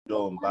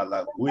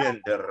Dombala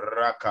Gwende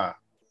Raka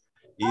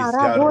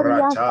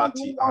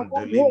Izgaratati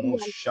Andelimu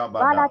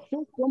Shabada.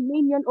 Take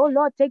dominion, oh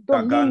Lord, take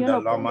dominion.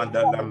 Kaganda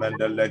Lamanda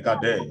Lamanda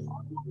Legade.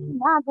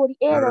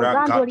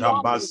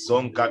 Rakata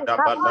Basonka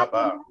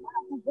Dabalaba.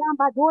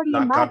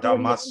 Nakada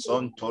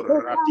Mason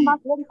Torati.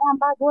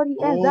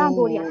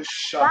 Oh,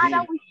 Shahim.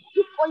 Father, we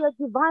speak for your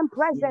divine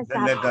presence.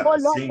 Zingalega, Oh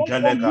Lord,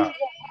 Zingalega.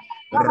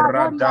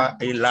 Rada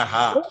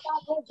Ilaha.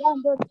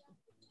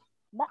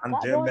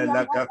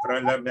 Andemela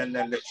Gavrela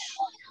Menelish.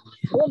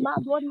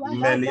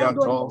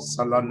 Meliato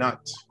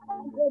Salanat.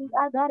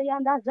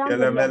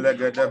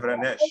 Elemelega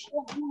Devrenesh.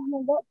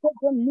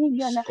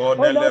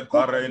 Skonele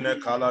Parene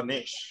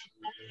Kalanish.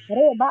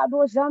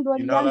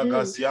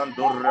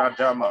 Inalagasiando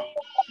Radama.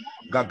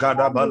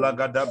 Gagada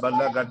balagada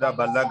balagada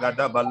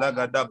balagada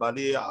balagada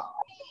balia.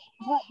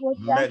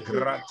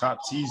 Megrata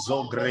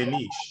tizo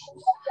grenish.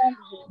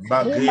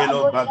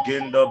 Bagelo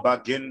bagendo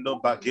bagendo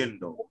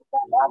bagendo.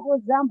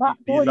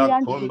 Ipila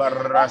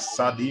kumbara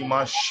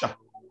sadima sha.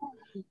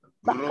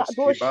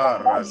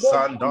 Gruskibara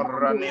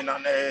sandora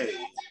ninane.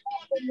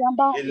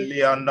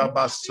 Ilianda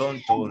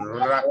basonto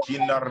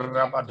rakina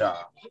rabada.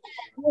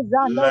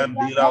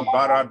 Lembira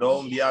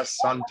baradombia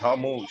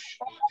santamush.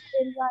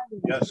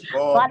 Yes,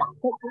 God.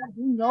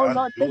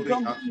 Anduri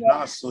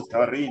aknasu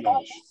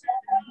tarinos.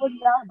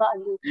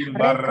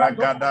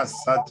 Imbaragada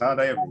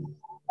satarevi.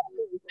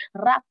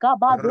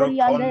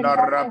 Rukonda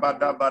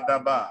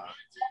rabadabadaba.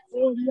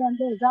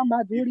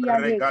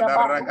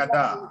 Ibregada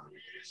ragada.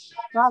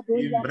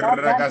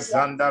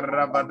 Ibragazanda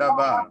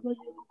rabadaba.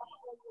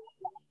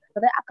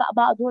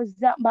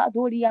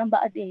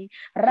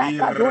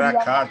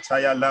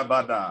 Irakataya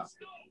labada.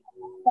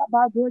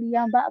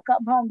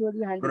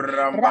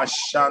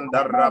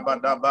 Rambashanda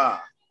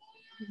rabadaba.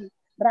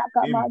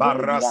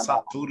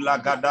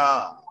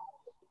 Imbarasatulagada.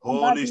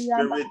 Holy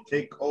Spirit,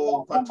 take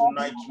over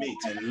tonight's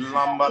meeting.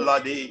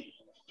 Lambaladi.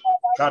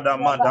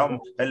 Kadamadam.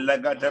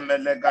 Elegadem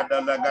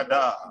elegada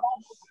legada.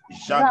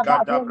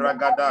 Jagada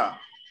bragada.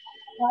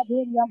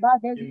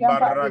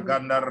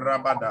 Imbaraganda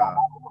rabada.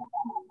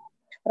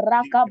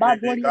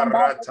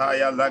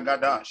 Ibredigarataya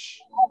lagadash.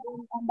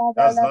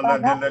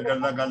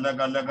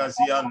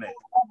 Azalagalagalagalagalaziane.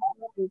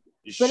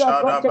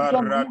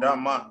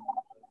 Shadabaradama.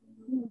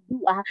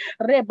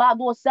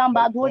 Rebabo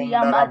Samba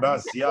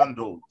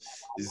Rabasiando.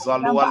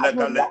 Zalua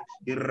legale.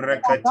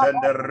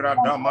 Irreketende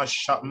radama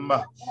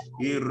shamba.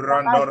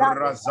 Irando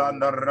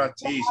razanda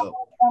ratizo.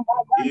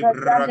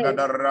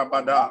 Ibragada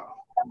rabada.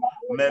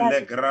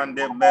 Mele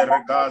grande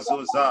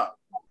mergazuza.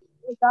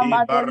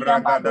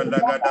 Ibaragada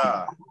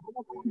lagada.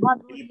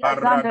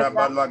 Ibarada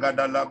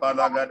balagada la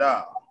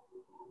balagada.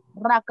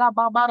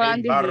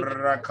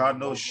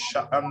 Ibarakano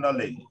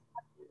shandale.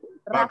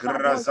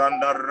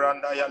 Magrazanda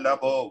randa ya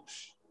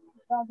labos.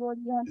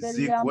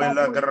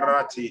 Ziquela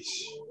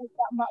gratis.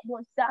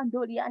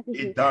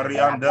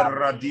 Idarianda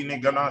radini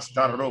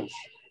ganasta ros.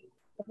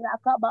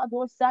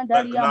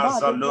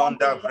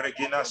 Magnazalonda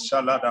vregina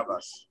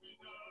shaladabas.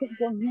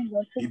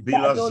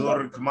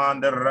 Ibilazur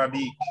kmande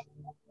radik.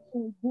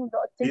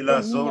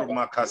 Ibilazur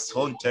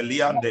makasonte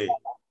liande.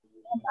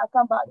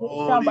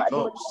 Holy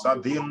Ghost,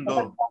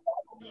 Sadindo.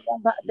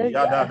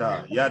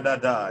 Yadada,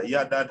 yadada,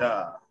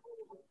 yadada.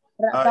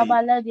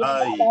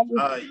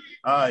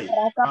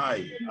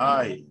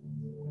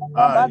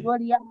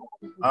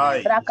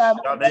 I,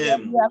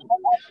 Shadem,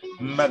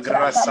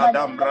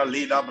 Magrasadam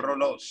Bralida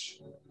Brolos,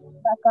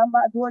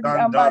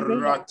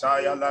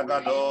 Kandarataya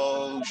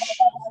Lagados.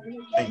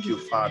 Thank you,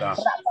 Father.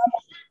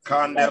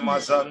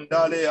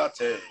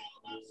 Kandemazandaleate.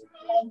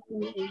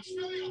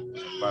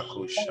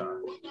 Bakusha.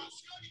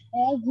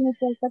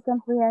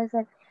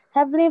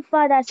 Heavenly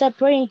Father, as I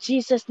pray in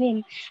Jesus'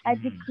 name, I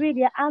decree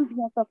the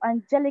ambience of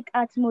angelic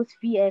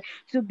atmosphere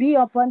to be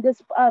upon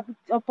this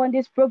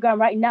program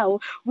right now.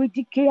 We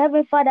decree,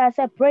 Heavenly Father, as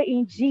I pray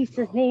in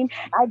Jesus' name,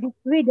 I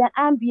decree the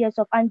ambience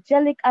of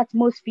angelic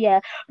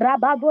atmosphere.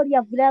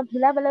 Rababodia, let's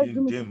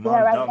do it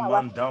right now.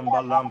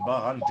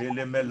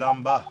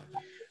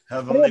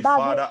 Heavenly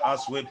Father,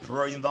 as we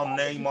pray in the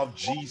name of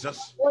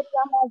Jesus, we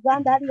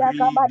decree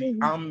the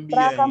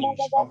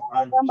ambience of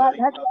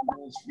angelic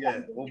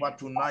atmosphere over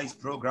tonight's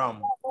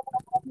program.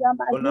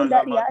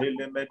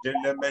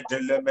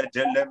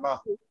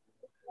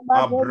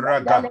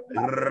 Abraga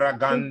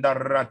raganda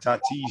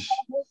ratatish.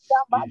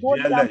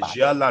 Jela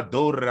jala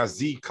dora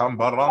zi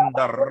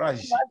kambaranda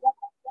raji.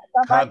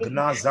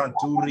 Kagna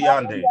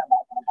zanturiande.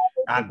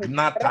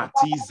 Agnata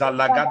tiza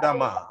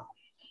lagadama.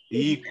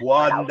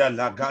 Ikwanda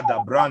lagada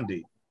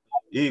brande.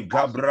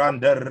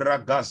 Igabrande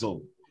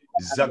ragazo.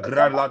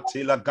 Zagrala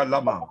tila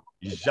galama.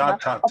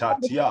 Jata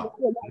tatia.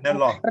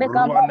 Nela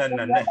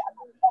ruanene.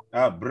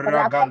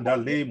 Abraganda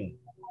lemu.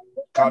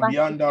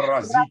 Kabianda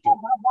razito.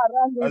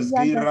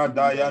 Azgira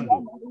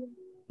dayando.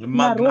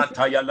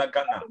 Magnata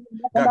yalagana.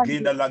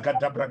 Gaginda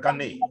lagada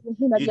bragane.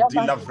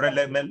 Idila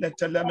vrele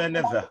meletele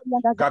meneva.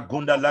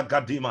 Gagunda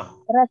lagadima.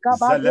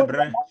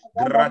 Celebre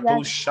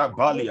grato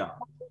shabalia.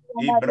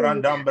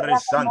 Ibrandambre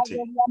sante.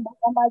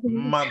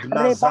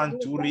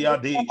 Magnazanturia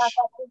dish.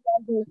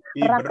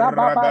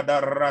 Ibragada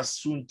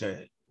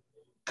rasunte.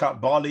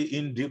 Ikabali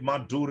indi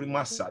maduri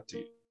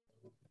masati.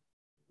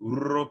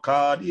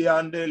 Rokadi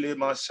ande le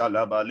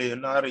masalabale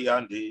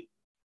nariandi.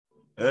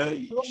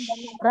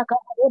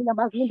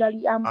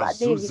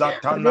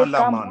 Azuzatana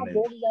lamane.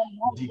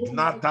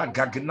 Dignata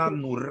gagna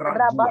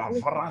nuragu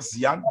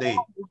avraziande.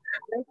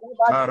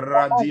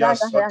 Karadia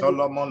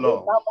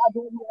sotolomolo.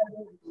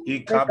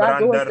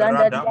 Ikabranda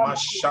rada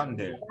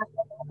mashande.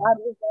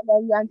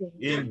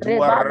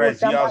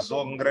 Induarezia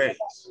zongres.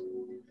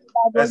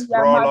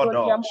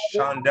 Esprolodo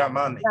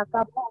shandamani.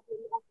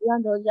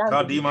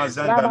 Kadima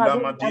zanda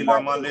lama dila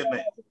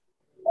maleme.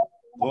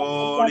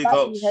 Holy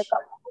Ghost.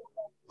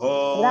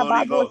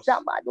 Holy Ghost.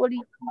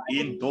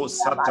 Into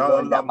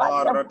satala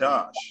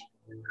maradash.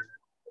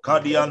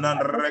 Kadianan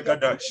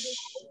regadash.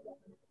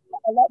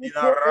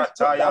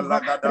 Inarataya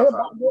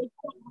lagadava.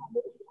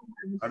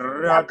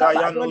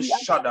 Ragayano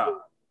shada.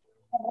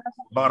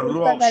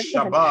 Baro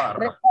shabar.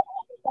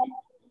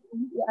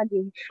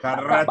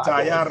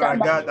 Karataya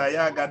ragada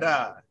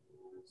yagada.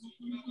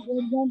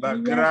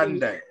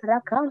 Bagrande.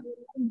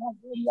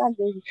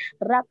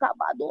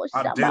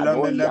 Adela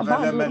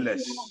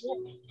melevelemeles.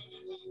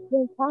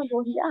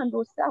 Mandori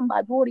ando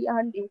sambadori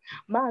ande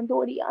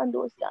mandori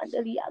ando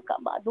sandali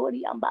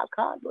akabadori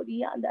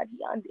ambakandori andari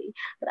ande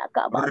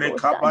rakabado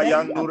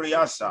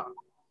Rekabayanduriasa.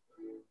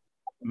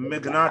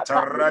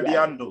 Mignata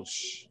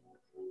radiandos.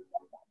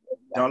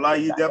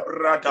 Dalai de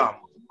Bradam.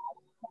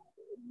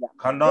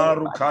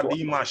 Kanaru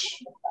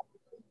Kadimash.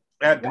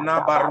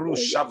 Egna Baru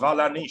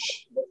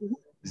Shavalanish.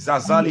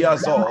 Zazalia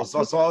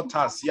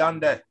Zozotas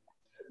Yande.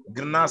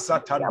 Gnasa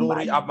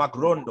Tanduri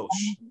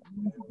Amagrondos.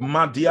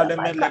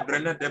 Madialeme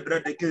Lebrene de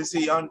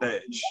Bredekisi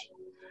Yandesh.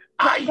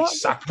 Ay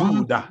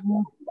Satuda.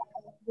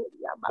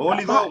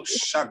 Holy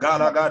Ghost,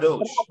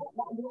 Shagalagadosh.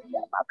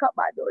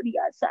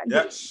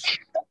 Yes.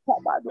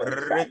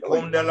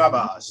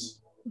 Rekondelabas.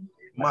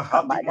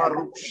 Mahadi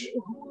Marush.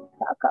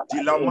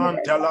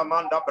 Dilamanta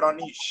Lamanda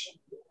Branish.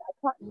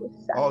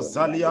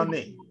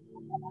 Ozaliane.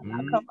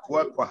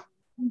 Mikwekwa.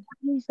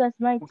 Jesus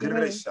mighty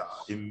name.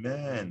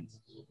 Amen.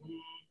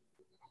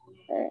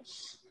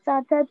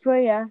 Started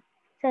prayer.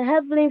 So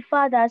Heavenly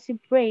Father, as we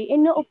pray,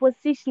 any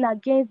opposition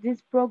against this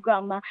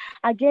program,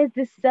 against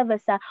this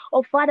service,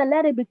 oh Father,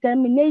 let it be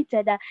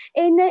terminated.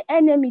 Any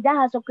enemy that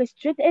has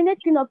orchestrated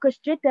anything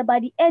orchestrated by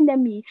the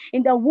enemy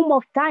in the womb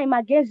of time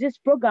against this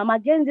program,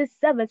 against this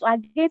service, or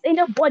against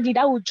anybody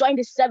that will join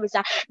this service,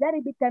 let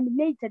it be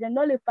terminated and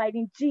nullified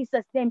in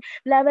Jesus' name.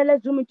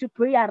 Let's zoom into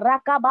prayer.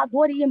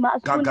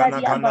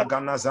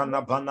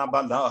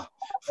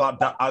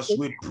 Father, as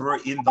we pray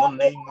in the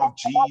name of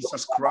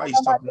Jesus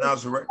Christ of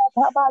Nazareth,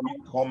 we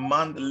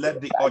command,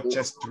 let the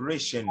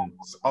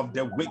orchestrations of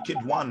the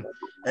wicked one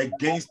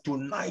against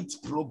tonight's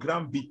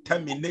program be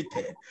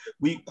terminated.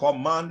 We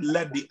command,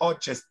 let the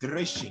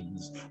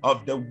orchestrations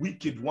of the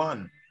wicked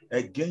one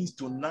against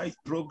tonight's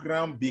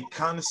program be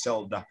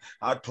cancelled.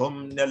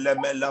 Atom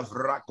nelemela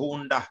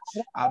vragunda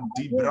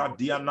adibra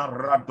diana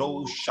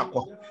rado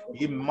shako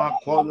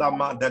imakola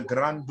ma de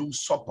grandu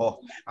sopo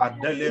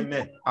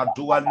adeleme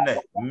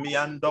aduane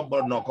miando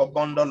bono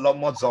kobondo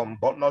lomozom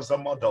bono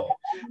zamodo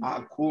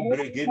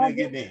akubre gene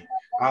gene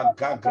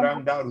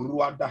agagranda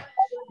ruada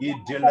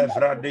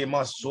idelevra de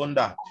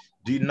masunda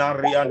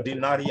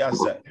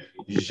dinarias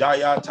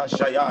jayata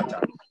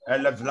shayata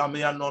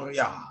elevlamia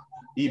noria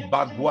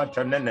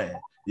ibagwata nene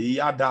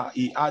iada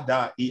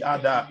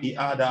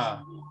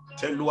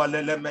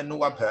telualele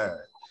menuape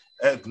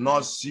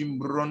egnosim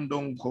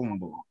brondon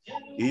kumbu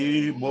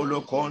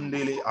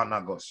ibolokondele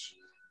anagos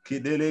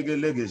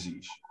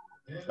kidelegelegesish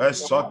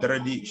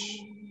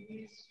esotredish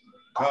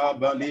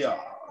kabalia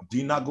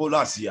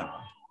dinagolasia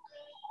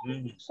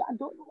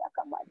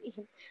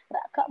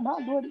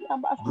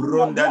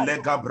Bronda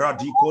lega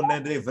bradiko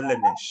nede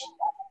velenesh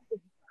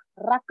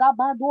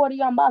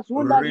Rakabadori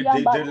ambazunda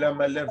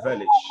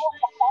Rededelemelevelish.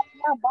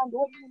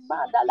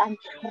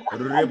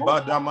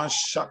 Rebadama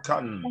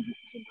shakan.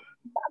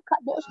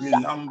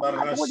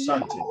 Ilambara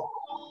sante.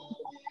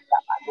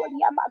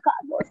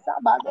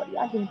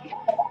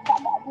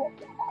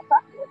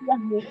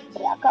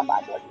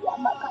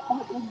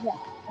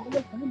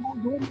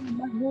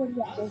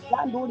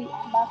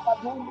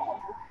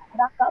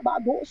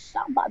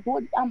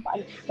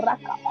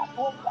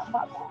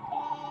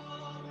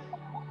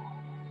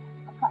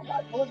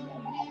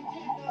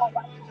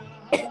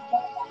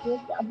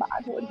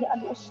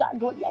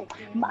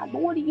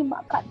 Madori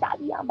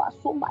makadali amba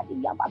somadi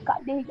amba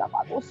kade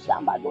amba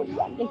osamba dori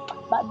ande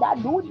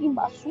badadori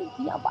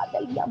masuti amba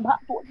dali amba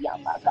dori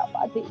amba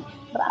kabade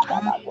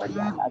rakabadori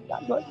amba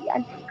dori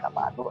ande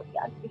kabadori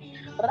ande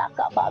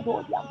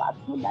rakabadori amba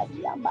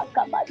sunadi amba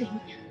kabade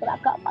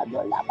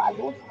rakabadori amba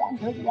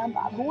dosandori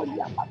amba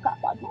dori amba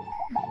kabadori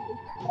ande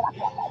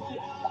rakabadori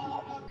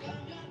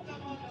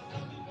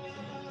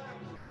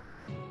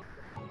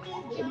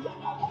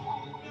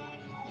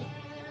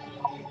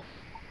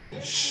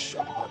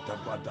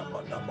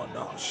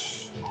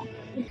Shabadabadabadash.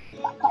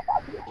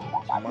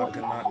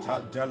 Magnata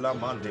della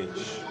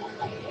Mandish.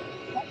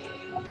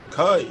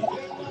 Kai.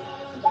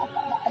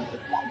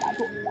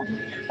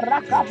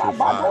 Thank you,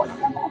 Father.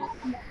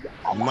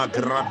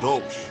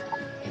 Magradosh.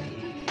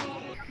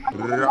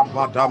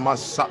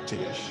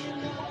 Rabadamasatish.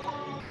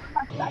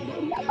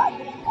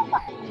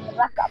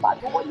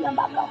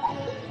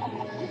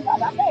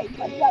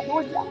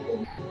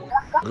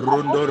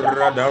 Grundo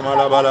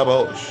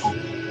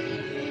Radamalabalabosh.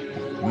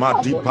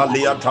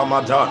 Madipalia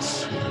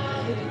Tamadas.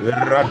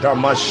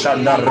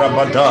 Radamashanda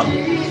Rabada.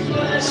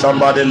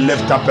 Somebody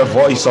lift up a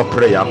voice of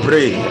prayer.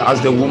 Pray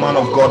as the woman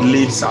of God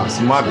leads us.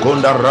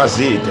 Magonda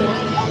Razid.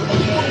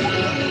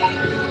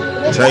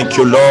 Thank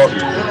you, Lord.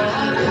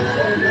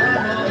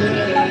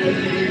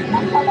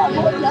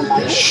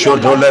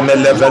 Shodoleme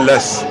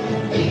leveles.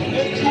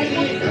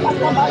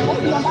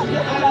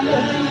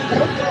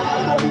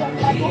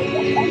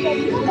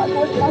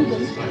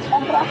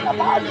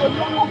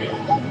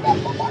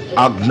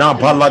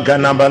 Agnabala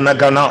ganabana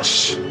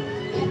ganash.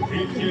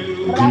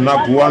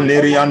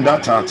 Gnaguaneri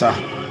andatata.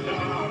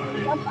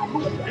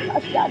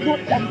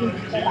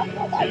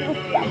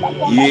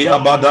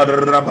 Yabada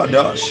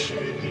rabadash.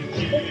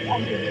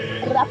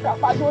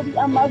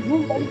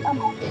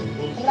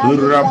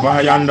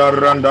 Rabayanda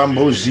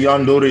randambuzi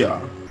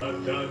andoria.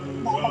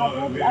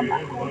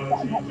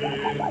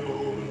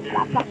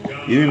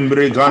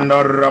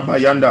 Imbriganda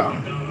rabayanda.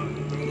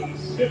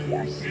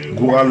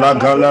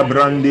 Gualagala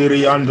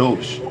brandiri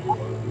andos.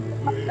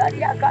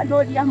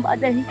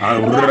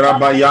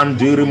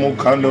 Rabayandiri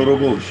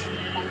mukandorobush.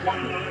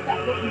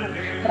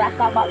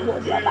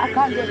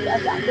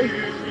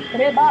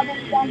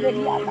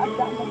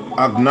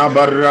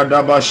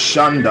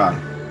 Agnabaradabashanda.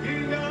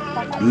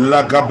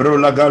 Lagabro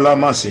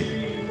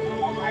lagalamasi.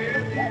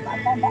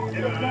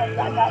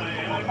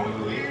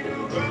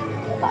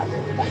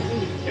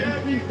 In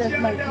Jesus'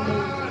 mighty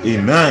name.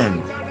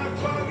 Amen.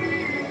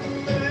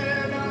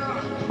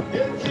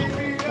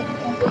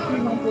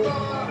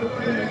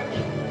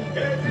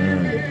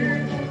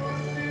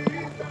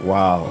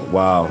 Wow,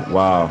 wow,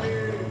 wow.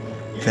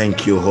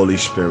 Thank you, Holy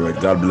Spirit.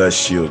 God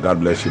bless you.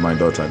 God bless you, my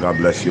daughter. God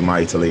bless you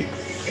mightily.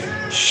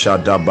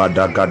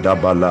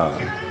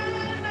 Shadabadagadabala.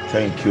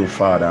 Thank you,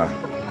 Father.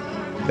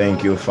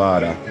 Thank you,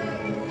 Father.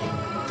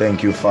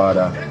 Thank you,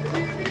 Father.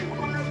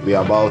 We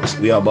are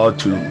about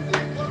to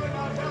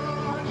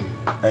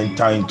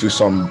enter into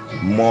some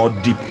more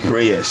deep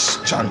prayers.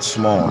 Chant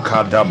more.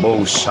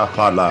 Kadabo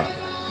Shapala.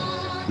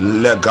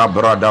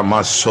 Legabrada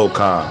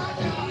Masoka.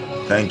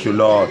 Thank you,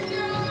 Lord.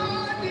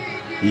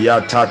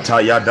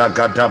 Yatata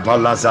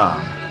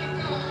Yadagadabalaza.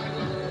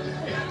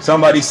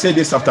 Somebody say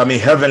this after me.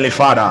 Heavenly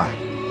Father,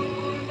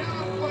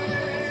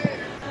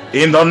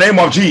 in the name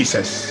of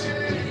Jesus,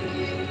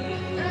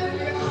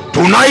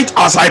 tonight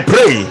as I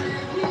pray,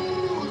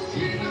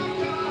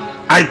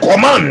 I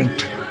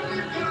command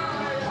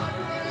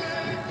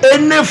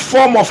any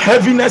form of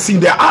heaviness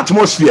in the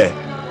atmosphere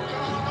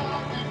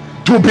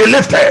to be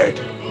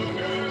lifted.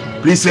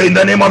 Please say in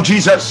the name of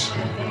Jesus.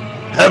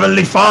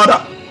 Heavenly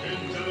Father,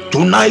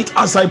 tonight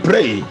as I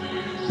pray,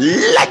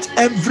 let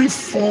every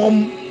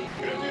form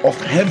of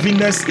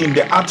heaviness in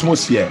the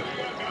atmosphere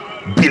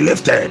be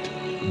lifted,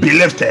 be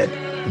lifted,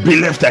 be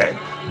lifted,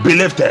 be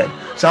lifted.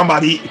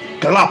 Somebody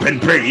clap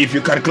and pray. If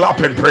you can clap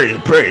and pray,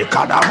 pray.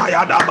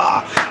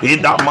 Kadamayadaba,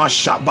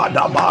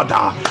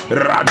 Idamashabadabada,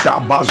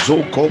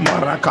 Radabazoko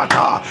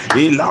Marakata,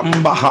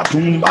 Ilamba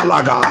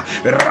Hatumbalaga,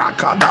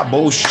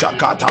 Rakadabo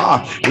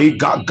Shakata,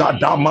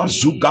 Igagadama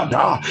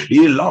Zugada,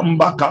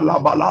 Ilamba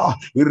Kalabala,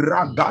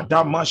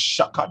 Ragadama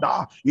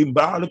Shakada,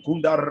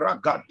 Imbalkunda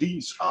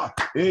Ragadisa,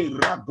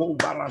 Rago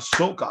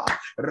Barasoka,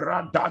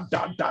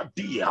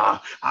 Radadadadia,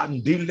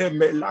 Andile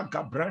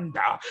Melaga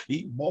Branda,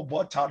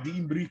 Ibobota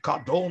Dimbri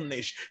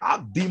Kadonesh,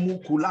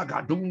 Adimu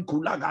Kulagadun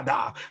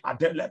Kulagada,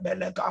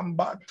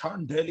 Adelebelekamba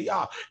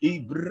Tandelia,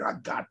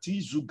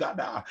 Ibragati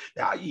Zugada,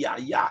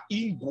 ya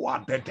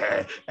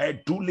Ingwadete,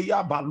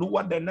 Edulia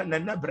Balua de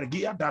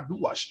Nebregia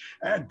Daduash,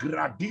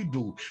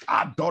 Gradidu,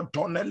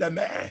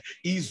 Adotoneleme,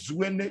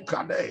 Izwene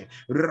Kade,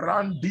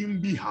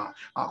 Randimbiha,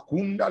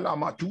 Akunda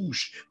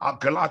Lamatush,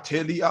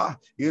 Aglatelia,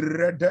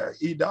 Irede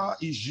Ida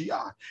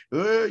Ijia,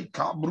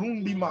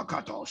 Kabrundi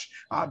Makatos,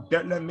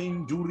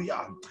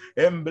 Adeleminduria,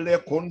 Emble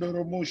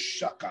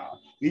Kondoromushaka,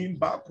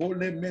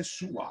 Imbakole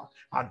Mesua,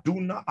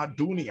 Aduna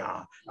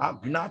Adunia,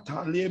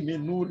 Agnatale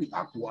Menuri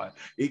Aqua,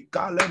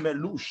 Ikale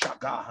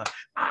Melushaka,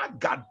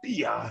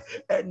 Agadia,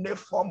 any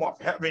form of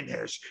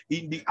heaviness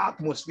in the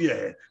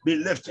atmosphere be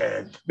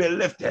lifted, be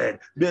lifted,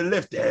 be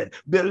lifted,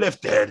 be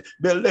lifted,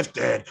 be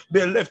lifted,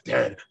 be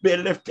lifted, be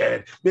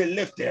lifted, be lifted, be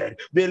lifted,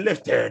 be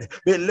lifted,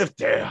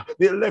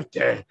 be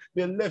lifted,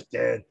 be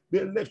lifted,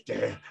 be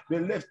lifted,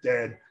 be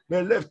lifted, be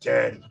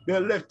lifted, be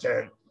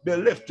lifted. Be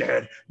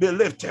lifted, be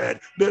lifted,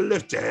 be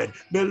lifted,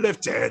 be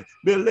lifted,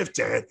 be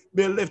lifted,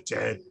 be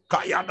lifted.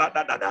 Kaya da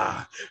da da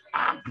da.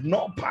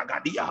 Agno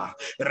pagadia.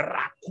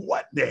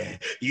 Rakwade.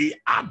 I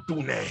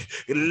adune.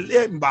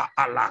 Lemba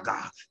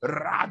alaga.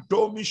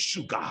 Radomi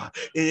sugar.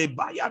 E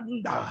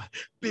bayanda.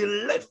 Be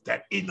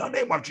lifted in the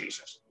name of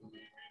Jesus.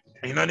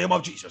 In the name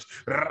of Jesus,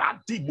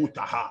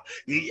 Radibutaha,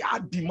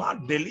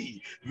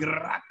 Yadimandeli,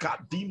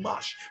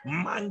 Rakadimash,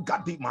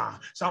 Mangadima.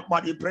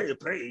 Somebody pray,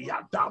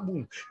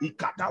 Yadamu,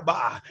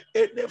 Ikataba.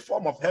 Any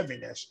form of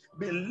heaviness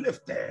be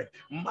lifted.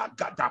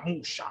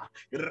 Magadamusha,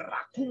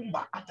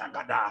 Rakumba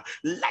Atagada.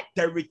 Let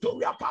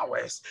territorial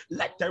powers,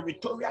 let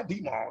territorial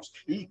demons,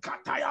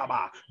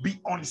 Ikatayaba, be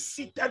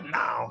unseated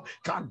now.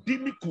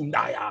 Kandimi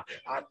Kundaya,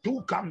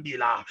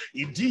 Atukambila,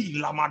 Idi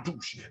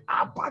Lamadush,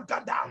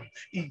 Abagadam,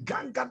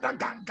 Igangada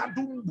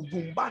Gangadum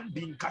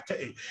Bumbandin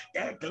Kate,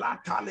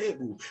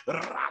 Eglatalebu,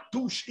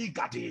 Ratush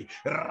Igati,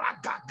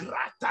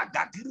 Ragagrata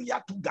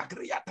Gagria to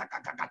Gagriata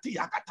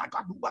Gagatia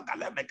Katakaduba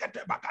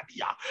Galemekate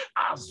Bagadia,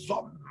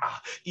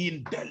 Azoma,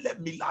 Indele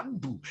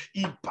Milandu,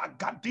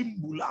 Impagadim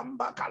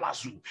Bulamba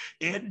Kalasu,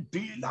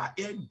 Endila,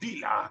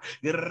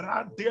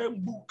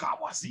 Radembu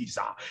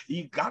Kawaziza,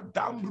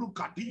 Igadam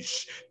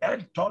Rukadish,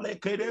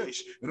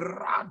 Entolekedesh,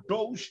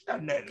 Radosh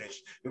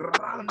Enelis,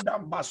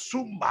 Randam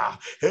Basumba,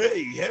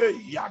 hey,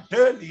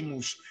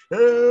 Yadelimus,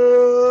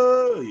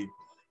 hey.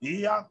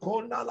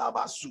 Iakona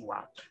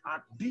labasua,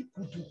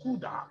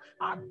 adikutukuda,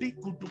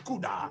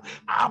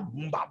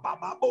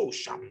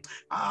 ambabababosha,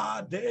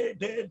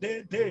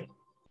 de.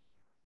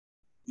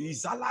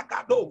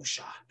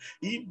 Izalagadosha,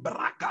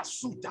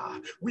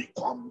 Ibrakasuta, we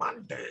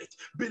command it,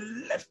 be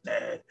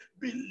lifted.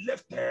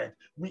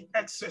 We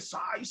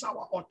exercise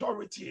our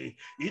authority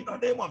in the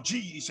name of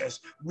Jesus.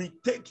 We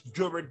take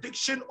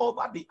jurisdiction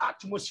over the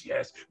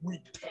atmospheres.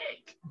 We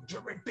take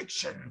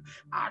jurisdiction.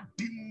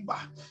 Adimba,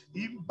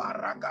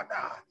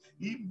 Imbaragada,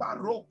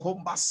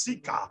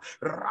 Imbarokombasika,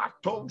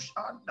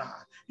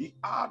 Ratoshanda,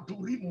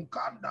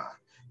 Iadurimukanda,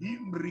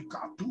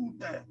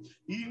 Imbrikatude,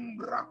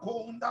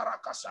 Imbrakonda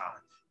Rakasa.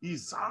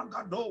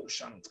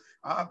 Izagadoshan,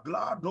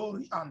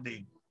 Agladori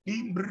Ande,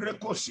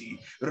 Imbrekosi,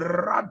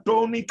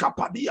 Radoni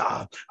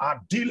Kapadia,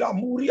 Adila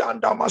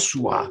Murianda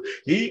Masua,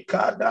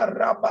 Ikada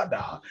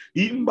Rabada,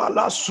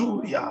 Imbala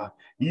Suria,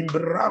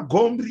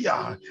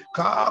 Imbragombria,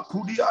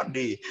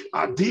 Kakudiande,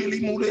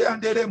 Adili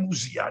Muleande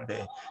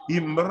Muziande,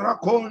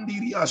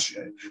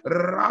 Imbrakondiriashe,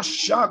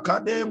 Rasha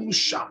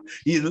Kademusha,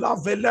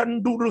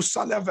 Ilavelenduru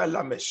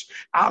Salevelames,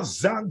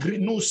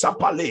 Azangrinu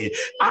Sapale,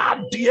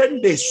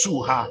 Adiende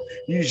Suha,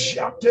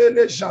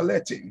 Ijatele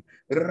Jaleti,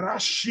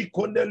 Rashi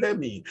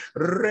Kondelemi,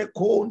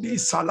 Rekondi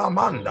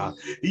Salamanda,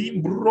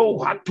 Imbro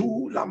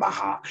Hatu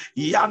Lamaha,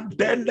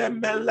 Yandele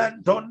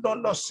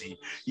Melendondolosi,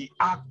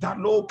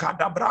 Iatalo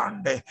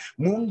Kadabrande,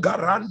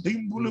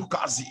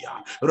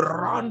 Mungarandimbulukazia,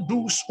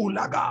 Randus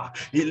Ulaga,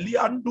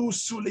 Iliandu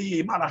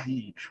Suli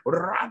Malahi,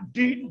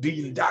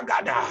 Radindin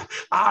Dagada,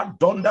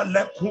 Adonda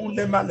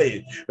Lekule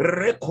Male,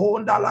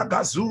 Rekonda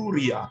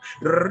Lagazuria,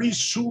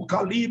 Risu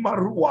Kalima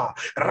Rua,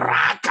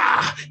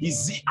 Raka,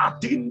 Izi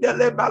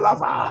Atindele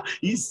Balava,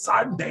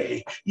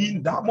 Isande,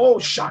 Indamo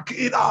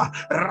Shakira,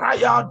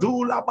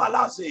 Rayadula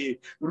Balazi,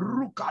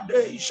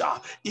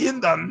 Rukadesha, in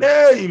the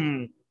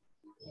name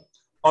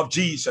of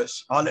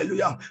Jesus.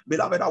 Hallelujah.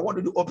 Beloved, I want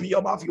you to open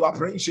your mouth. You are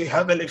praying, say,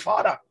 Heavenly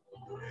Father,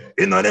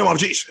 in the name of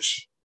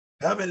Jesus.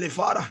 Heavenly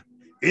Father,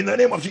 in the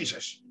name of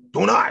Jesus.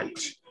 Tonight,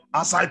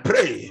 as I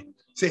pray,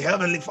 say,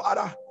 Heavenly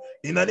Father,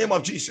 in the name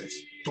of Jesus.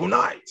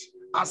 Tonight,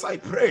 as I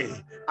pray,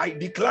 I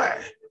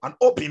declare an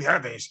open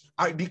heavens.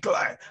 I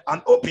declare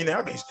an open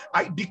heavens.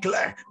 I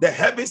declare the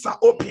heavens are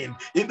open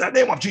in the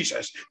name of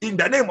Jesus. In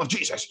the name of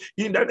Jesus.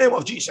 In the name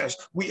of Jesus.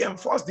 We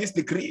enforce this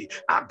decree.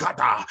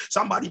 Agada.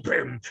 Somebody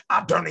pray.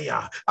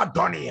 Adonia.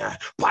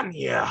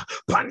 Pania.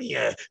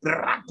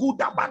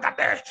 Rakuda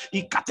bagate.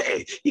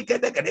 Ikate.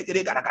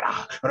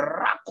 Ikedegedegedegara.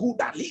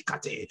 Rakuda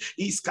likate.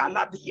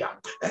 Iskaladia.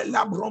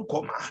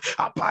 Elabronkoma.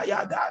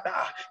 Apaya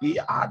dada.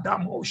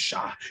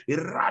 Iadamosha.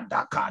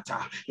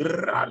 Radakata.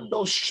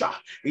 Randosha.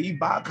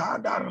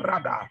 Ibagada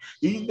rada,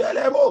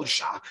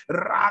 indelebosha,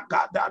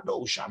 ragada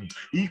dosha,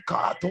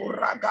 ikato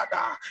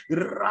ragada,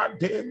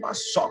 rade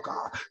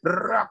masoka,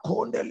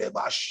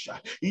 rakondelebasha,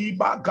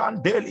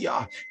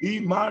 ibagandelia,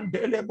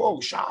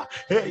 imandelebosha,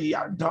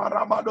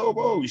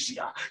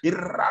 eyandaramadobosha,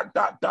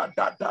 irada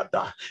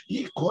da,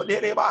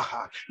 ikodeleba,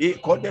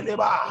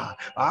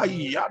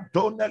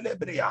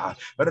 ayadonelebria,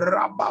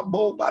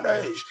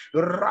 rababobadesh,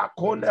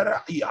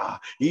 rakoneraia,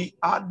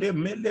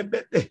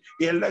 iademelebete,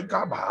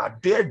 elegaba,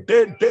 de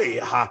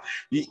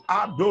i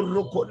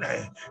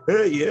adorokone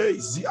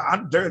zi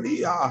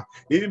anderia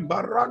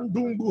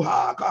imbarandungu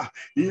haka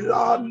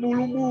ila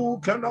nulumu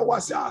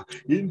kanawasa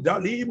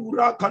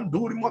indalimura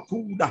kanduri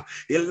makuda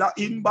ila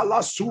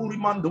imbala suri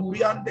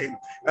manduriande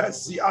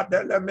zi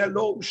adele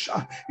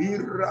melosha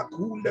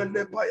irakunde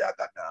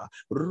lepayagada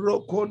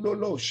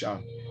rokondolosha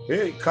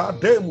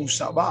kademu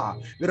saba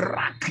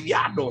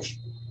rakiados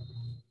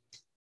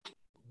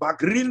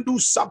bagrindu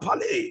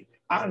sapale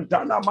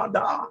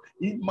Andanamada,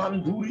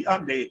 Imanduri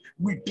Ande,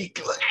 we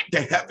declare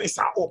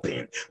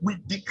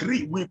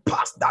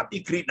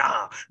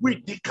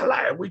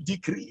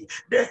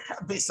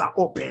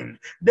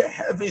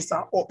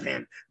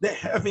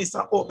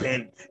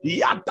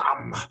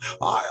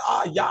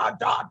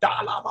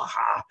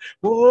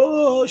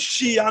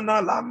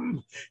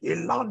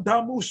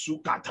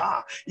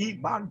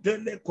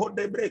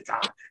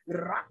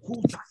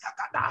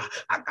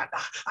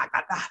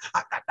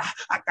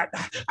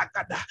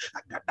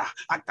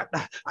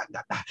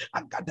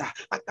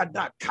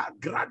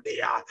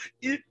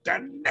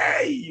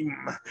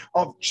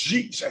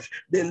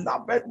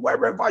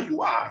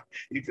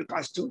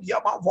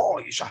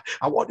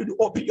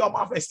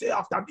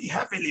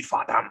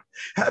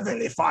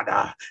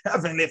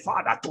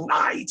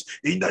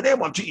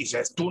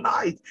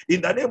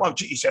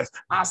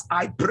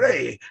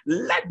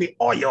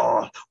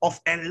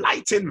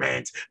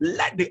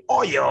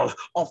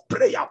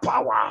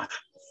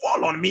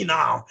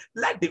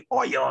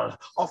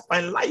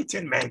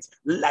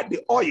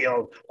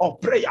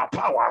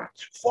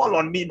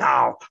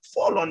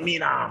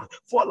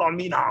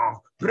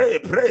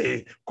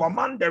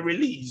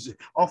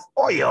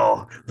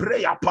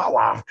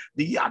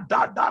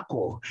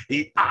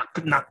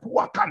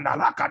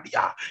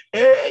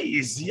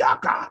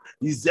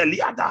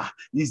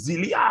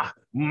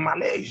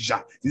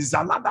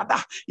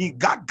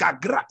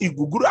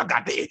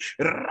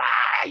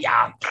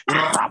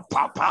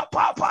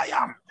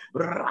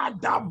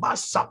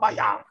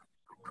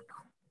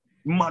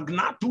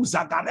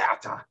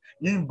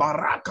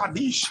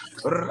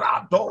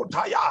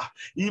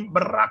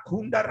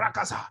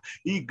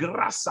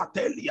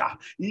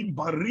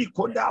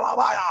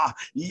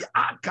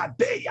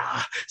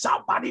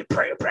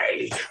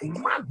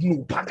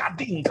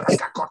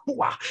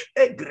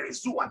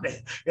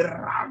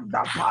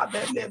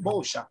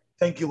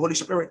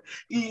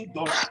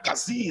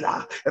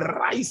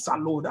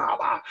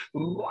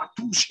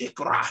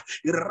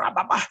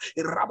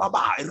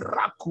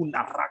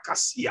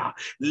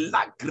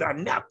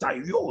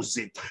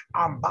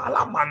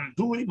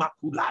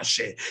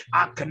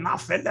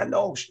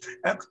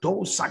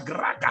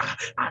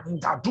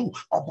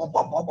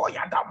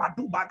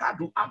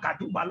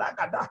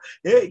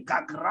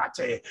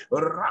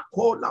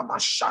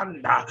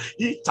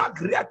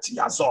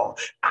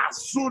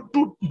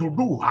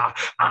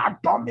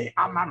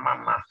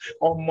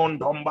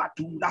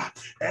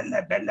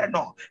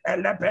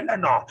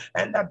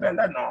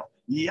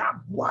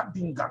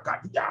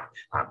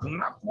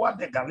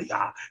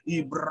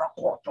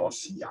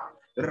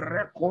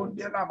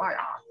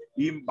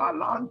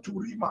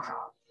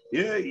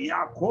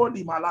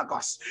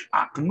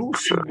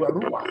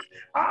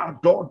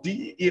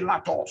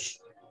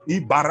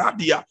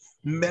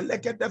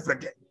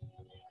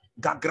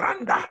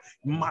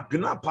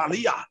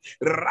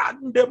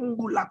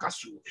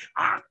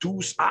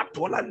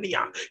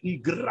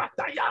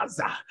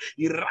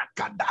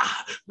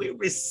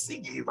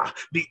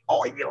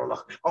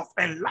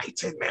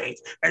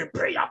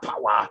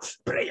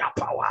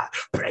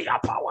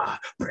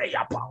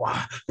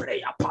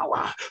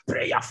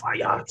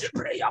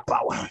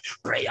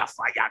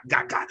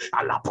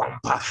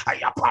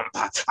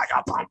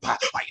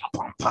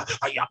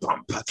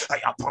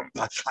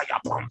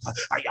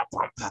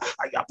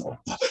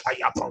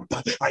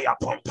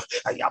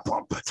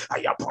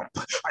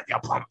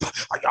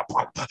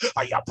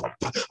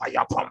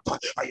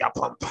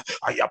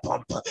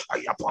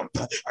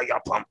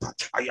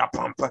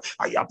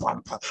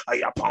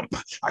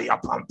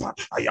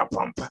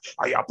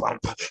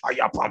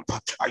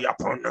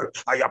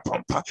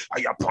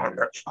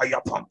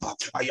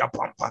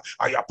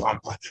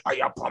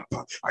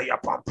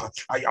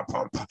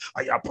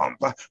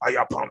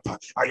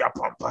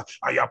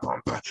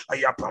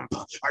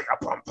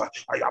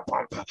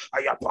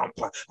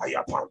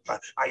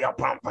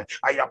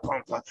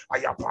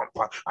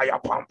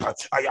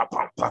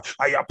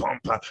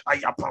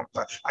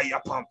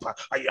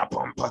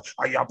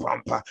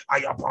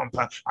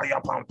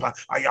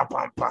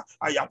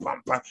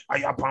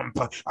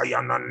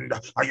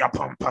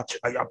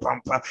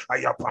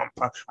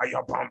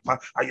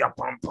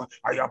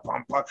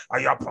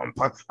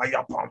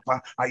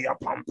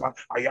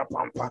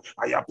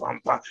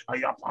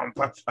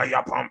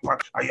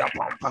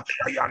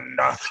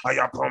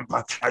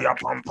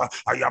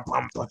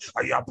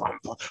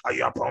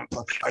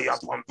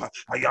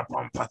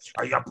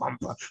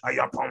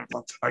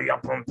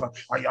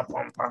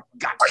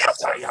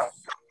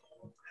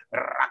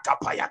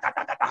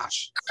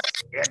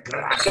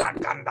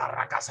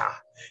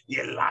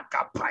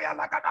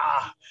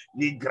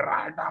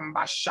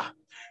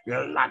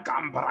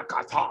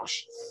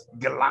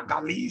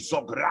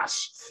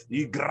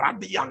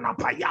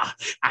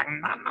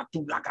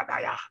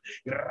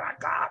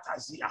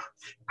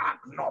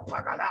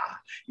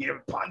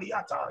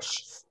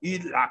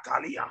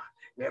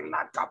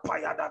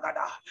Lakapaya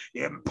dagada,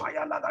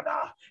 Empire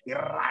lagada,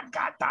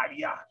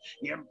 Irakataria,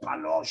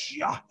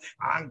 Impalosia,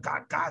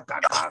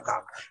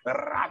 Angagagaga,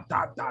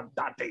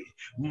 Ratadadade,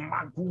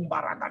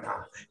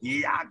 Magumbaragada,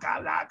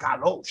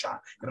 Yagalakalosa,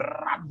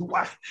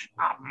 Radua,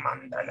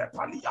 Amandele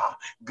Palia,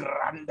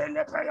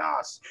 Grandele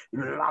Payas,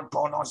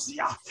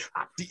 Lagonosia,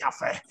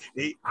 Atiafe,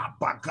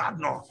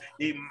 Abagano,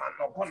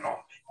 Imanogono,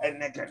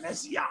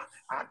 Enegenesia,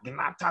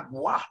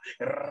 Agnatagua,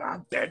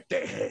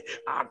 Radete,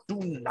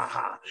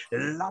 Adunaha,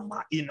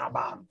 Lama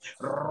Inaba,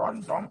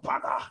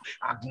 Rondompaga,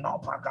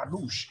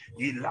 Agnopagalush,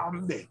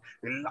 Ilambe,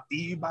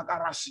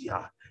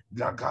 Ibagarasia,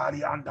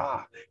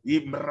 Gagarianda,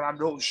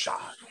 Imradosha,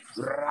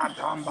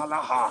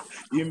 Radambalaha,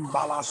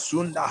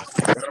 Imbalasunda,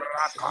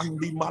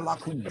 Rakandi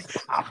Malakum,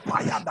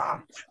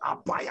 Apayada,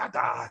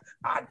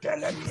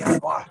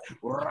 Adelemiapa,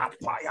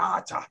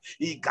 Rapayata,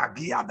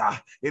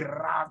 Igagiada,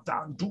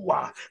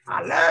 Radandua,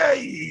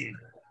 Alei,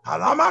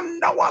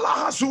 Alamanda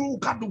Walahasu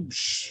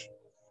Kadush.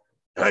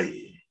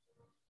 Hey,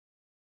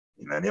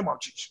 in the name of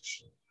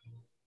Jesus.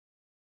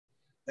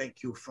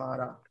 Thank you,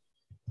 Father.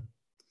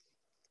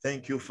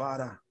 Thank you,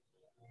 Father.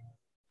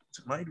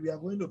 Tonight we are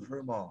going to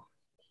pray more.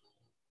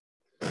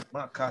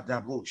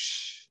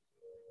 Makadabush.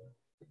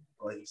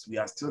 We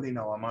are still in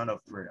our man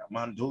of prayer.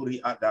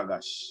 Mandori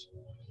Adagash.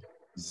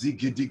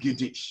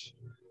 Zigidigidish.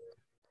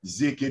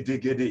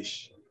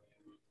 Zigidigidish.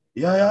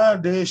 Yeah,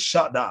 they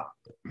shada.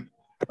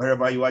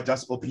 Wherever you are,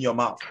 just open your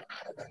mouth.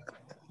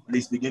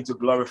 Please begin to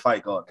glorify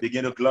God.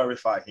 Begin to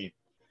glorify Him.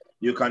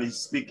 You can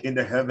speak in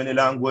the heavenly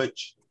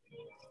language.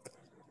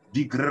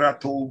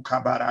 Digrato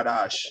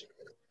kabaradash.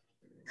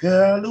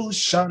 Kalu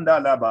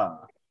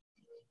shandalaba.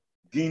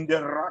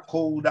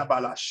 Ginderako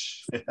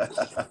dabalash.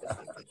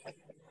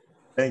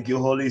 Thank you,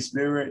 Holy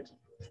Spirit.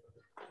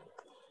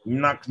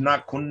 Nak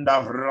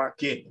nakunda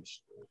rakesh.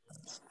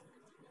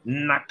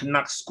 Nak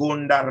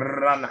skunda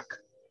ranak.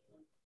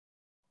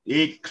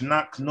 Ik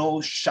nak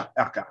no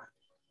shaka.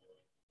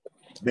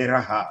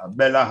 Beraha,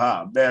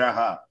 beraha,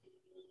 beraha.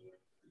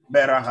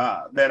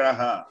 Beraha,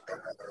 beraha.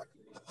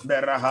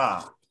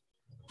 Beraha.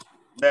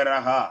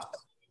 Beraha.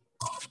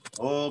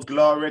 Oh,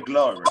 glory,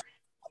 glory.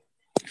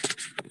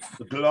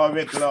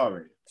 Glory,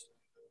 glory.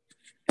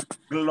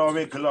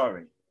 Glory,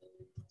 glory.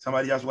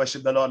 Somebody just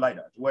worship the Lord like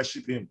that.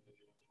 Worship Him.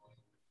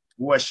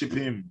 Worship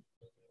Him.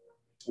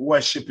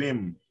 Worship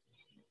Him.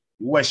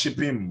 Worship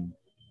Him.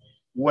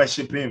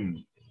 Worship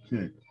Him.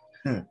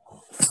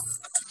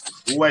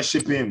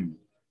 Worship Him.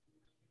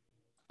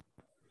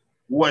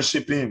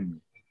 Worship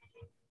Him.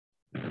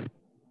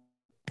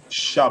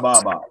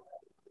 Shababa.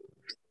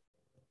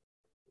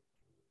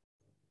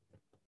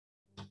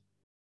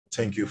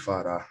 Thank you,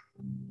 Father.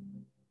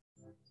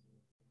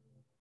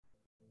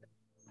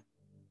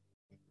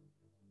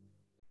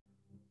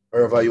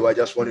 Wherever you are, I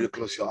just want you to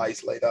close your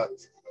eyes like that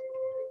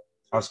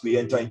as we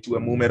enter into a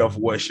moment of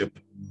worship.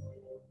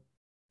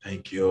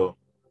 Thank you.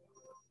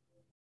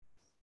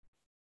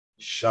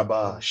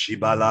 Shaba,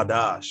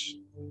 Shibaladash.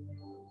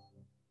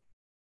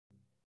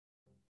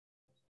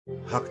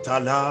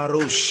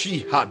 Haktalaro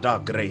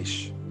Shihada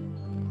Grace.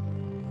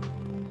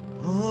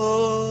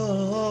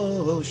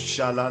 Oh,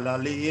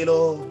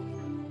 Shalalalilo.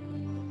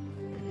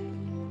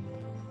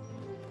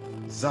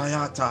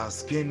 Zayata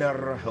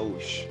Skinner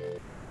Hosh.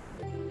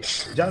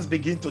 Just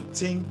begin to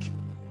think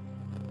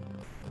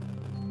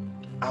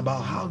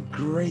about how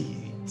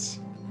great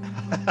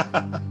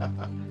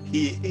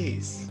He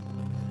is.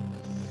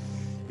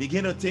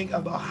 Begin to think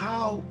about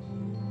how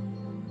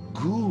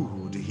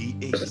good He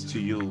is to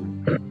you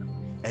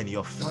and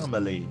your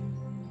family.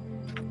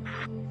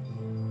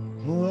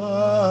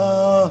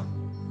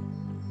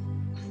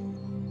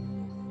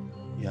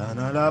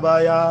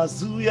 Yanalabaya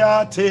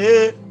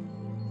Zuyate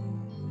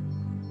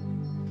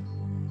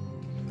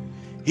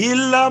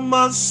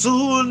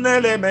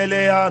Ilamasunele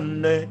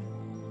Meleane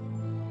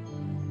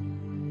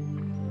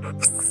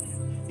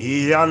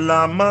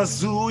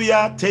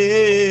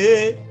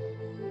Yalamazuyate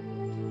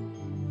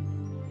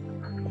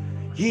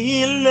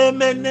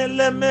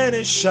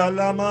Ilemenele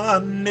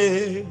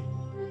Shalamane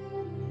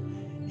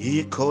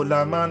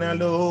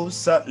Ikolamanalo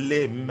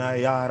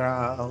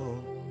Satlemayara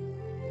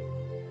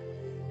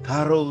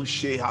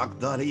Karoshe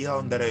Hakdali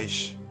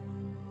Andresh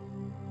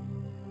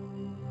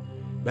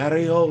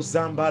Mario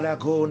Zambala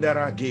Gonda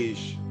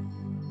Ragish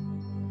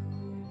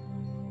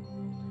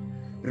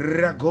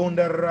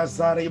Ragonda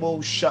Razaribo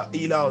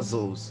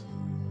Shailazos.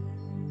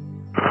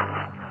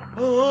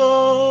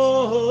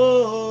 Oh,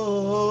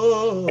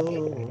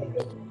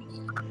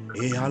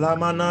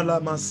 Ialamana la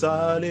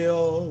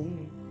Masalio.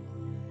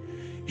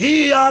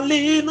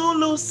 Ialino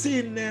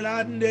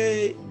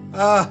Lucinelande.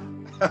 Ah,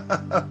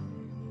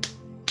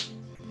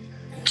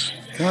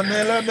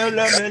 Canela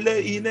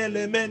mele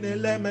inele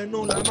menele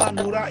menula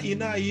manura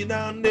ina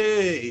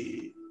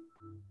inande.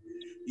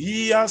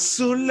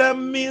 Iasule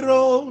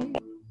miro.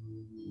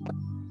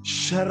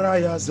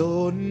 Sharaya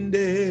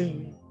zonde.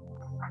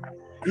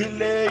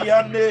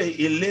 Ileyane.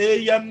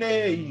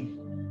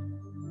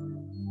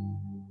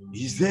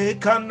 Ize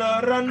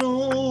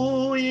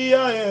kanaranu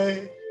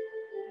yae.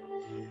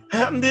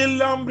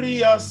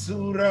 Andilambria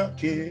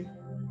surake.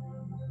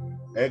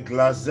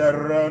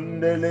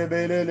 Eglaserande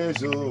lebelele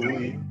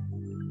zoe.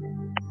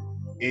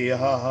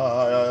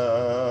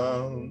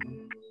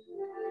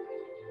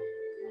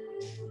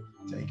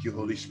 Thank you,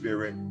 Holy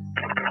Spirit.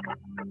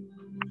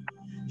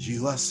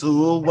 You are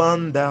so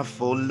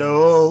wonderful,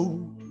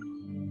 Lord.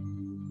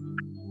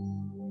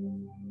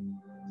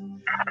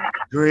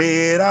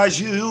 Great are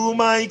you,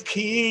 my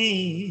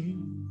King.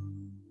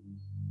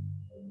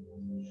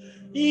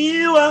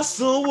 You are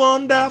so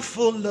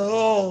wonderful,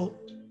 Lord.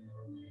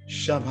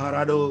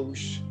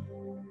 Shabaradosh.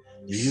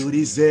 You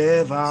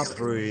deserve our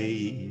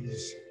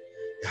praise.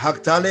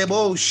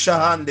 Haktalebo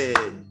Shande.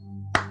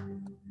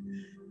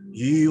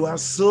 You are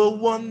so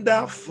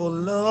wonderful,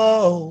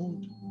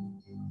 Lord.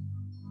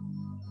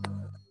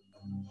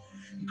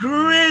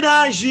 Great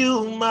are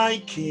you,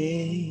 my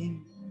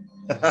King.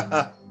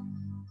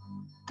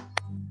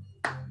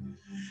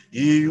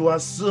 You are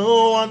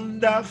so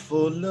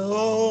wonderful,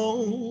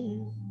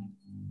 Lord.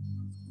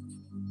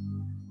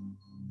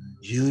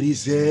 You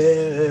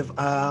deserve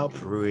our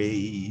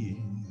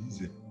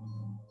praise.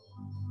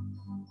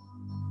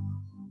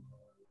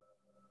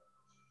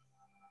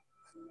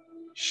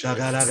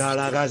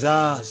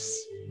 Shagalagalagazas.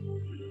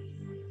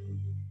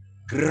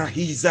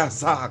 Grahiza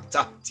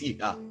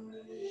zaktatia.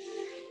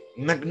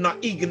 Nagna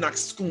ignak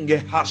skunge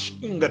hash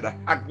ingada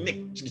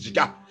agnik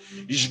jiga.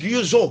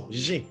 Jgizo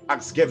ji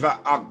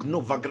agsgeva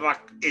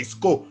agnovagrak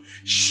esko.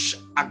 Sh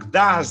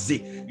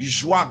agdazi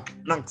jwag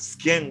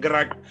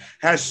nankskengrak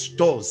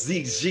hesto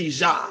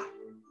zigzija.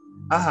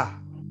 Ah.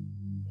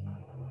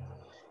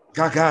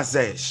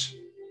 Gagazesh.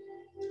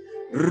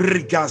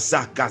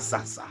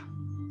 Rigazakazasa.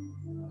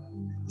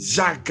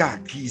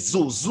 Jagaki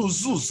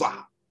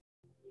zuzuzuza.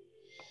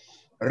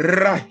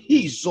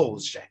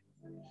 Rahizoje.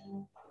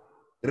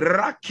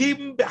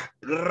 Rakimba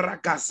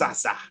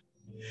rakasasa.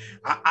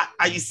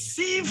 I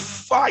see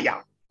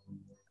fire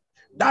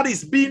that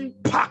is being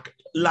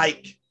packed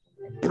like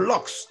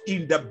blocks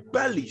in the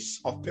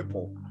bellies of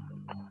people.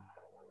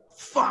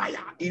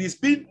 Fire. It is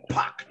being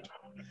packed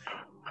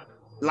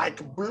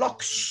like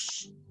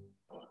blocks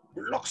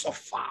of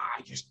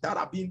fire that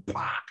are being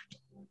packed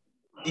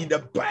in the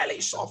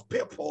bellies of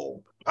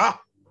people.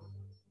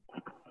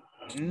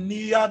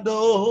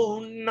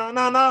 Niado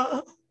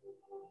nanana.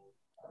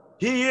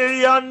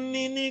 Hiya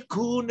nini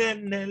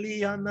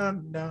kuneneli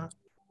ananda.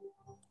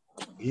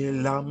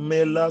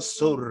 Ilamela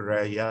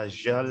soraya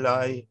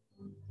jalai.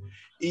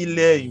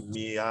 Ile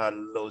mi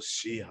alo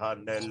si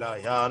hanela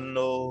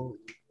yano.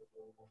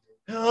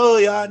 Oh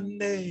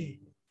yane.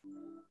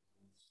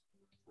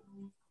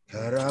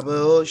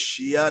 Karabo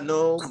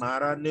shiano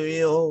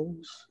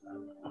maraneos.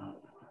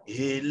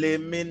 Ile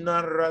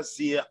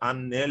minarasi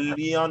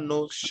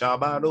aneliano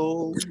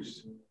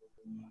shabados.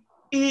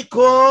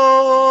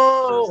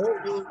 Iko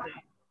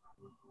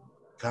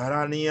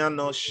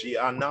Karaniano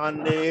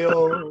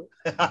shiananeo.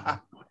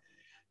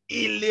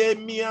 Ile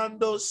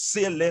miando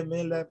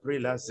selemele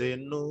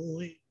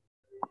prilazenui.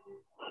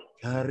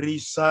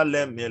 Karisa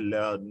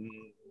lemelan.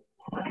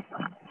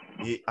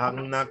 I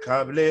agna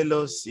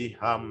kablelo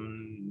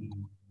siham.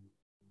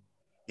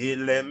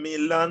 Ile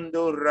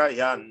milando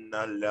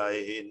rayana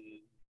lain.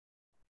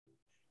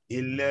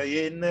 Ile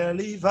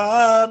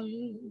yenelivan.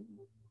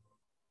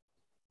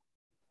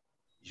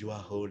 You are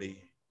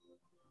holy.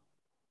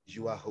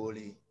 You are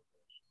holy.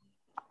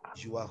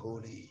 You are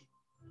holy.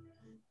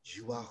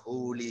 You are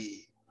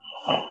holy.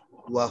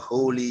 You are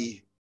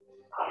holy.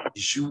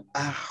 You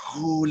are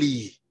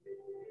holy.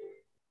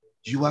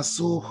 You are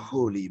so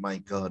holy, my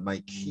God, my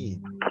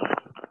King.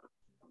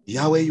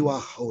 Yahweh, you are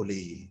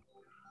holy.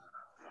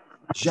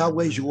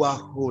 Yahweh, you are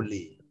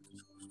holy.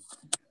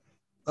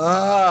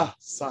 Ah,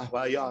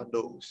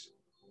 Sabayandos.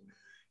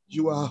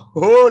 You are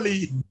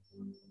holy.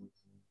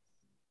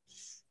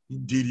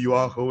 Indeed, you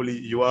are holy.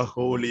 You are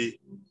holy.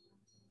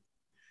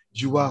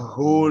 You are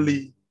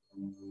holy.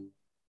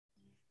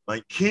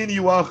 My King,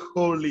 you are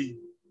holy.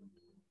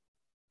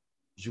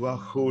 You are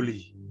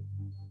holy.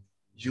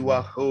 You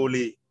are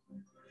holy.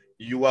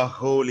 You are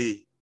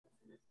holy.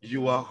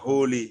 You are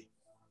holy.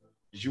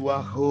 You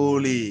are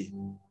holy.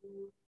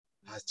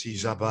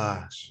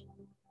 Hatizabash.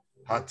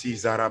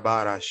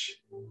 Hatizarabarash.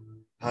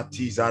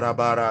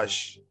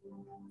 Hatizarabarash.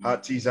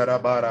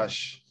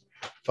 Hatizarabarash.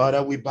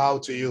 Father, we bow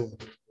to you.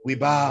 We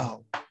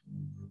bow.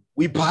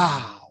 We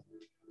bow.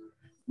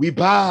 We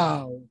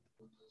bow.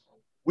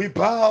 We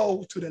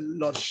bow to the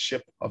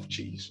Lordship of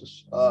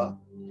Jesus.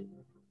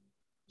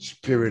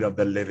 Spirit of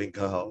the living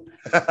God.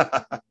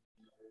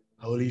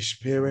 Holy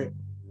Spirit.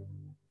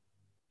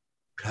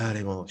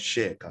 Karimo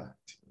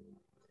shekati.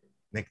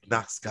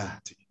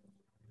 Neknaskati.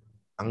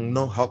 Ang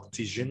no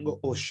hakti jingo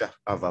osha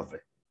avave.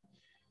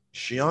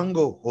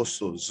 Shiango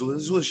hoso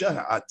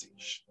zuzuja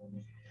atish.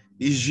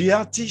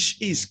 Ijiatish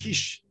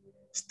iskish.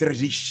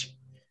 Stredish.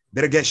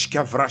 Dergesh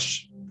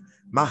kavrash.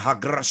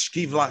 Mahagrash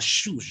kivla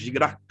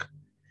shujigrak.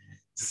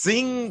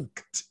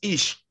 Zingt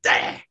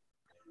ishte.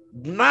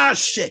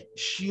 Gnashe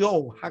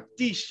shio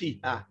haktishi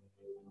ha.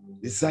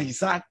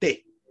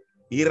 Zaizate.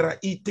 Ira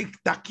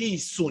itik taki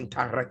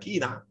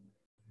suntarakina.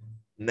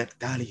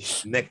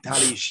 Nectalish,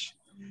 nectalish,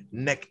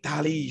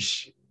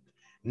 nectalish,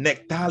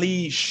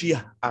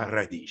 nectalish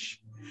aradish,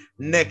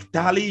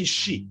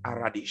 nectalish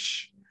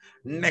aradish,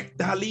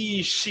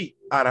 nectalish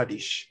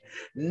aradish,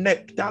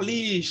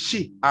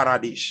 nectalish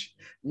aradish,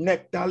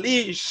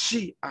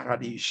 nectalish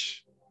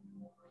aradish.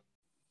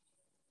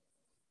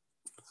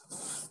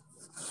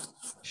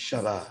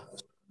 Shabbat.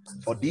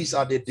 For these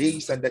are the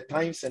days and the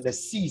times and the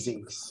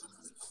seasons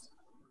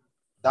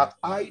that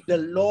I, the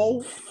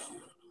Lord,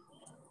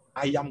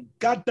 I am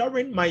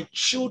gathering my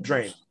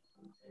children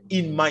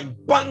in my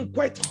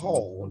banquet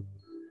hall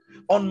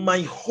on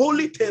my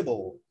holy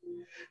table,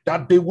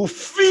 that they will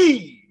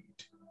feed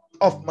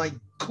of my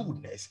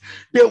goodness.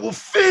 They will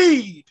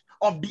feed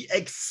of the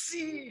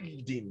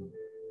exceeding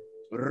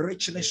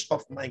richness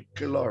of my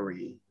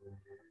glory.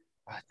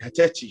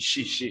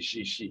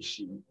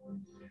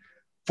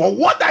 For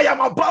what I am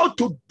about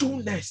to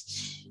do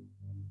next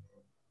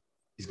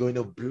is going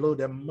to blow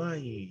the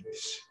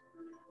minds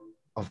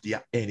of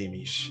their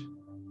enemies.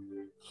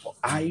 For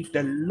I,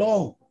 the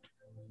Lord,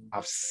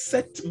 have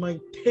set my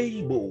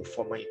table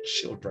for my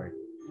children.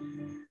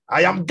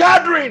 I am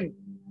gathering,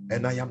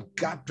 and I am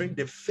gathering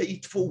the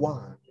faithful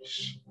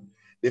ones.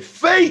 The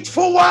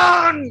faithful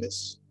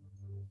ones.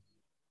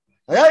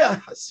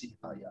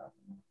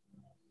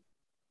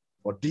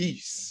 For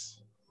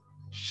these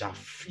shall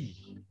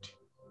feed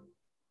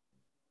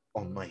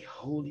on my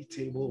holy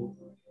table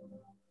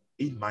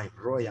in my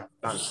royal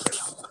banquet.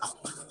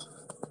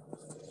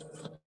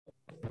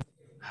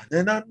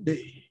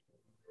 Anenande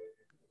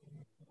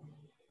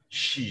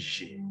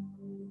Shiji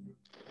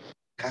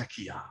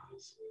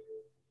Kakias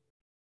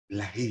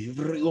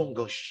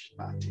Lahivriongosh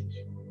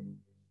Atish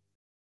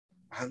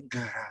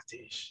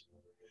Angaratish.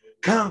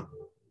 Come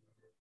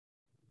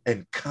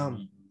and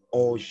come,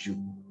 all you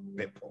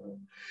people.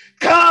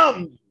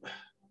 Come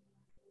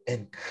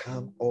and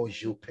come, all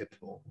you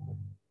people.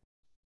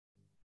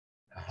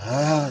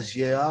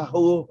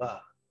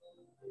 Jehovah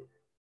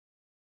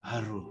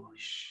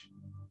Arush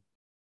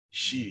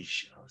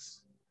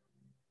Jesus.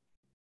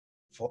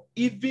 For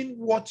even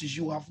what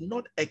you have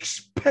not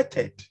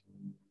expected,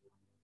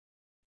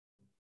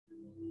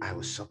 I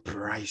will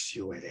surprise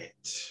you with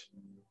it.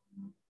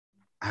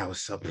 I will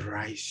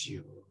surprise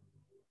you.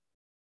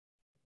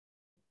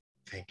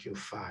 Thank you,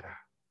 Father.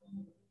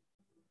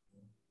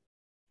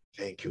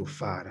 Thank you,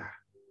 Father.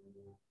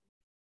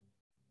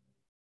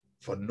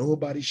 For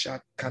nobody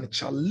can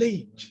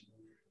challenge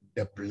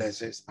the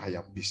blessings I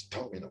am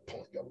bestowing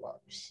upon your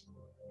lives.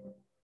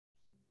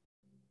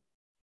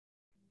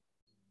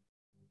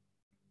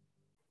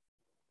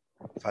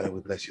 Father, we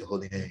bless your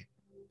holy name.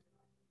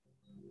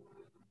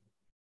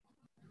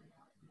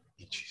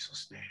 In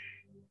Jesus' name.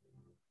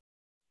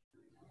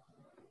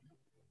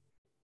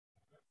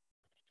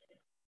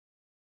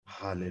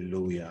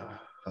 Hallelujah,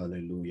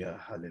 hallelujah,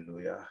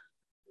 hallelujah.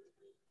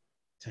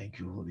 Thank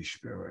you, Holy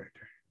Spirit.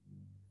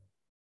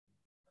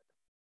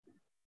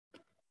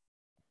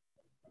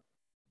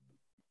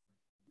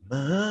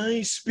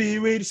 My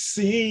spirit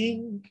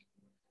sing,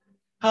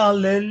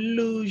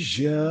 hallelujah,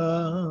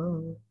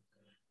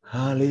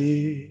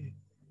 hallelujah,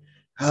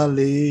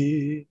 hallelujah.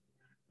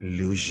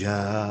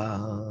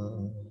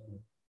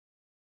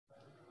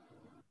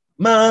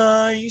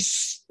 My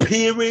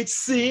spirit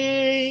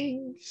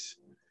sings,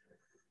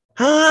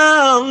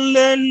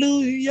 hallelujah,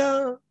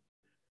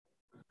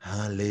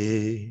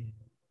 hallelujah.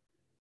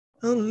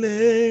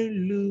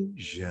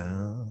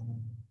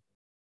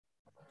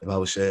 The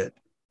Bible said,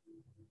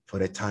 for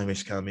the time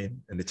is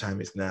coming and the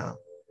time is now,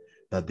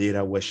 that they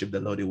that worship the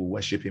Lord, they will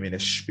worship him in the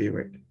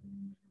spirit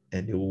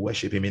and they will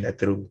worship him in the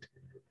truth.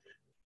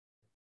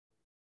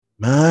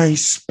 My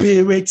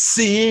spirit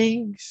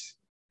sings,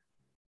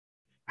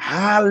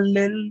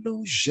 hallelujah,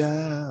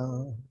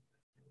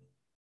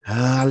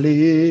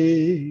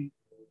 hallelujah,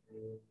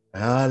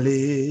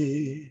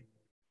 hallelujah.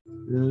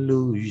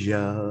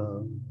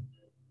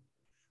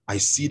 I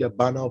see the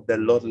banner of the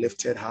Lord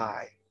lifted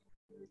high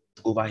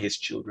over his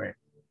children.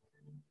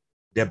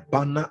 The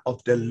banner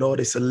of the Lord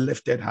is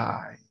lifted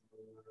high.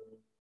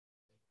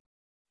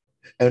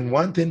 And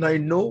one thing I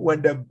know,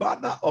 when the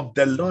banner of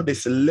the Lord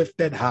is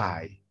lifted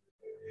high,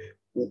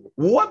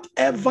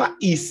 whatever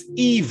is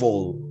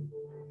evil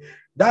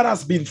that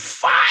has been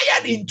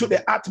fired into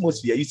the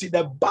atmosphere, you see,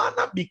 the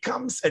banner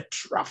becomes a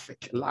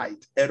traffic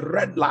light, a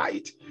red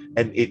light,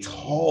 and it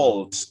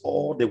halts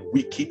all the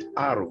wicked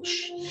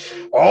arrows,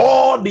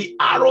 all the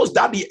arrows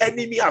that the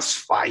enemy has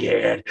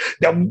fired,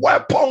 the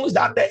weapons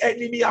that the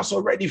enemy has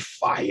already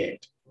fired.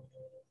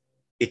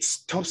 It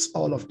stops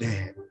all of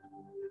them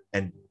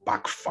and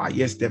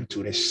backfires them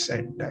to the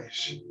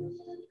centers.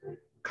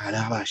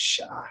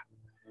 Kalabasha.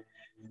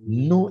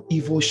 No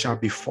evil shall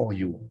befall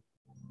you.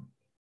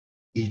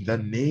 In the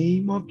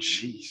name of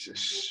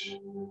Jesus.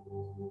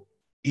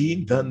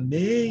 In the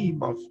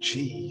name of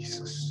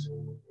Jesus.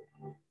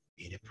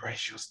 In the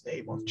precious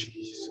name of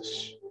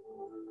Jesus.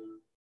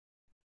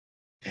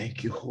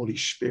 Thank you, Holy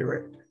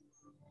Spirit.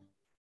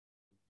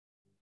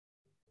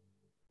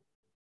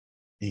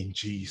 In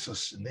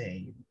Jesus'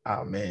 name.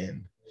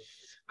 Amen.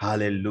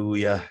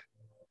 Hallelujah.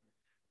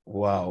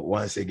 Wow.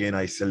 Once again,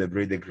 I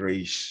celebrate the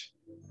grace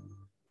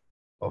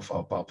of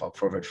our Papa,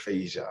 Prophet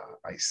Phasia.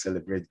 I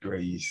celebrate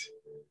grace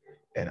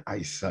and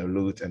I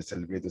salute and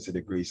celebrate also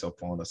the grace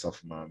upon us of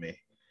Mami,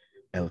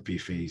 LP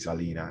Phase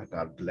Alina.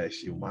 God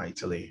bless you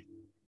mightily.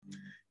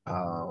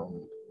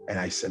 And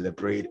I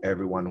celebrate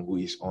everyone who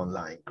is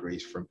online.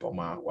 Grace from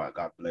Poma, wow,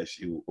 God bless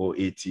you.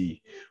 OAT,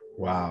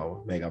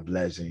 wow, mega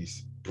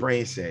blessings.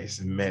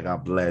 Princess, mega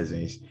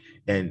blessings.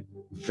 And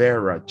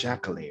Vera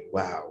Jacqueline,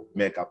 wow,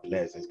 mega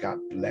blessings. God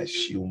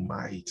bless you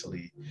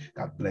mightily.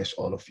 God bless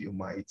all of you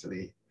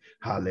mightily.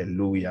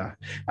 Hallelujah.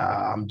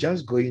 I'm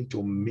just going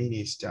to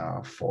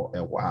minister for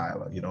a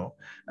while.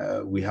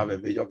 We have a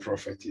major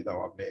prophet in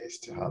our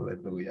midst.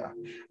 Hallelujah.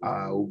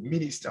 I'll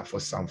minister for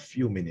some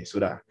few minutes so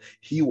that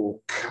he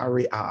will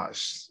carry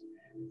us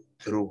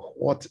through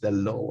what the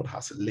Lord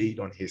has laid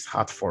on his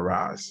heart for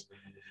us.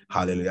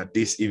 Hallelujah.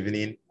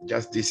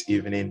 Just this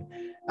evening,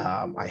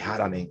 I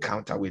had an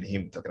encounter with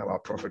him, talking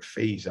about Prophet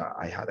Phaser.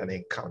 I had an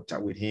encounter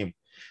with him.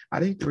 I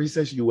think,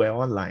 Princess, you were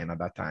online at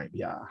that time.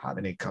 Yeah, I had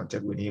an encounter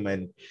with him.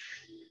 And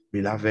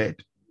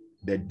beloved,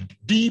 the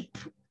deep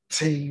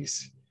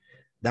things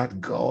that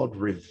God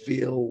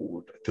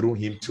revealed through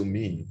him to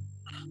me,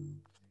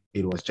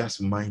 it was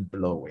just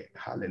mind-blowing.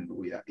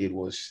 Hallelujah. It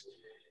was,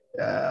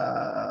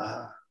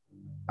 I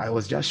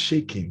was just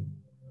shaken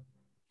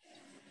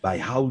by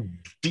how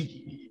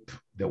deep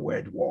the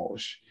word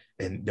was.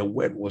 And the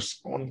word was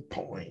on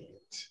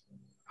point.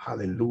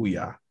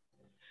 Hallelujah.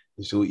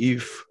 So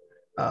if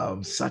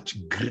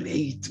such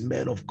great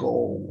men of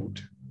God,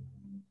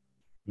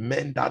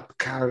 men that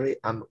carry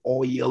an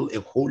oil, a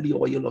holy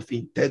oil of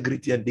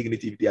integrity and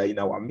dignity, if they are in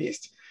our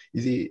midst,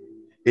 you see,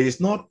 it is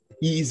not,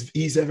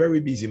 he's a very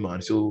busy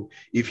man. So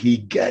if he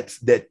gets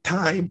the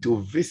time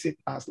to visit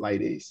us like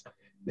this,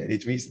 then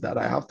it means that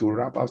I have to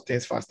wrap up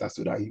things faster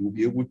so that he will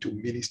be able to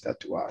minister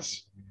to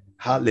us.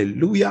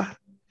 Hallelujah.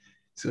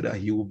 So that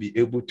he will be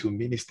able to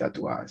minister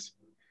to us.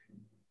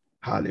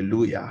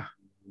 Hallelujah.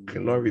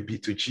 Glory be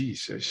to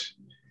Jesus.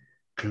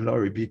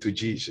 Glory be to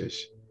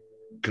Jesus.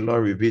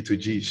 Glory be to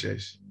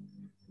Jesus.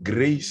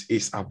 Grace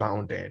is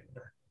abounding.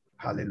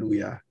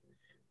 Hallelujah.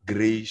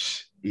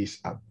 Grace is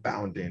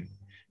abounding.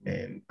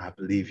 And I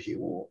believe he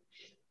will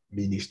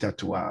minister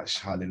to us.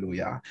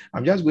 Hallelujah.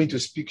 I'm just going to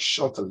speak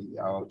shortly.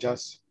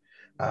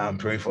 I'm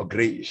praying for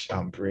grace.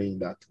 I'm praying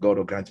that God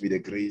will grant me the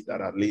grace that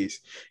at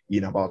least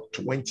in about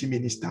 20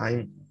 minutes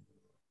time,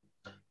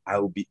 I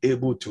will be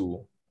able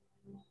to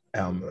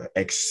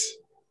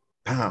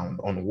expound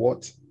on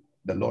what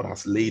the Lord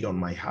has laid on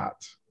my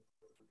heart.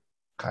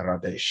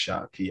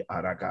 Karadesha ki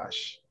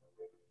aragash.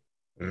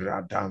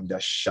 Radamda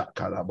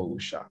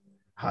shakalabosha.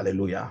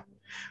 Hallelujah.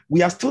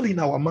 We are still in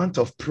our month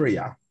of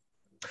prayer,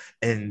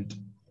 and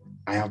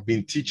I have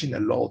been teaching a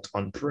lot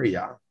on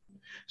prayer.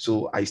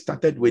 So I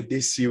started with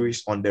this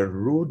series on the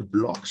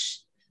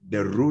roadblocks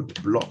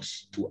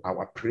to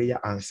our prayer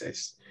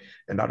answers.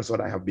 And that is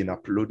what I have been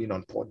uploading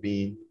on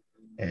Podbean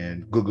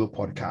and Google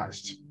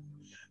Podcast.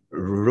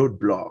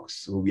 Roadblocks.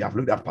 So we have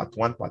looked at part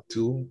 1, part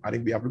 2. I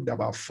think we have looked at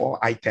about 4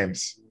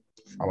 items,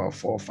 about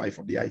 4 or 5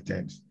 of the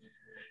items.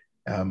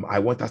 I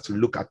want us to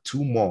look at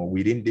 2 more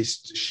within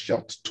this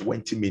short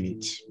 20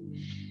 minutes.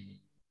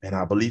 And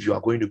I believe you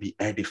are going to be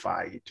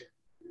edified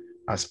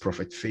as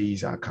Prophet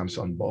Phaser comes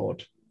on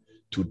board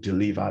to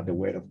deliver the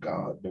word of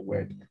God, the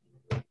word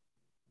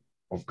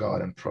of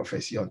God and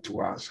prophecy unto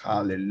us.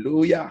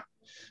 Hallelujah.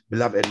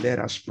 Beloved, let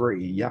us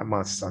pray.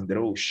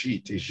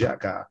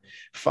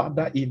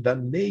 Father, in the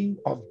name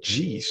of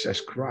Jesus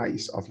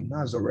Christ of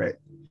Nazareth,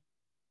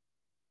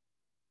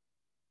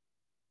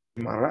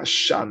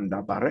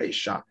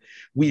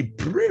 we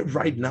pray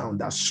right now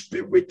that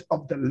Spirit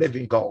of the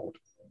living God,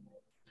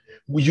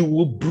 you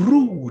will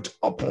brood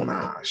upon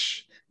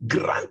us.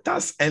 Grant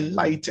us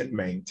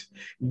enlightenment.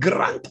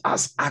 Grant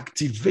us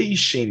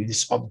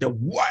activations of the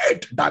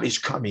word that is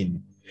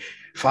coming.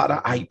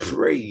 Father, I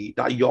pray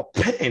that your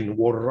pen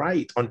will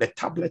write on the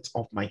tablets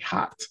of my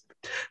heart,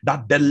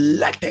 that the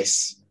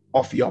letters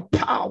of your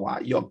power,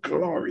 your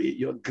glory,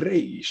 your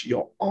grace,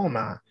 your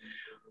honor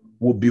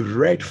will be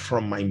read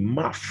from my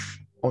mouth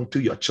unto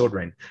your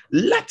children.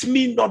 Let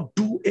me not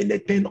do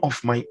anything of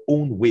my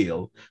own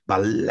will,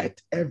 but let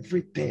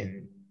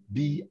everything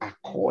be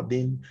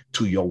according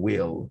to your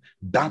will,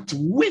 that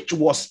which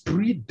was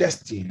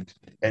predestined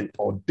and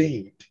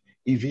ordained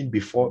even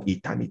before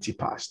eternity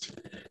passed.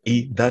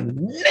 In the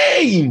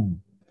name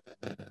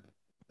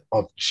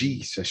of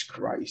Jesus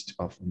Christ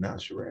of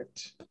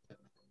Nazareth.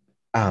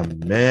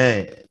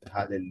 Amen.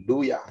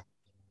 Hallelujah.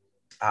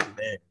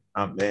 Amen.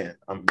 Amen.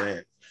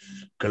 Amen.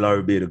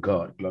 Glory be to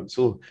God.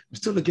 So I'm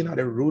still looking at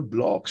the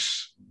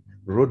roadblocks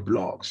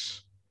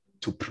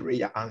to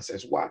prayer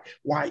answers. Why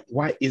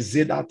is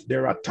it that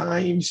there are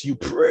times you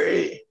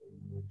pray,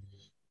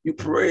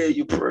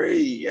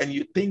 and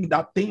you think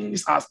that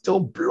things are still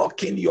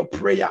blocking your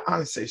prayer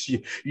answers?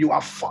 You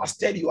have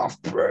fasted, you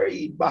have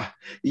prayed, but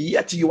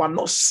yet you are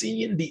not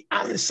seeing the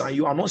answer.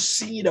 You are not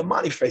seeing the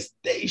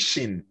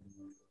manifestation.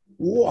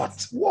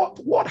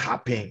 What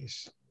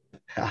happens?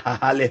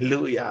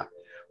 Hallelujah.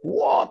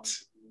 What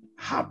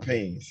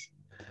happens,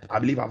 I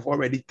believe I've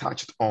already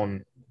touched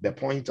on the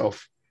point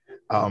of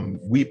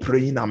we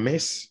praying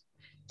amiss.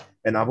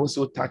 And I've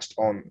also touched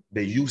on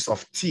the use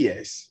of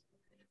tears,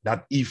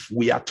 that if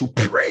we are to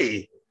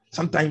pray,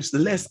 sometimes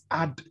let's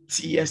add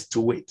tears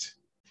to it.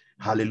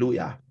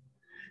 Hallelujah.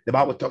 The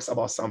Bible talks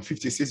about Psalm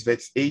 56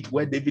 verse 8,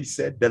 where David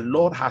said, the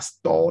Lord has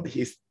stored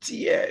his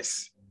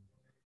tears.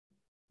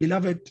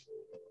 Beloved,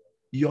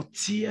 your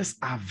tears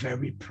are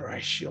very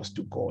precious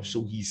to God,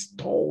 so he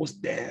stores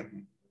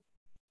them.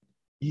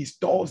 He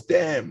stores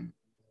them.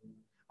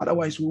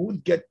 Otherwise, we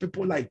won't get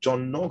people like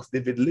John Knox,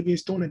 David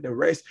Livingstone, and the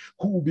rest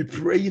who will be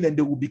praying and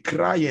they will be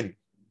crying.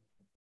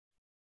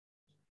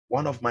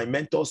 One of my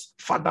mentors,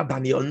 Father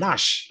Daniel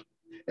Nash.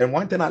 And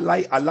one thing I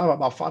love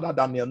about Father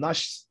Daniel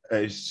Nash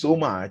so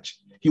much,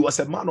 he was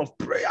a man of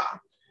prayer.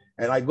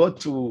 And I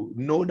got to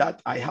know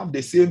that I have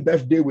the same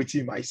birthday with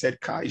him. I said,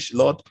 Kaish,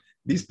 Lord,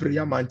 this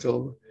prayer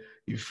mantle,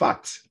 in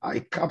fact, I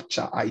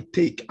capture, I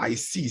take, I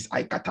seize,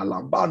 I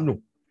catalambano.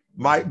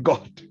 My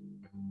God.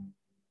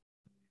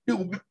 They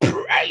will be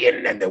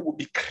praying and they will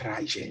be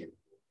crying.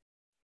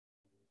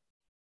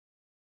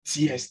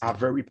 Tears are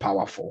very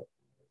powerful.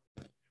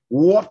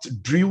 What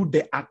drew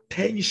the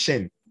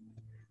attention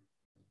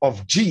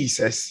of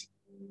Jesus?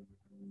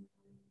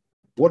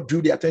 What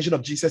drew the attention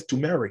of Jesus to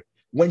Mary?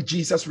 When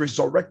Jesus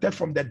resurrected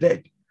from the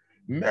dead,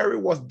 Mary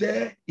was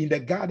there in the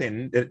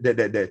garden,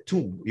 the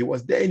tomb. He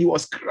was there and he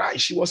was crying.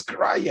 She was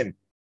crying.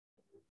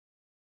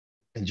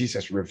 And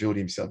Jesus revealed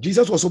himself.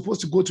 Jesus was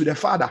supposed to go to the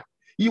Father.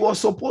 He was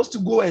supposed to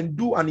go and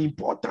do an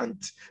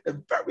important, a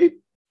very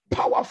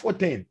powerful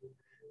thing.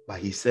 But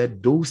he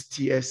said, those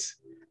tears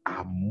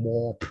are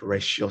more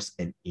precious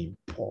and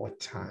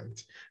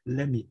important.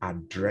 Let me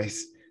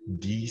address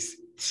these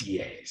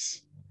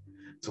tears.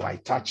 So I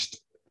touched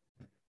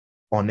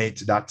on it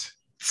that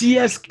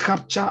tears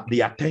capture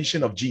the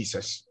attention of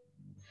Jesus.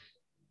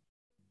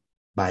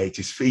 But it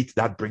is faith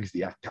that brings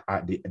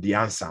the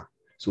answer.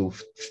 So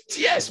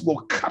tears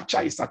will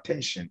capture his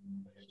attention.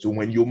 So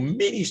when you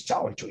minister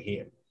unto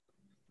him,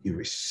 he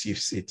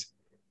receives it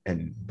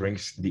and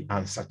brings the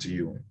answer to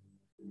you.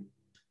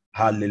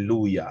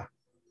 Hallelujah.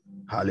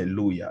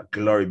 Hallelujah.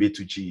 Glory be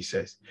to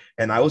Jesus.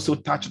 And I also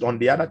touched on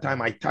the other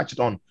time, I touched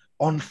on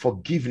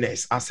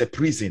unforgiveness as a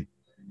prison.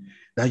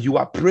 That you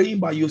are praying,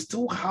 but you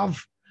still have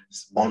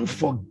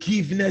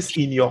unforgiveness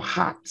in your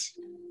heart.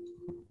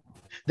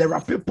 There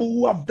are people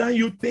who have done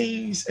you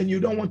things and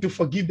you don't want to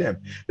forgive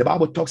them. The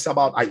Bible talks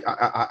about,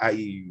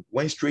 I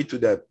went straight to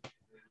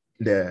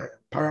the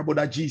parable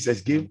that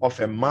Jesus gave of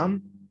a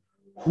man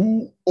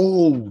who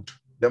owed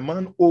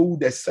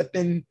a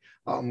certain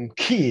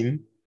king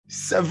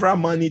several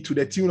money to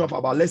the tune of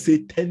about, let's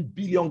say, 10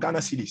 billion Ghana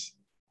cedis.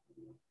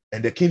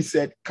 And the king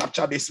said,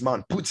 capture this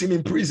man, put him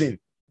in prison.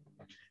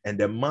 And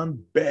the man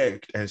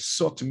begged and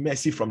sought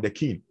mercy from the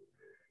king.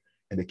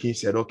 And the king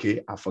said,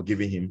 okay, I've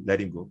forgiven him,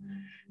 let him go.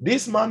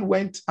 This man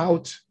went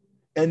out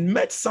and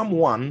met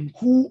someone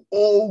who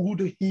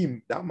owed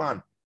him, that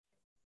man,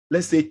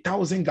 let's say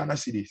 1,000 Ghana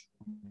cedis.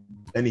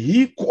 And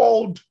he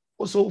called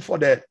also for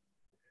the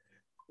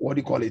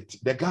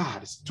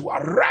guards to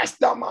arrest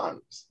that man.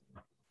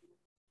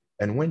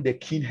 And when the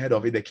king heard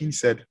of it, the king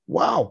said,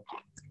 wow,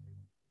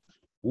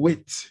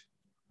 wait,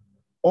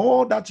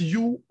 all that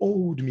you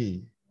owed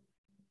me,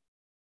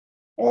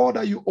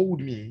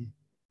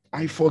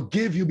 I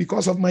forgave you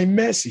because of my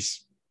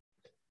mercies.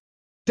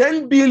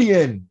 10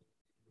 billion,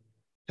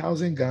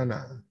 1,000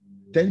 Ghana,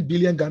 10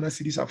 billion Ghana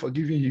cedis are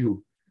forgiving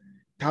you.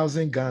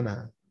 1,000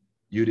 Ghana,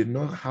 you did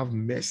not have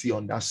mercy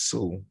on that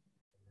soul.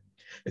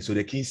 And so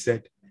the king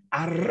said,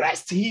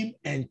 arrest him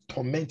and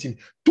torment him.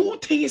 Two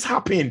things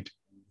happened.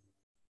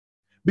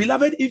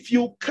 Beloved, if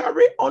you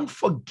carry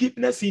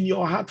unforgiveness in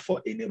your heart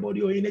for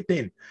anybody or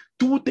anything,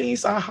 two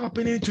things are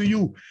happening to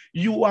you.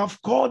 You have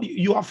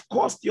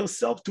caused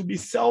yourself to be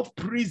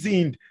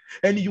self-prisoned,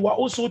 and you are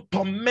also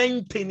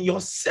tormenting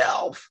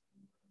yourself.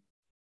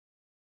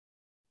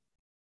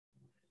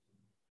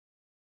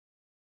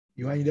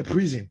 You are in the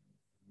prison.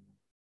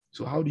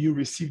 So how do you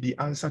receive the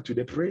answer to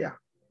the prayer?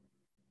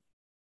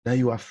 That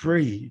you are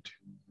afraid.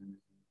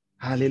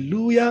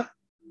 Hallelujah.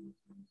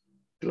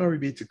 Glory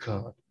be to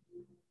God.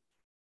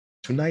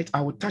 Tonight, I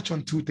will touch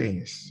on two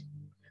things.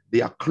 They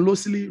are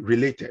closely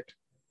related.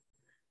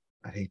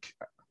 I think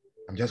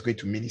I'm just going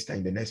to minister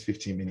in the next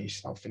 15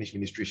 minutes. I'll finish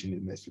ministration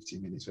in the next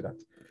 15 minutes so that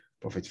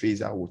Prophet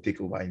Faisal will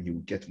take over and he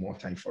will get more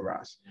time for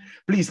us.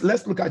 Please,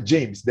 let's look at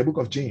James, the book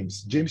of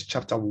James. James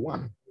chapter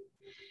 1.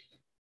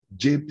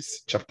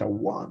 James chapter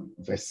 1,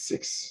 verse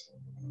 6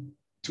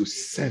 to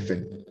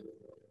 7.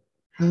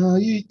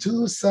 The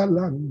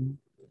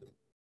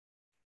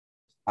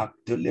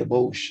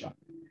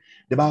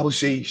Bible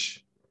says,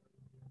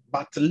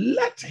 but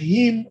let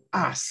him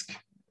ask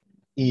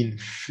in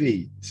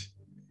faith,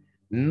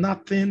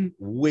 nothing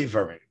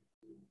wavering.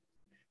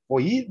 For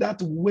he that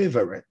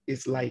wavereth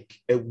is like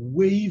a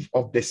wave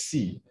of the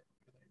sea,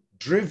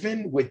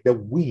 driven with the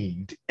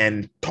wind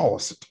and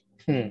tossed.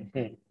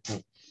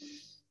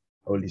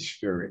 Holy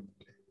Spirit.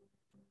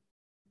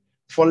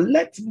 For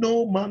let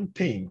no man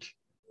think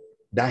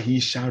that he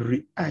shall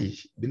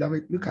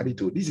beloved, look at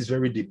it. Oh, this is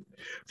very deep.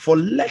 For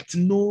let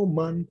no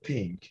man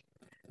think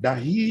that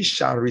he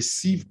shall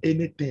receive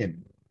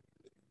anything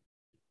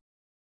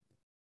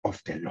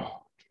of the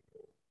Lord.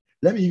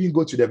 Let me even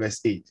go to the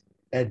verse 8.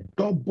 A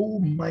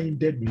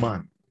double-minded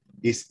man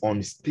is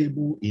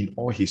unstable in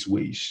all his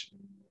ways.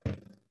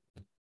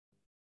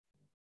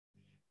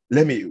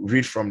 Let me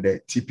read from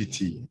the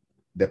TPT,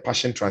 the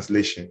Passion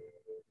Translation.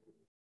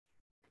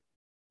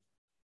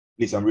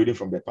 Please, I'm reading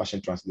from the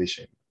Passion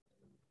Translation.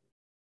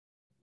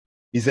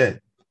 He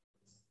said,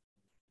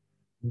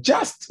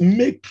 just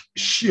make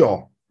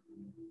sure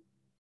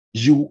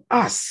you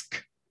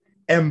ask,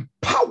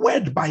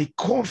 empowered by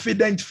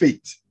confident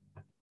faith,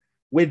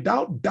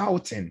 without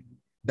doubting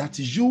that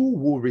you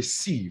will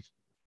receive.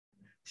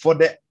 For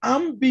the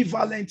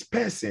ambivalent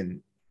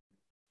person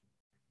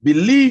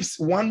believes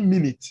 1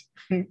 minute.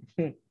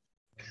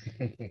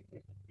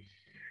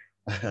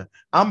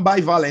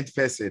 Ambivalent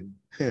person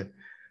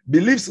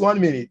believes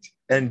 1 minute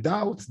and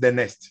doubts the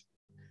next.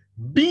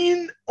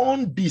 Being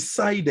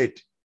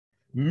undecided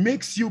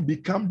makes you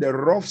become the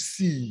rough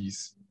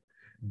seas,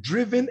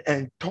 driven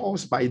and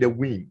tossed by the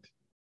wind.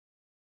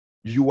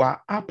 You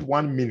are up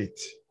 1 minute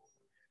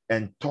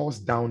and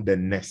tossed down the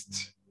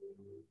next.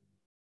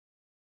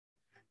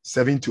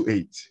 7 to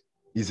 8,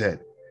 he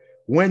said,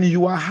 when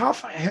you are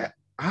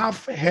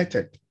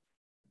half-hearted,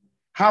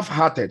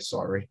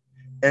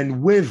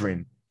 and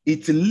wavering,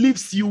 it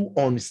leaves you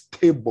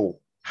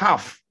unstable.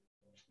 Half.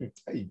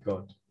 Hey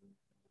God.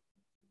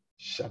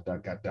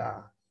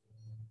 Shadagada.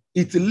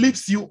 It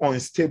leaves you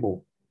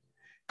unstable.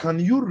 Can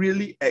you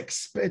really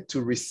expect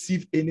to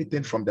receive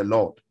anything from the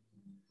Lord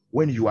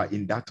when you are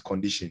in that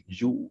condition?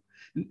 You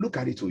look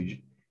at it.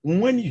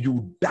 When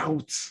you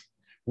doubt,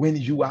 when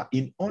you are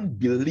in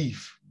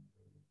unbelief,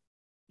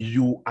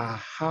 you are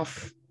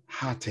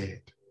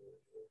half-hearted.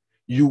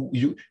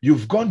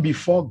 You've gone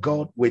before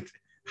God with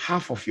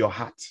half of your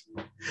heart.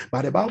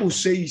 But the Bible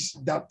says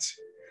that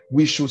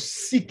we should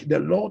seek the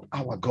Lord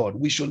our God.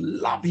 We should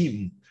love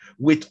him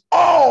with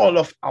all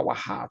of our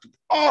heart,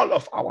 all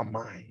of our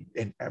mind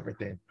and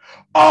everything.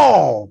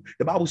 All,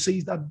 the Bible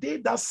says that they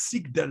that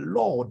seek the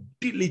Lord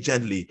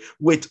diligently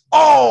with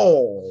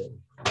all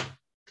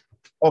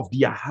of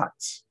their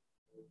hearts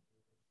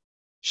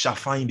shall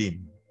find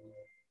him.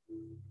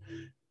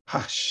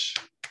 Hush.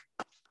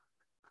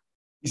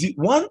 You see,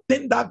 one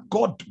thing that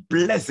God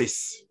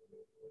blesses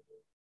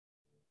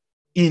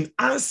in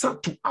answer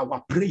to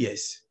our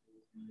prayers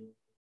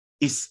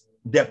is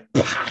the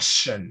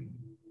passion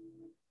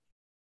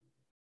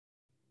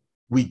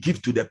we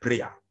give to the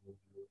prayer.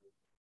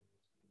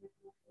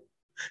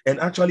 And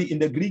actually, in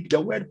the Greek, the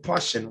word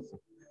passion,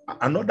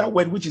 another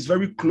word which is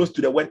very close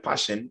to the word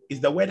passion, is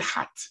the word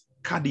heart,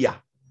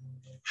 cardia,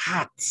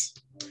 heart.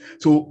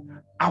 So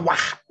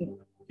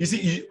you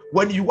see,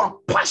 when you are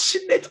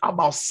passionate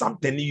about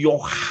something, your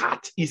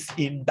heart is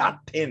in that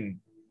thing.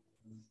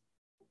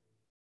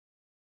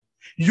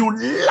 You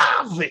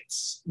love it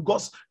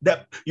because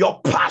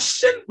your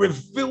passion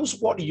reveals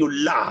what you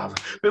love.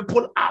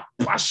 People are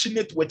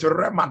passionate with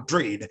Real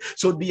Madrid,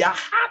 so their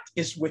heart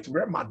is with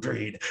Real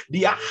Madrid.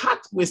 Their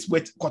heart is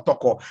with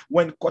Kotoko.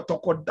 When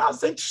Kotoko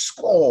doesn't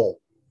score,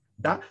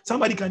 that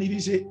somebody can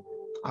even say,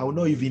 "I will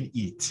not even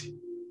eat."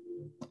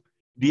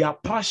 Their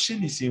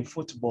passion is in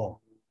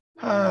football.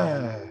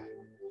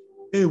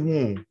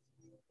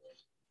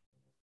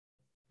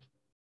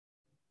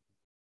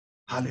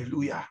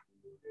 Hallelujah.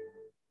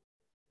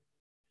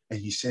 And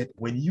he said,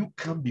 when you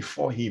come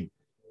before him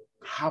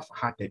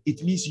half-hearted,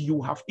 it means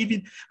you have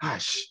even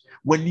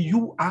when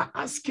you are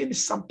asking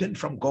something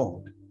from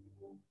God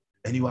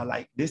and you are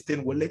like, this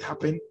thing, will it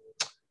happen?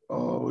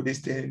 Oh, this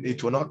thing,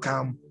 it will not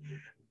come.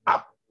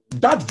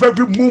 That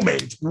very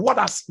moment,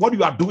 what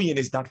you are doing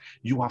is that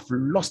you have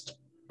lost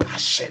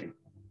passion.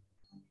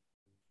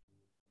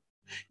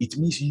 It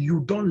means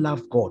you don't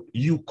love God.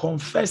 You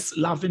confess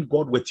loving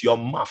God with your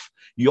mouth.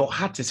 Your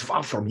heart is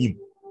far from him.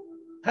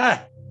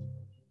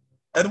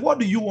 And what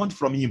do you want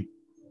from him?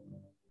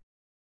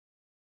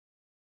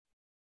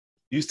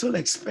 You still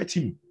expect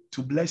him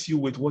to bless you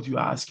with what you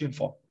are asking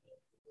for.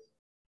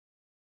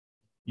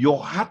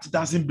 Your heart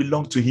doesn't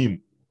belong to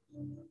him.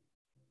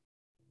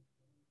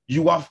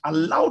 You have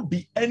allowed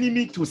the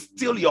enemy to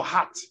steal your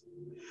heart.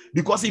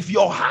 Because if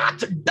your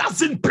heart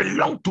doesn't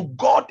belong to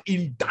God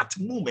in that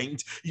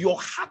moment, your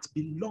heart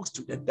belongs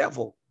to the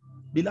devil.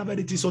 Beloved,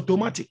 it is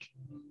automatic.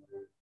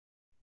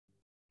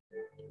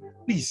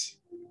 Please.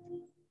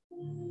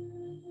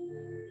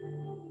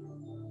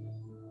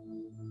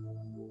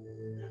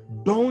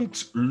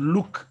 Don't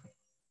look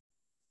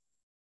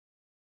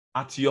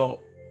at your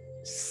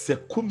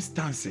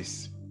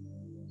circumstances,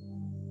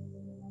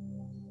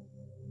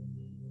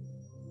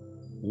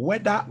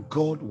 whether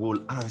God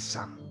will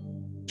answer,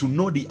 to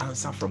know the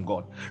answer from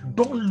God.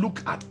 Don't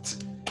look at,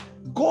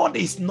 God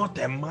is not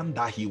a man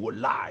that he will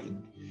lie.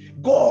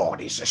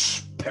 God is a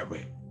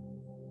spirit.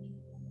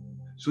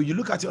 So you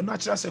look at your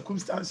natural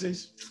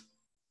circumstances.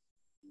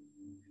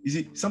 You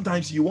see,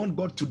 sometimes you want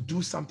God to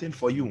do something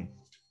for you.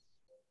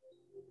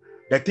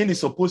 The thing is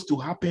supposed to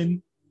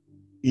happen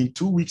in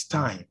 2 weeks'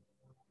 time.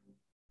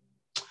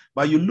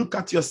 But you look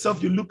at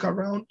yourself, you look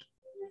around,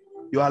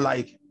 you are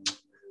like,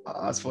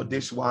 as for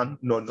this one,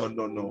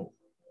 no.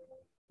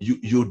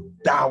 You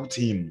doubt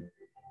him.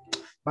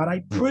 But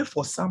I pray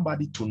for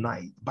somebody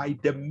tonight, by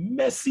the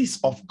mercies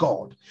of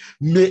God,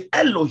 may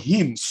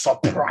Elohim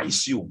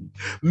surprise you.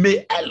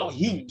 May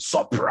Elohim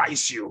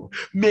surprise you.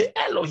 May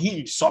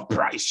Elohim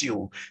surprise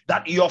you,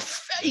 that your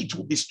faith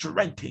will be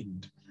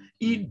strengthened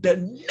in the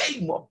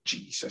name of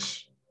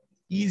Jesus.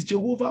 He is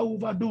Jehovah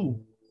overdo.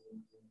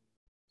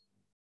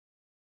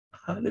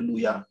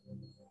 Hallelujah.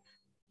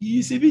 He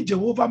is even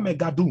Jehovah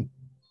Megadu.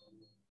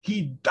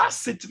 He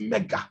does it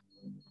mega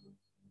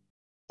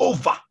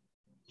over.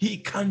 He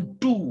can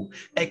do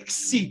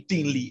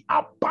exceedingly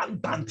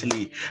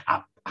abundantly.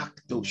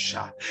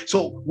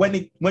 So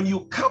when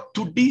you come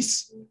to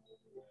these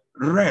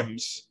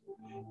realms,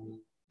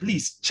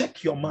 please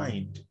check your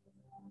mind.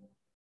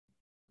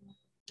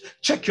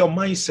 Check your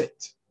mindset.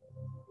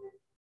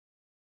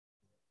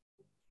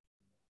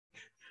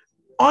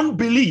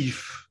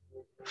 Unbelief.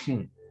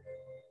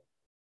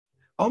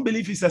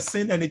 Unbelief is a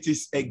sin, and it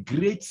is a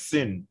great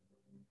sin.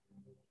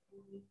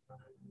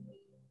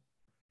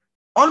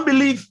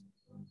 Unbelief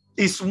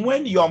is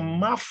when your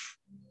mouth,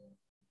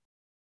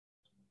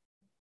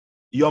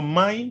 your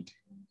mind,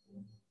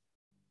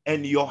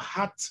 and your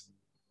heart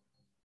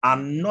are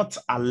not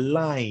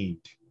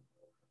aligned.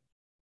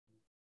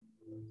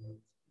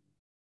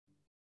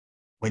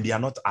 When they are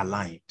not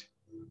aligned,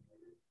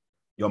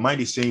 your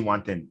mind is saying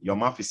one thing, your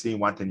mouth is saying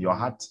one thing, your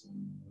heart,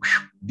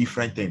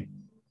 different thing.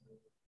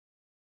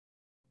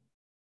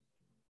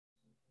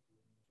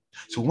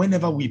 So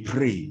whenever we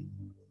pray,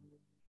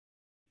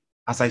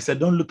 as I said,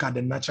 don't look at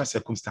the natural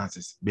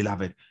circumstances,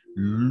 beloved.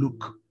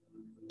 Look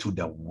to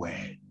the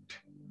word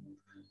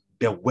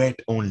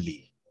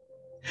only.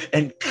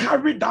 And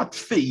carry that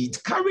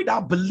faith, carry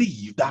that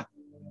belief that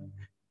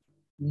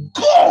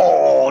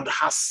God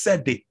has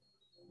said it,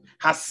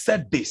 has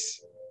said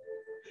this.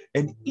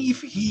 And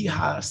if he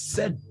has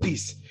said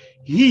this,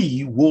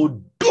 he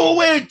will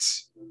do it.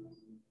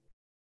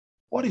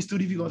 What is too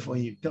difficult for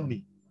him? Tell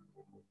me.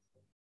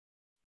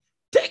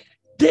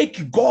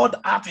 Take God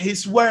at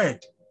his word.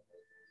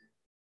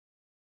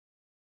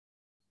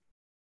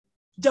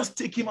 Just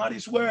take him at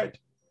his word.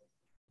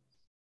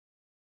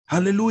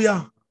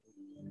 Hallelujah.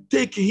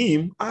 Take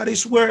him at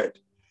his word.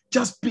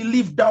 Just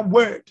believe that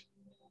word.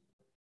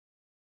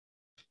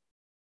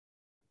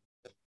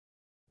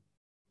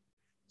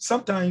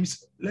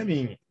 Sometimes,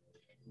 the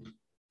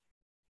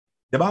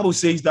Bible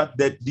says that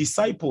the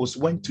disciples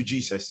went to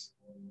Jesus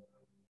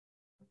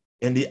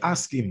and they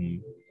asked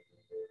him,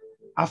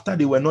 after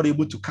they were not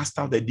able to cast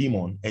out the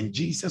demon, and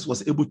Jesus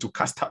was able to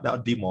cast out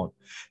that demon,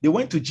 they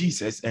went to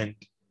Jesus and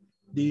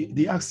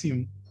they asked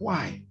him,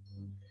 why?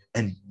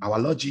 And our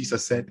Lord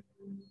Jesus said,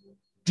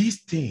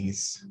 these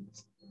things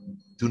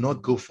do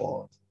not go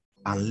forth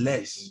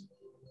unless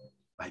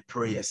by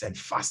prayers and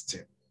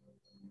fasting.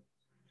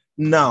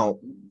 Now,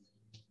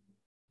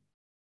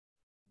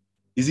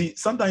 you see,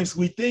 sometimes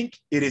we think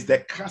it is the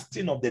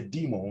casting of the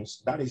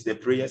demons that is the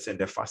prayers and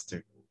the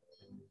fasting.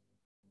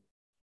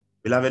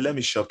 Beloved, let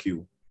me shock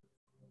you.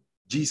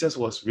 Jesus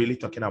was really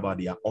talking about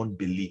their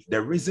unbelief.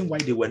 The reason why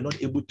they were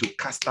not able to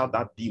cast out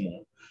that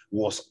demon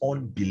was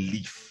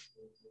unbelief.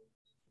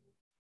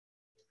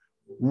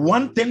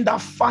 One thing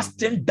that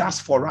fasting does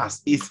for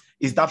us is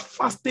that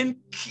fasting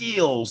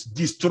kills,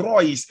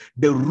 destroys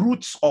the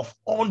roots of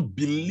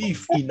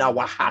unbelief in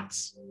our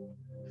hearts.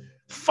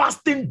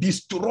 Fasting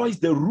destroys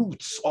the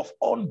roots of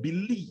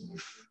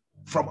unbelief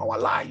from our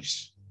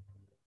lives.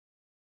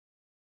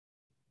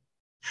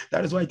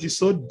 That is why it is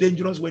so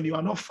dangerous when you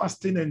are not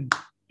fasting, and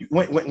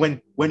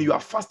when you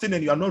are fasting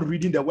and you are not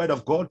reading the word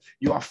of God,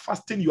 you are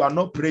fasting, you are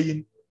not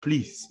praying.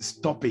 Please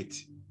stop it.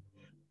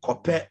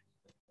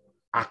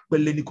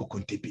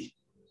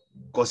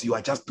 Because you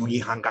are just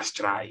doing hunger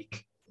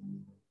strike.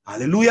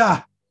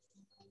 Hallelujah.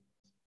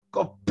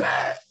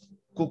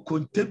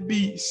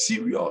 Be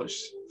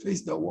serious.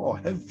 Face the wall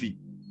heavy.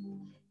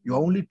 You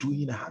are only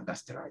doing a hunger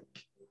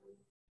strike.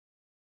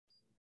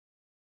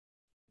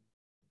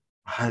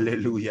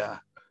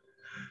 Hallelujah.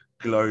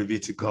 Glory be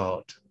to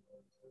God.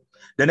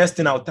 The next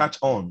thing I'll touch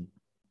on.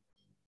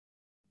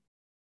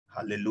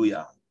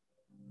 Hallelujah.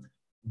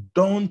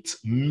 Don't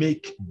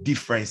make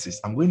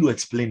differences. I'm going to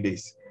explain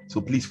this,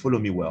 so please follow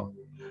me well.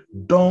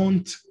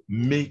 Don't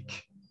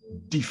make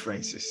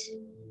differences.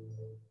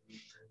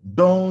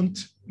 Don't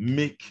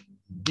make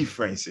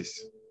differences.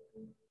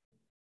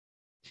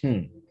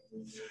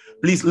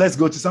 Please, let's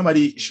go to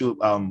somebody should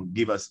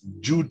give us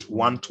Jude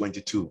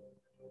 1:22.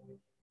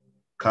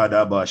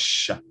 Kadaba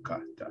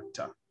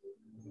shakatata.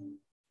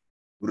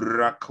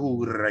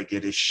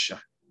 Rakuregedisha.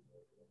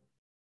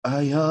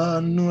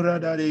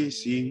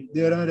 Ayanuradadesi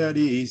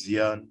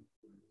deradadesian.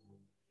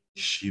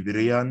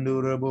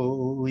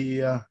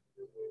 Shibrianduraboya.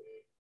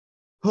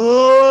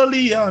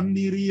 Holy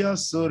Andiria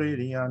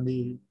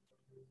Soreniani.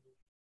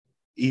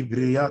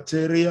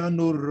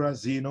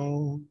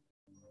 Ibriaterianurazino.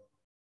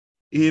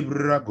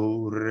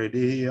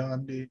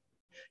 Ibragoredeande.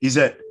 He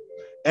said,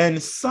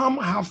 And some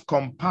have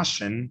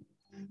compassion,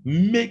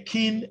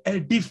 making a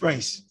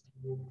difference.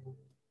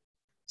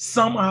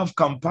 Some have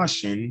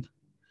compassion,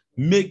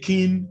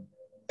 making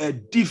a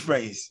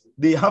difference.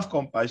 They have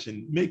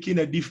compassion, making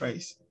a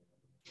difference.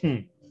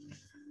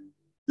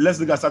 Let's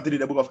look at something in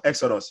the book of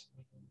Exodus.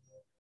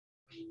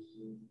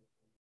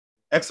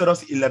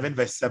 Exodus 11,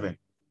 verse 7.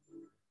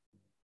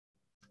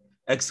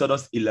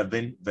 Exodus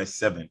 11, verse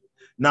 7.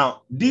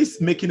 Now, this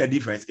making a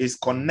difference is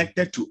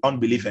connected to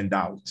unbelief and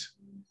doubt.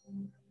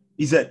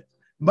 He said,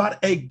 but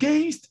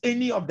against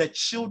any of the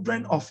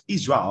children of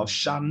Israel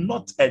shall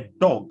not a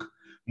dog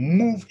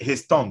move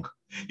his tongue.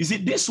 You see,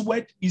 this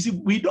word,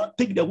 we don't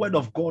take the word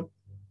of God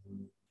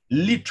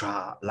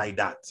literal like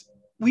that.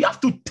 We have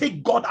to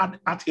take God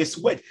at his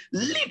word,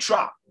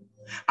 literal.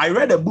 I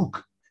read a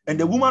book, and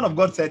the woman of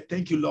God said,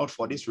 thank you, Lord,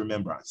 for this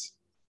remembrance,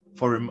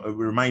 for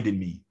reminding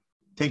me.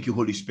 Thank you,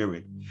 Holy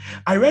Spirit.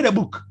 I read a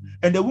book,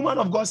 and the woman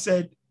of God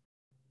said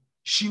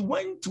she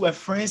went to a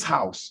friend's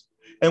house.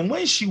 And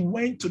when she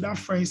went to that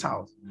friend's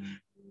house,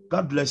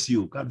 God bless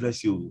you,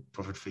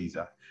 Prophet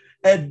Fazer.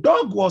 A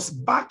dog was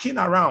barking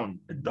around.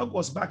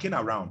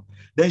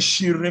 Then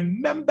she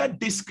remembered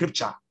this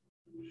scripture,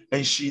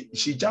 and she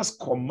just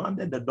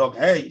commanded the dog,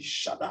 hey,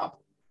 shut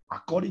up.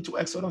 According to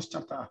Exodus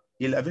chapter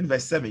 11,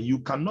 verse 7, you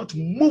cannot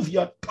move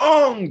your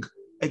tongue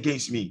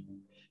against me.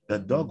 The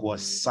dog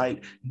was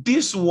silent.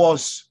 This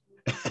was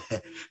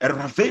a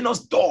ravenous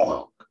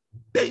dog,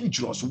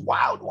 dangerous,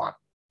 wild one.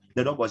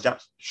 The dog was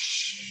just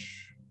shh.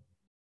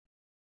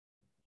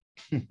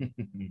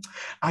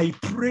 I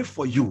pray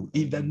for you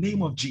in the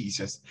name of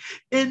Jesus.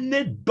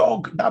 Any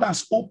dog that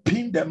has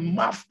opened the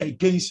mouth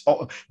against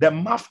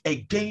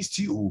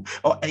you,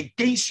 or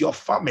against your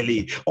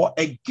family, or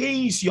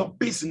against your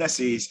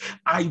businesses,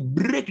 I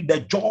break the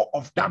jaw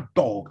of that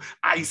dog.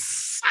 I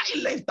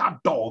silence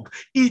that dog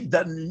in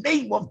the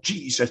name of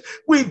Jesus.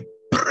 We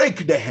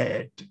break the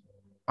head.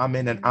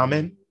 Amen and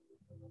amen.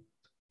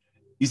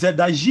 He said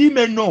that ye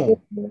may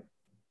know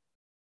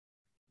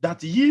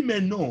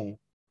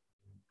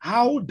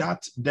how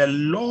that the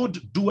Lord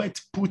doeth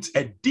put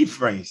a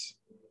difference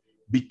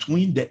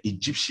between the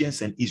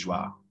Egyptians and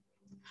Israel.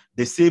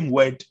 The same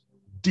word,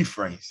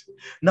 difference.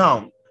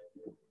 Now,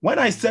 when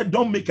I said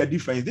don't make a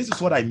difference, this is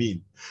what I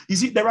mean. You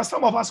see, there are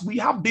some of us, we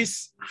have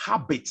this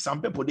habit.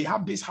 Some people, they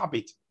have this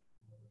habit.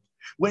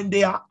 When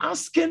they are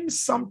asking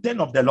something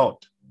of the Lord,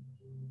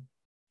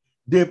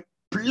 they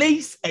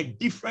place a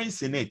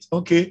difference in it.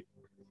 Okay,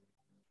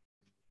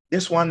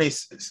 this one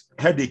is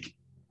headache.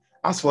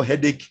 As for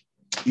headache,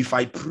 if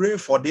I pray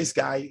for this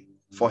guy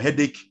for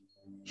headache,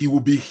 he will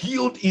be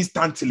healed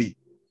instantly.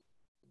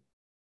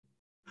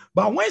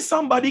 But when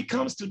somebody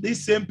comes to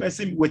this same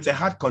person with a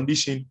heart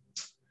condition,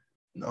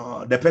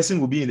 no, the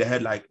person will be in the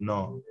head like,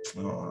 no.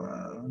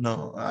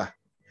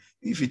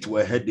 If it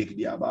were a headache,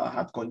 they have a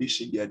heart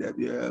condition,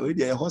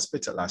 they're a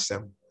hospital.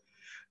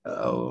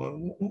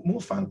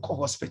 Move and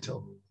call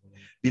hospital.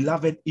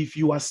 Beloved, if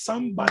you are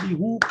somebody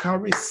who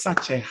carries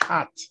such a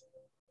heart,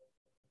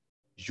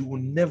 you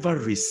will never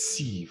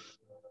receive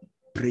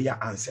prayer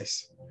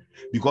answers,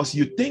 because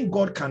you think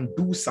God can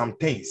do some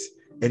things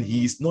and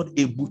he is not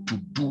able to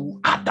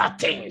do other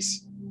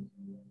things.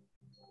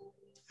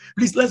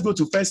 Please, let's go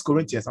to 1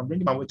 Corinthians. I'm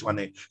bringing my way to an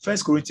end. 1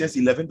 Corinthians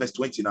 11, verse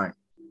 29.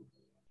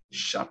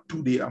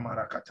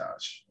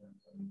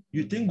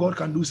 You think God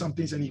can do some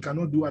things and he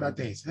cannot do other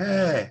things.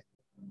 Hey,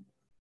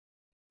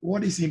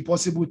 what is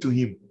impossible to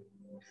him?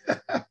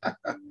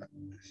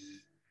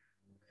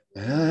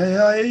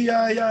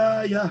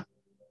 Yeah.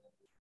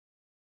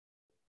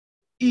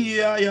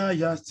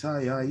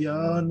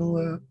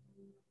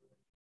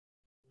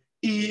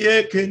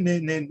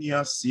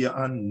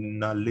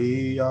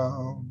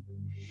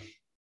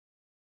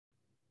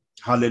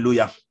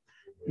 Hallelujah.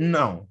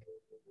 Now,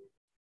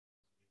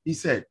 he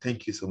said,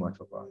 thank you so much,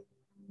 Papa.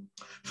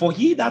 For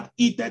he that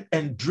eateth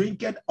and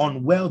drinketh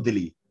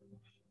unworthily,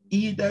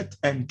 eateth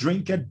and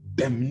drinketh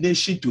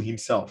damnation to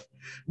himself,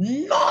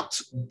 not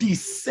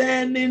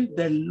discerning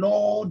the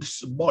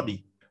Lord's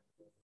body.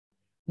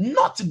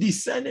 Not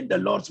discerning the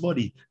Lord's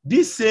body.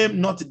 This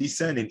same not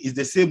discerning is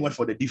the same word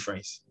for the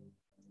difference.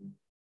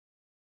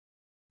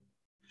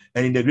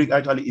 And in the Greek,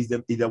 actually, is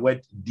the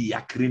word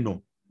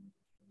diakrino.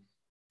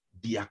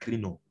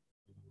 Diakrino.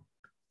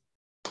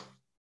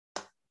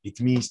 It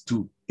means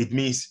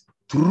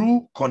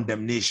through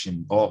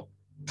condemnation or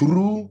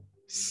through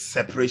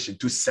separation,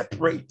 to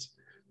separate,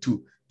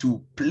 to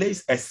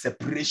place a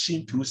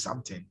separation through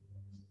something.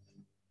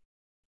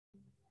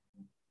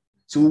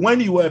 So when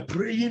you were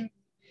praying,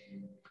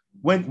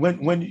 when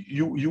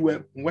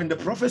the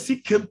prophecy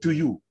came to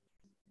you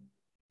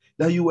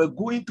that you were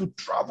going to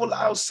travel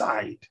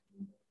outside,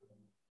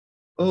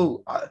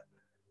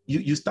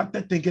 you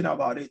started thinking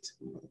about it.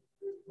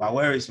 But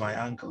where is my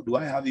uncle? Do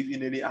I have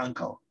even any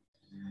uncle?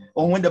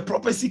 Or when the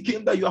prophecy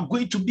came that you are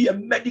going to be a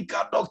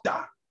medical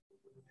doctor,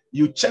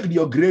 you checked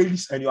your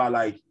grades and you are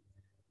like,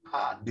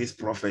 this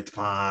prophet,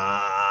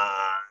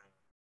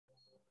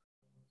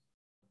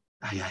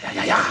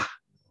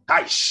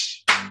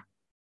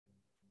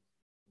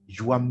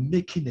 You are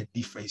making a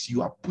difference.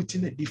 You are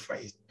putting a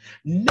difference.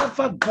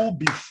 Never go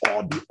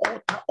before the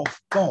altar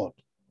of God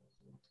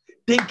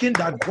thinking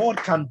that God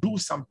can do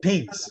some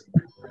things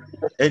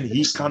and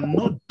he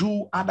cannot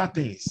do other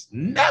things.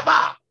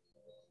 Never.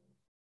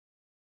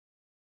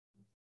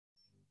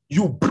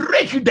 You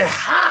break the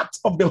heart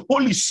of the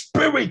Holy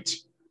Spirit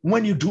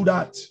when you do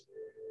that.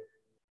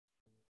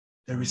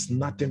 There is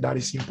nothing that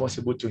is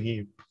impossible to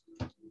him.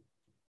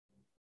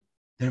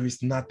 There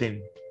is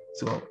nothing.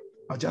 So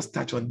I'll just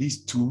touch on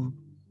these two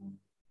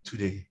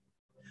today.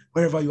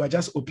 Wherever you are,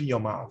 just open your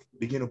mouth.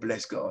 Begin to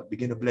bless God.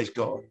 Begin to bless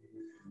God.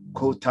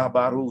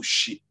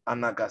 Kotabarushi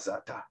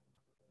anagazata.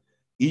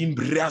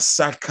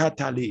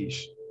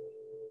 Imbrasakatalish.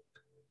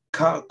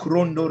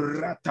 Kakrondo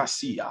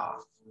ratasia.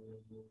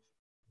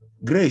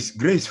 Grace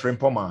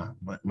Frempoma,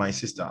 my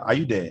sister, are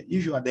you there?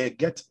 If you are there,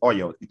 get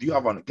oil. Do you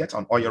have get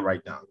on oil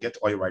right now? Get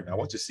oil right now. I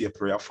want to see a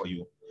prayer for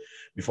you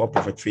before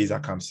Prophet Fraser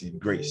comes in.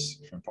 Grace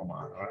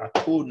Frempoma.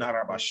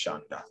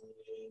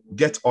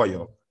 Get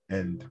oil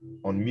and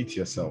unmute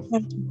yourself.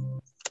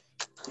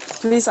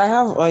 Please, I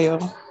have oil.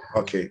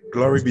 Okay,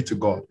 glory be to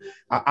God.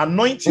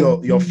 Anoint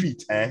your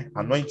feet,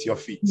 Anoint your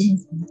feet.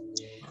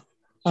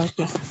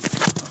 Okay.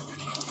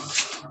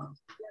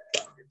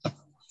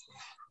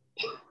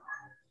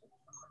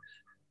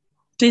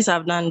 Please,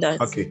 I've done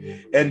that.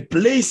 Okay, and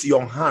place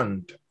your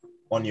hand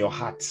on your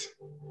heart.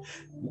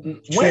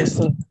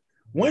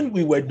 When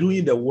we were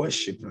doing the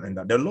worship, and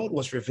the Lord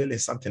was revealing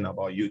something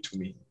about you to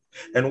me.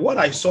 And what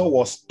I saw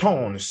was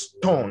thorns.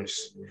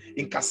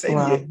 In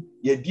Kaseye,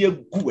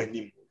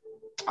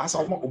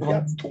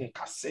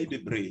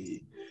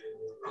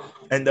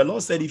 and the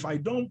Lord said, if I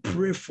don't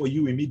pray for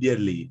you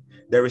immediately,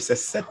 there is a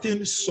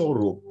certain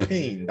sorrow,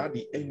 pain that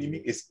the enemy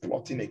is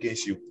plotting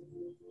against you.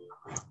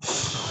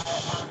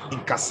 In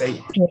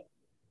Kaseye.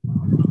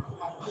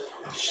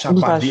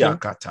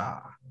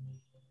 Shabadiakata.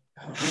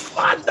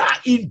 Father,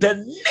 in the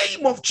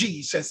name of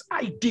Jesus,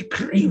 I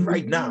decree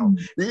right now,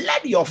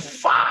 let your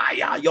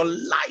fire, your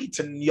light,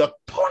 and your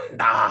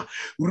thunder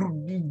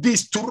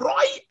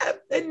destroy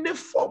any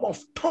form of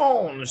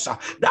thorns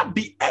that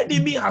the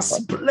enemy has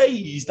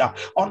placed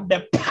on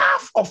the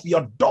path of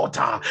your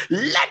daughter.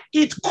 Let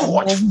it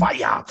catch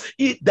fire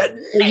in the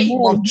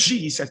name of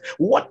Jesus.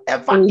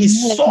 Whatever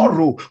is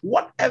sorrow,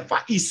 whatever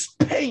is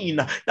pain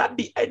that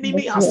the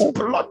enemy has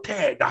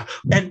plotted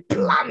and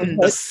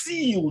planned,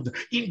 sealed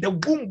in the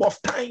womb of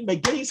time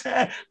against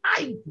her,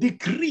 I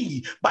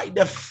decree by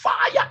the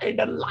fire and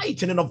the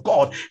lightning of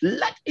God,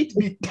 let it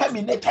be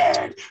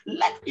terminated.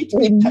 Let it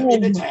be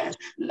terminated.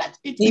 Let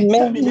it be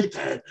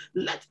terminated.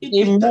 Let it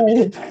be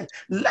terminated.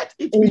 Let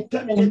it be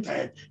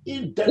terminated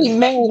in the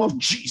name of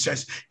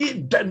Jesus.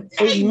 In the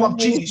name of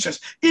Jesus.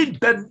 In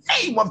the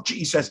name of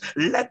Jesus.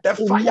 Let the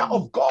fire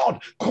of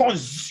God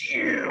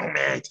consume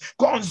it.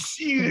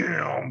 Consume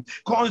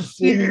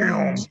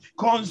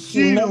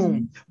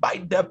by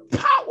the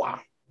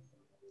power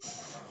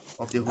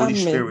of the Holy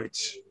Spirit.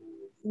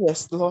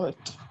 Yes, Lord.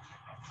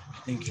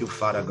 Thank you,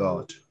 Father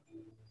God.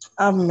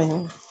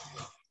 Amen.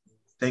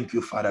 Thank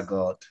you, Father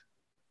God.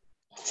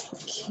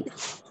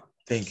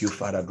 Thank you,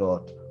 Father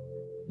God.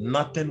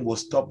 Nothing will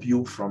stop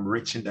you from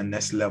reaching the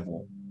next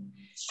level.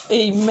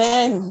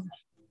 Amen.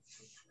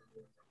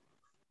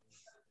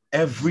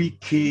 Every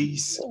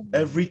case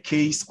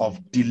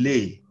of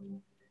delay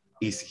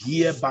is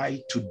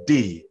hereby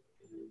today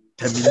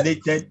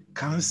terminated,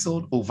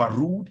 cancelled,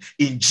 overruled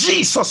in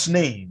Jesus'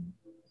 name.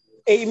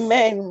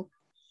 Amen.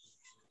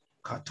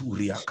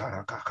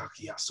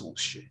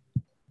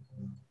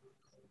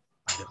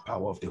 By the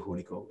power of the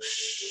Holy Ghost.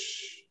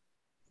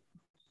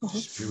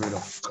 Spirit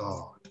of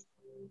God.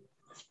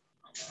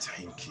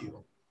 Thank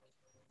you.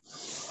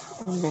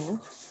 Amen.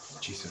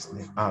 In Jesus'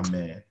 name.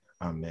 Amen.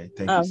 Amen.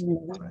 Thank you so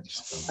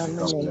much. Amen.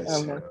 God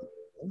bless you.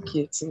 Thank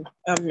you too.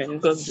 Amen.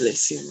 God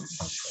bless you.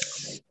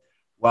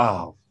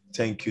 Wow.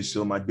 Thank you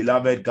so much.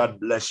 Beloved, God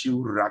bless you.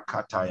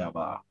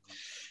 Rakatayaba.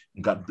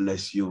 God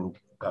bless you.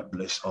 God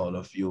bless all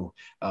of you.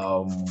 I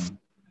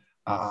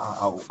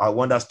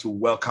want us to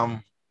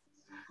welcome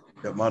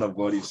the man of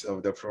God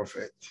himself, the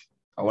prophet.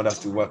 I want us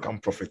to welcome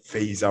Prophet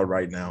Fraser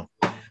right now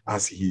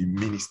as he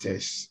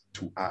ministers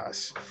to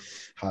us.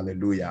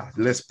 Hallelujah.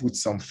 Let's put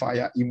some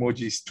fire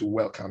emojis to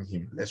welcome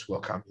him. Let's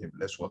welcome him.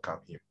 Let's welcome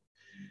him.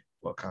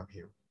 Welcome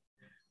him.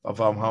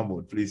 Papa, I'm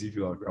humbled. Please, if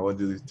you are, I want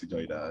you to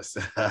join us.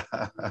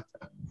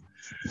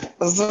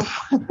 Also,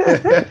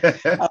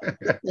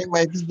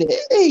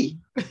 hey,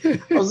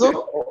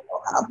 also,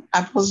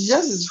 I was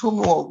just as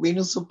whom we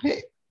know so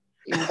pay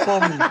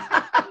inform me.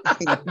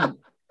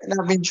 And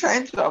I've been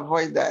trying to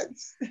avoid that.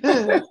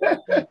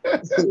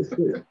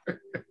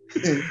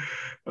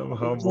 I'm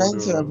humbled. Trying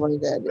to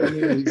avoid that.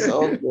 Anyways,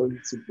 all glory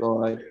to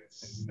God.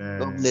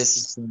 God bless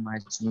you so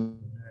much,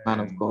 man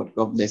of God.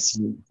 God bless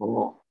you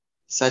for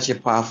such a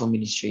powerful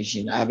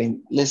ministration. I've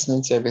been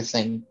listening to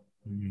everything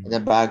in the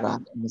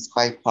background, and it's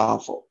quite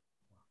powerful.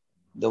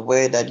 The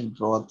word that you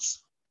brought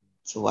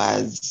to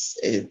us,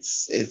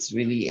 it's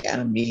really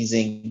an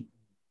amazing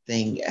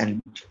thing.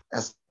 And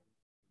as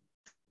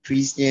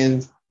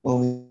Christians,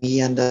 when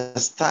we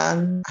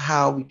understand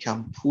how we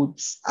can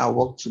put our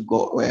work to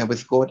God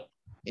with God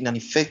in an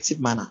effective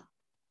manner,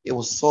 it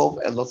will solve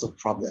a lot of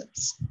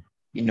problems,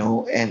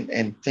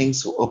 and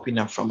things will open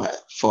up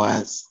for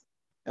us.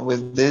 And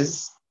with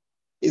this,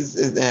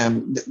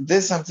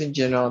 there's something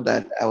general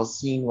that I was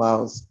seeing while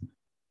I was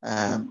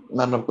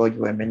man of God,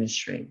 you were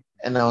ministering,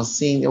 and I was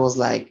seeing it was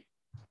like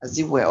as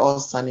if we're all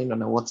standing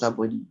on a water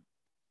body,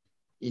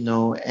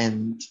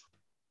 and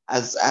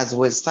as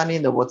we're standing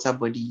in the water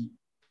body,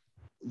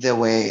 there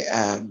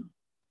were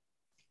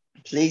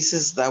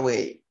places that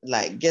were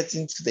like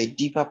getting to the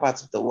deeper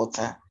part of the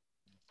water.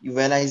 You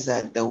realize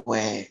that there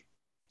were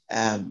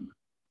um,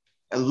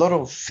 a lot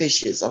of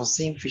fishes. I was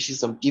seeing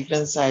fishes of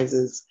different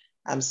sizes.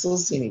 I'm still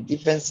seeing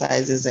different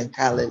sizes and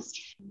colors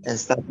and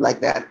stuff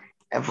like that.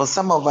 And for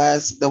some of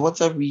us, the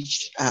water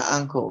reached our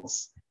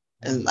ankles,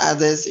 and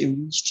others it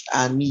reached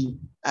our knee,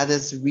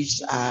 others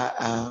reached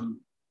our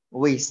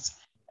waist.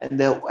 And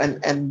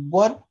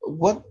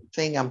what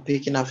thing I'm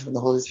picking up from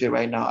the Holy Spirit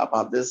right now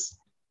about this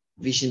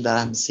vision that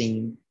I'm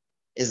seeing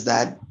is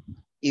that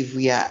if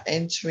we are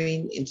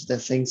entering into the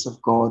things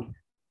of God,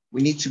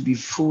 we need to be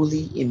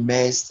fully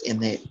immersed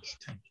in it.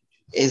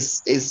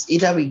 It's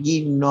either we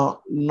give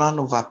none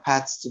of our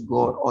parts to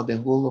God or the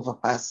whole of our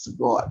parts to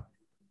God,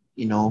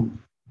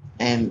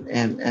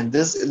 and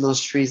this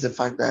illustrates the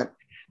fact that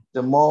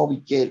the more we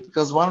get,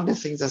 because one of the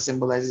things that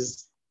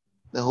symbolizes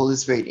the Holy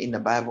Spirit in the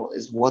Bible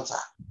is water.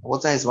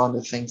 Water is one of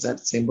the things that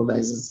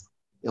symbolizes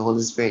the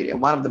Holy Spirit,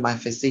 and one of the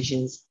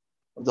manifestations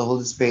of the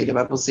Holy Spirit. The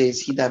Bible says,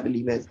 "He that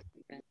believeth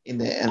in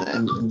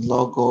the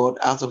Lord God,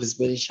 out of his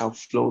belly shall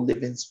flow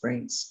living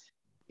springs."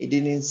 It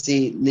didn't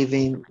say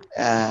living,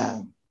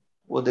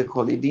 what they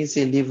call it. It didn't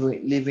say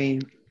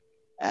living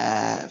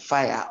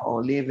fire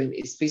or living.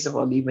 It speaks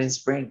about living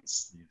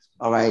springs.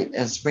 All right,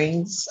 and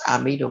springs are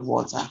made of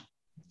water.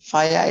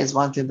 Fire is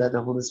one thing that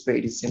the Holy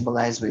Spirit is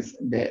symbolized with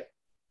in the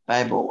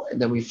Bible, and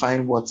then we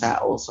find water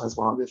also as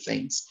one of the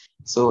things.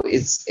 So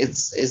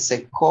it's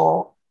a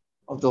core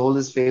of the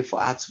Holy Spirit for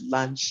us to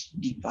launch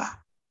deeper.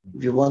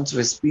 If you want to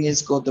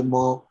experience God the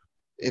more,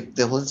 if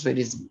the Holy Spirit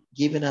is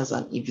giving us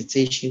an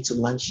invitation to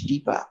launch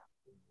deeper.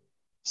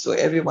 So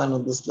everyone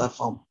on this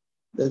platform,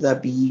 let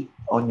that be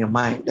on your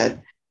mind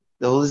that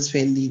the Holy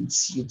Spirit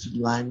leads you to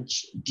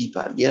launch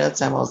deeper. The other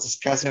time I was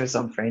discussing with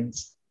some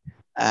friends,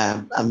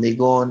 and they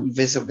go on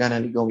University of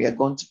Ghana, we are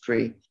going to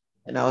pray.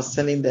 And I was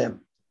telling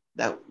them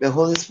that the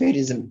Holy Spirit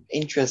is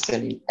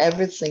interested in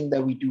everything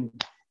that we do,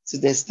 to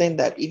the extent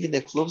that even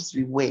the clothes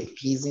we wear,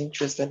 he's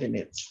interested in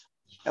it.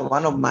 And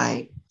one of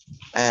my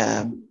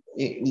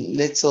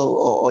little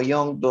or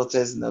young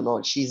daughters in the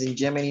Lord, she's in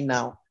Germany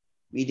now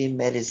reading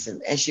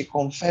medicine, and she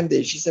confirmed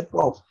it. She said,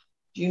 "Prof,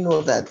 do you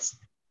know that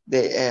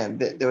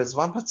there was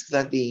one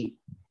particular day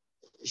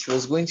she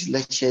was going to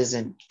lectures,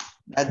 and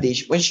that day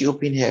when she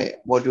opened her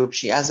wardrobe,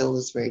 she asked the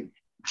Holy Spirit,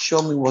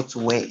 show me what to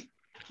wear."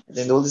 And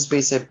then the Holy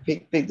Spirit said,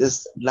 pick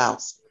this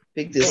blouse,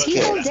 pick this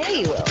skirt.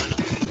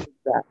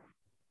 That,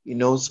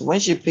 so when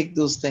she picked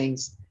those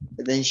things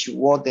and then she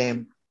wore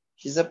them,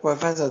 she said,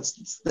 "Professor,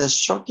 the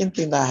shocking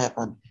thing that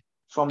happened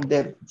from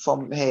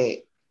her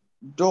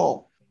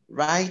door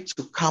right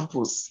to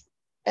campus,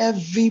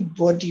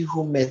 everybody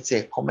who met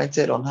her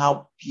commented on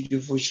how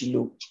beautiful she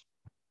looked.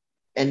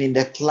 And in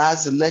the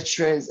class, the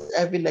lecturers,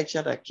 every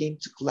lecturer that came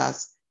to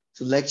class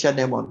to lecture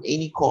them on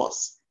any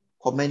course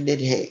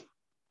commended her.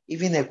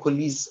 Even her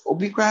colleagues,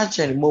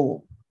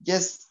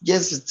 just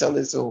to tell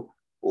us, so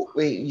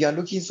wait, you are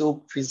looking so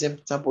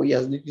presentable, you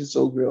are looking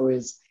so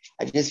glorious.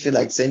 I just feel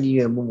like sending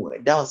you a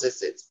momo." That was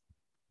just it.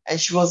 And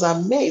she was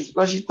amazed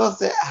because she thought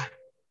that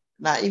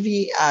now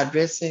even our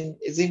dressing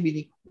isn't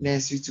really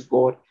necessary to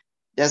God.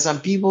 There are some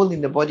people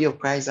in the body of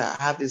Christ that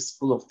have this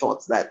school of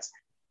thoughts that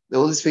the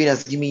Holy Spirit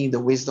has given you the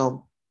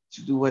wisdom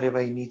to do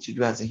whatever you need to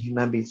do as a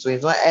human being. So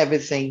it's not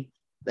everything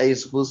that you're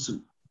supposed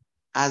to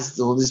ask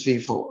the Holy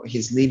Spirit for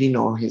his leading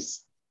or his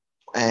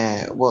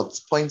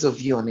point of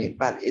view on it,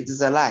 but it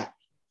is a lie.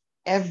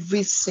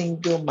 Every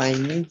single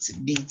minute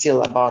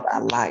detail about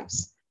our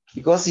lives,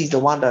 because he's the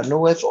one that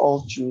knoweth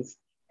all truth,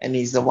 and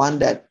he's the one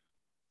that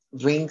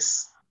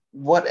brings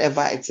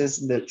whatever it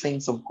is in the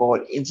things of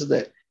God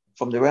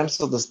from the realms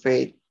of the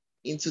spirit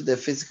into the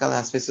physical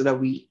aspect, so that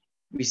we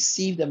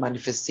receive the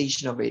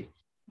manifestation of it.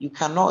 You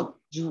cannot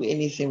do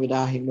anything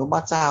without him, no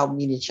matter how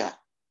miniature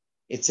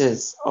it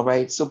is. All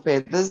right. So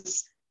per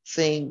this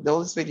thing, the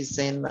Holy Spirit is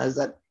saying us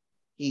that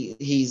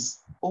he's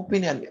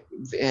opening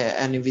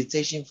an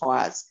invitation for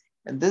us.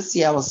 And this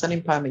year I was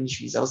sending Power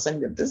Ministries. I was saying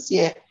that this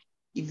year,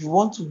 if you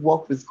want to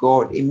walk with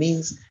God, it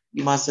means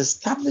you must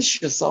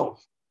establish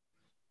yourself.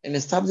 And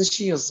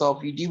establishing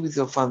yourself, you deal with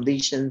your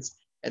foundations.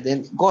 And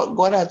then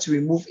God had to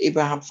remove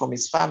Abraham from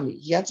his family.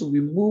 He had to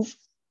remove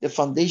the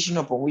foundation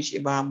upon which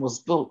Abraham was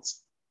built,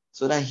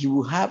 so that he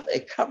will have a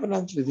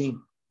covenant with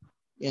him.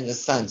 You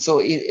understand? So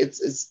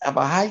it's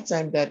about high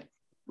time that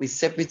we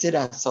separated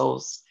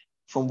ourselves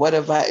from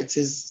whatever it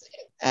is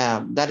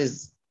that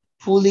is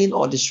pulling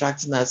or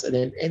distracting us, and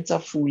then enter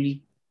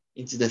fully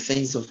into the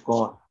things of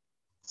God.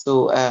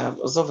 So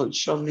also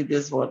shortly,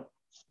 this is what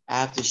I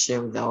have to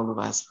share with all of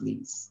us,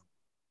 please.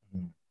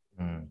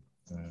 Mm,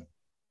 mm.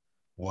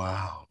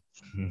 Wow.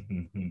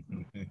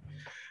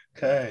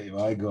 Okay,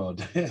 my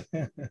God.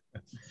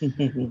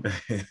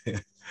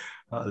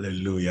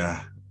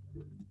 Hallelujah.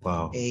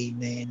 Wow.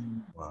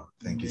 Amen. Wow.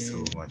 Thank you so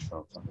Amen. much,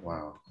 Papa.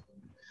 Wow.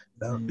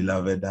 Amen.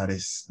 Beloved, that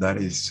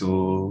is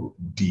so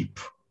deep.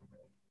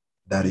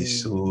 That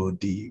is so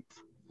deep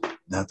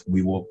that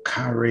we will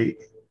carry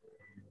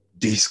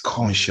this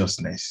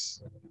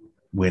consciousness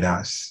with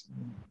us.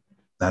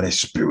 That the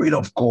Spirit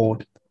of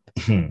God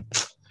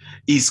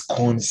is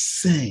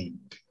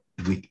concerned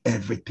with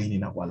everything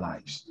in our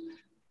lives.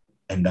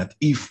 And that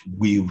if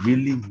we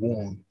really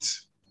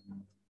want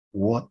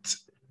what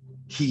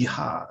He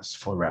has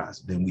for us,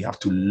 then we have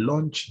to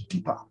launch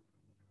deeper.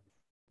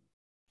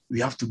 We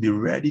have to be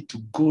ready to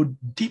go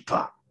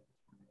deeper.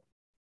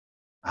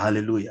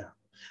 Hallelujah.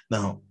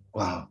 Now,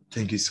 wow,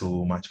 thank you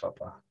so much,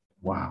 Papa.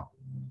 Wow.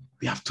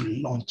 We have to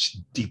launch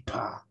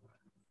deeper.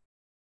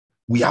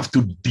 We have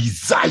to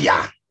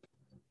desire.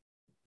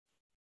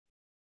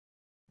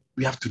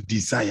 We have to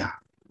desire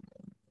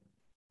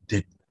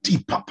the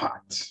deeper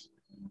part.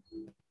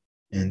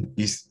 And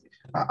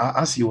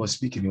as he was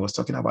speaking, he was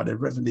talking about the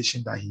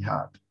revelation that he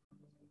had.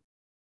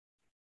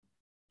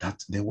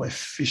 That there were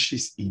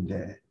fishes in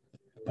there.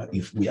 But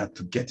if we are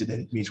to get to that,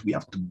 it means we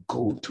have to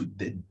go to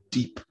the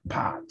deep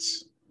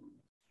parts,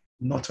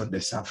 not on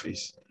the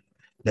surface.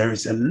 There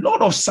is a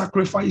lot of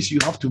sacrifice you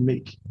have to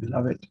make,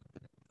 beloved.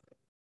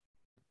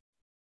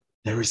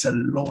 There is a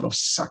lot of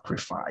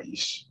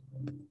sacrifice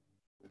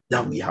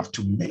that we have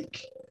to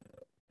make.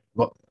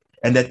 But,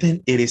 and the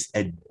thing, it is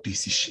a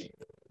decision.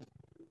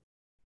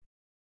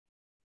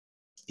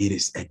 It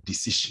is a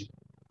decision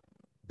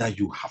that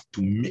you have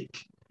to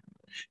make.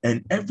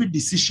 And every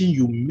decision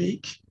you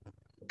make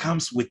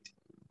comes with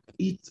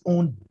its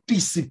own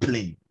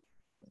discipline.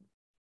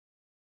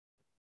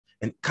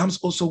 And comes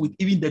also with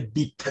even the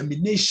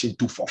determination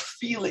to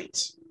fulfill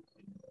it.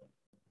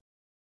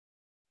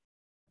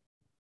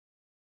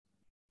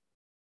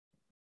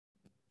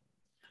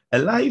 A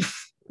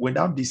life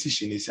without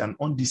decision is an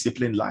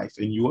undisciplined life,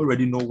 and you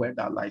already know where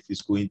that life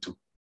is going to.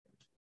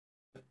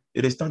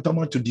 It is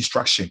tantamount to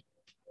distraction.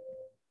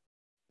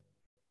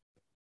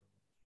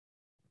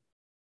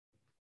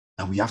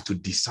 And we have to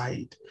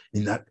decide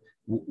in that.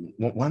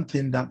 One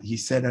thing that he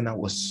said, and I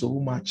was so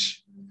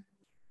much,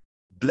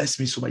 blessed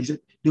me so much, he said,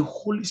 the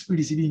Holy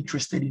Spirit is even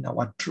interested in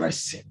our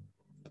dressing.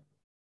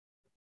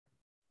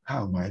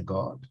 Oh my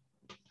God.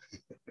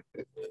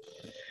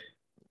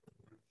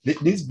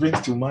 This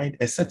brings to mind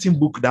a certain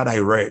book that I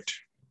read.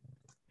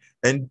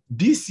 And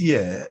this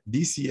year,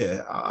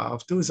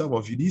 I've told some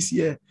of you, this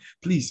year,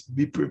 please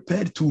be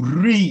prepared to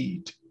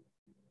read.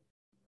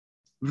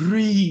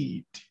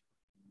 Read.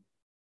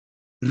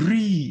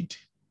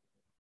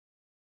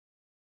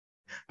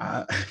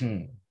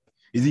 You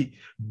see,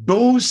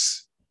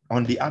 those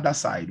on the other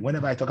side,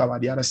 whenever I talk about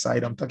the other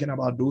side, I'm talking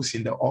about those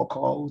in the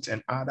occult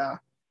and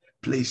other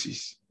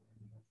places.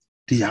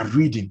 They are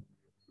reading,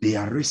 they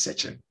are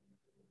researching,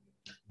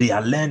 they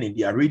are learning,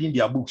 they are reading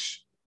their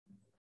books.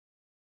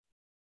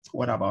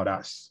 What about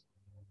us?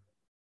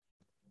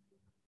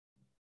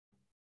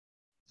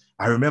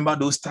 I remember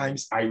those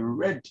times I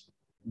read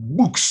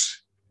books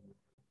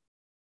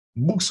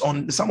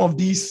on some of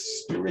these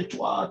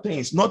spiritual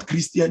things, not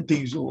Christian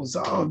things, or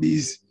some of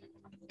these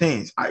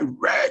things. I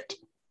read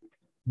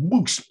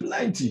books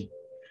plenty.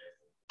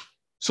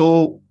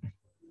 So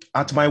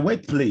at my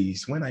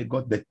workplace, when I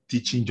got the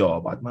teaching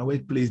job at my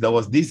workplace, there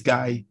was this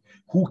guy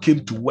who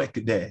came to work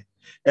there.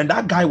 And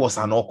that guy was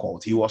an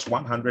occult. He was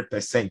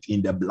 100%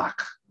 in the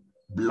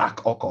black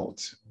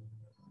occult,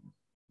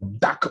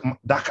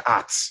 dark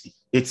arts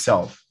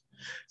itself.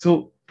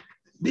 So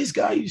this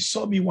guy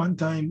saw me one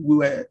time. We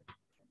were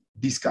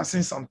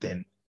discussing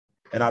something.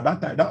 And at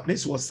that time,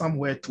 this was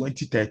somewhere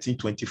 2013,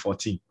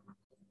 2014.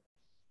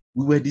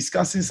 We were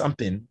discussing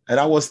something, and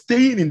I was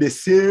staying in the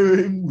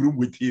same room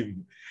with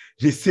him,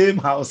 the same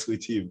house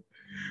with him.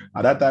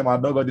 At that time, I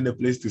had not gotten a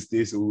place to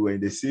stay, so we were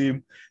in the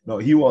same. No,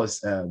 he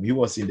was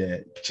in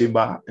the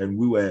chamber, and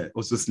we were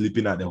also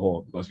sleeping at the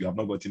hall because we have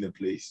not gotten a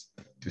place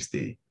to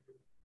stay,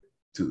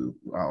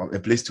 a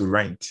place to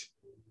rent.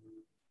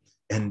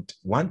 And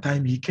one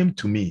time he came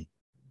to me,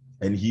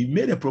 and he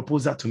made a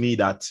proposal to me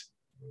that,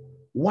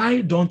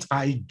 why don't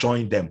I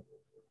join them?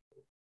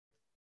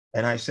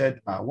 And I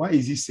said, why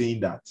is he saying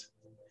that?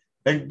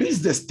 And this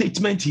is the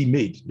statement he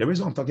made. The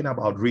reason I'm talking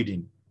about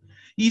reading.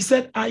 He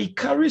said, I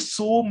carry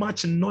so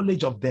much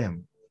knowledge of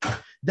them.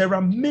 There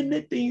are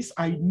many things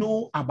I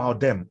know about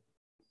them.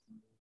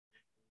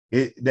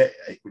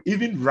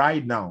 Even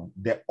right now,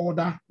 the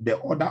order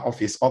of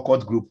his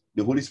occult group,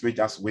 the Holy Spirit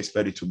just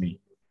whispered it to me.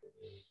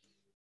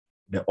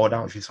 The order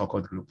of his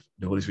occult group,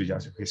 the Holy Spirit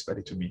just whispered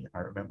it to me. I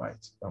remember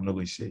it. I'm not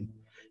going to say it.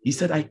 He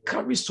said, I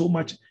carry so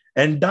much,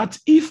 and that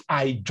if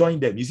I join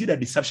them, you see the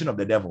deception of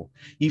the devil.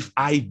 If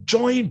I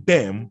join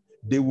them,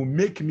 they will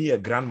make me a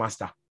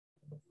grandmaster.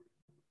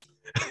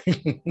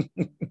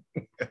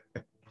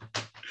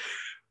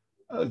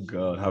 Oh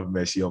God, have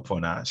mercy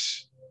upon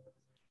us.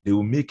 They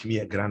will make me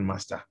a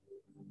grandmaster.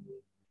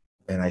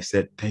 And I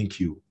said, thank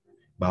you.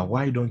 But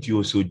why don't you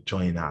also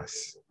join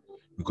us?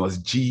 Because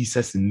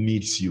Jesus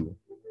needs you.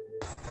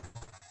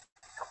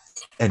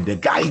 And the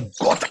guy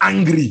got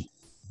angry.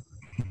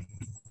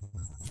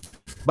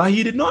 But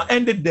he did not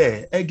end it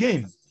there.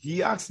 Again,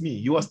 he asked me,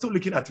 he was still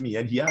looking at me,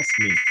 and he asked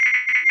me,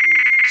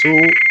 so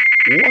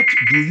what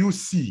do you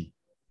see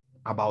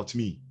about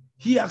me?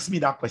 He asked me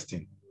that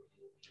question.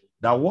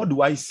 That what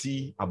do I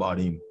see about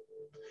him?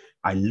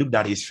 I looked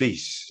at his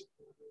face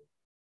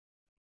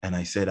and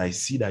I said, I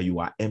see that you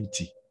are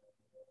empty.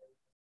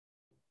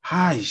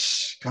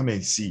 Hush, come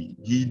and see.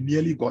 He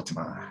nearly got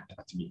mad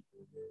at me.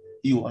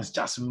 He was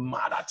just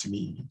mad at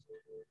me.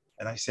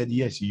 And I said,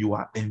 yes, you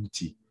are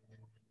empty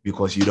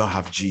because you don't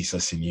have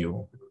Jesus in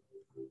you.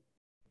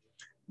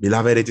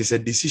 Beloved, it is a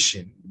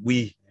decision.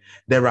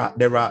 There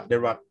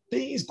are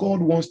things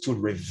God wants to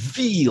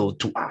reveal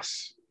to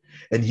us.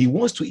 And he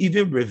wants to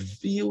even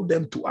reveal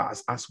them to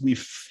us as we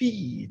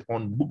feed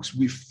on books,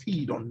 we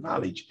feed on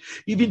knowledge,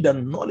 even the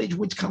knowledge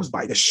which comes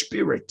by the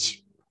Spirit,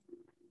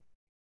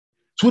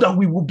 so that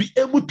we will be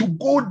able to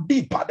go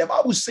deeper. The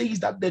Bible says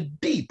that the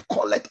deep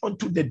calleth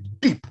unto the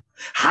deep.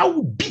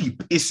 How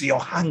deep is your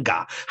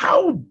hunger?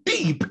 How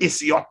deep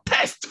is your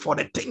thirst for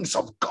the things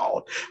of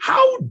God?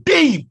 How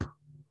deep?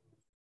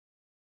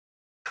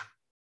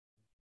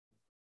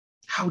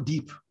 How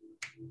deep?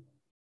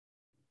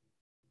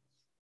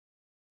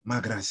 How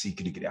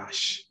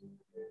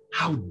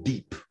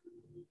deep?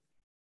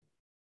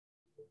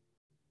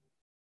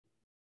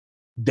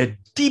 The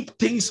deep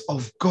things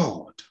of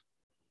God.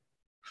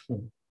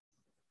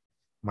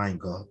 My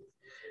God.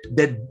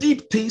 The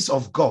deep things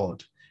of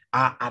God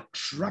are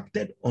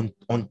attracted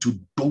onto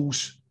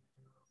those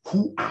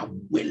who are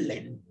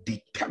willing,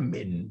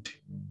 determined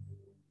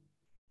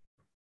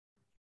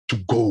to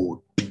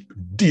go deep.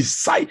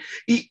 Decide.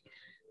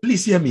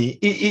 Please hear me.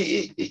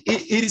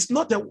 It is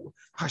not a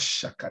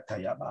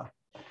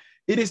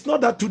it is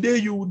not that today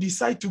you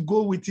decide to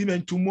go with him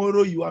and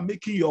tomorrow you are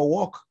making your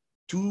walk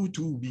to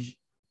be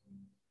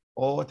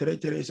or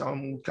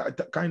some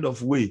kind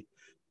of way.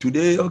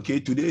 Today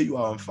you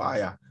are on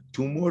fire.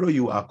 Tomorrow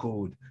you are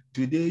cold.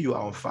 Today you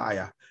are on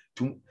fire.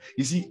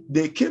 You see,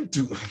 they came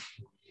to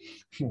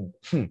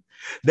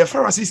the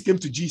Pharisees came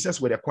to Jesus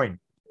with a coin.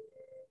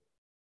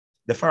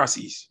 The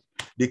Pharisees,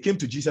 they came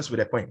to Jesus with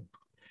a coin.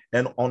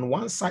 And on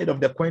one side of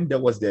the coin, there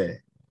was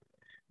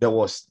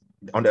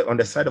on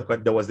the side of the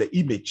coin, there was the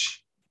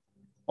image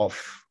of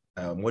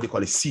what do you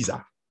call it,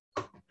 Caesar.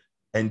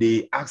 And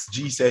they asked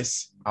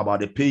Jesus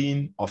about the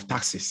paying of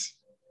taxes.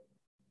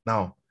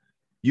 Now,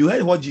 you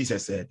heard what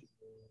Jesus said.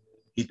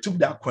 He took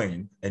that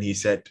coin and he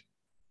said,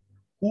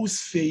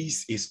 whose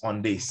face is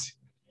on this?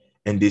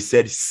 And they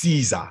said,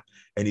 Caesar.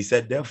 And he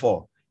said,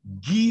 therefore,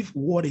 give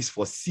what is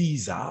for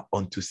Caesar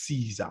unto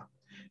Caesar,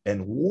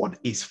 and what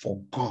is for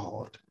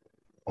God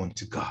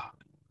unto God.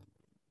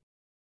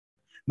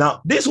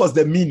 Now, this was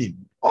the meaning.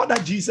 All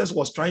that Jesus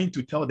was trying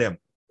to tell them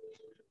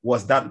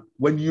was that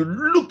when you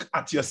look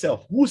at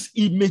yourself, whose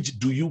image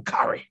do you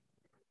carry?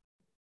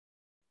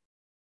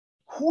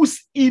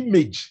 Whose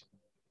image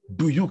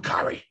do you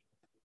carry?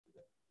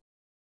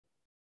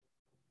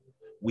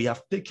 We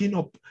have taken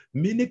up,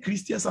 many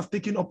Christians have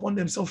taken upon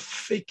themselves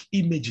fake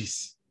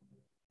images.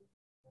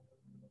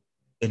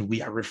 And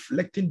we are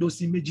reflecting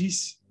those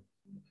images.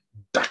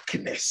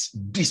 Darkness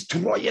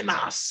destroying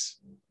us.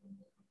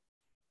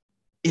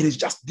 It is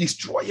just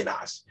destroying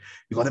us.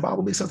 Because the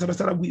Bible makes us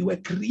understand that we were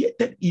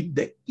created in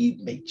the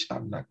image.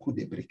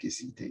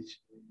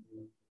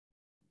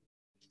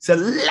 So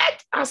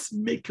let us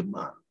make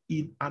man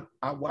in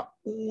our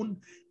own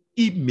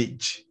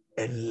image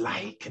and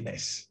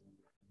likeness.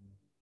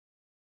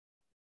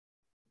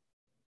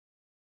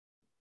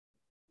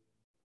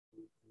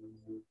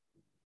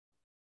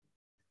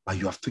 But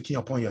you have taken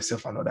upon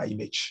yourself another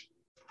image.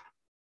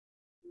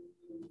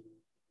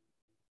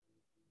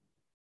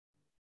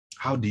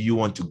 How do you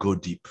want to go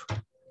deep?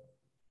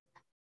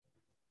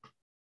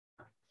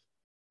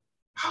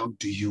 How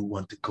do you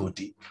want to go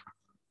deep?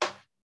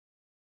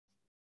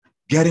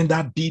 Getting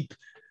that deep,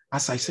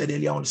 as I said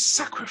earlier on,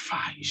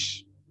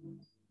 sacrifice.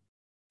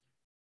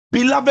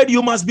 Beloved,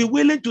 you must be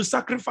willing to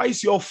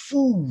sacrifice your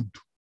food.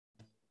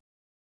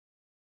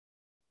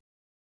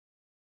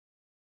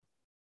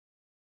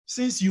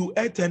 Since you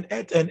ate and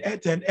ate and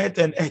ate and ate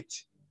and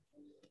ate.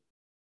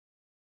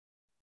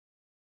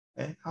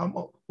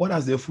 What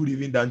has the food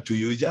even done to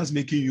you? It's just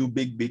making you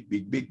big.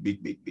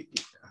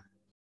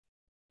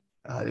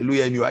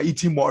 Hallelujah. And you are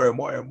eating more and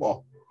more and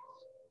more.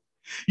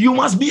 You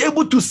must be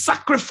able to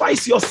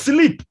sacrifice your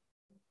sleep.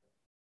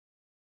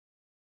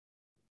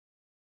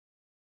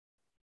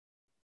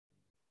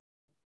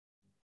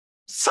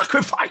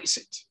 Sacrifice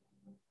it.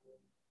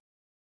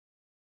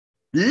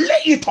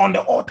 Lay it on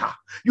the altar.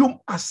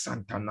 You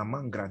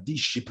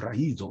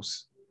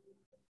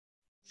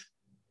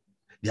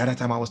The other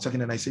time I was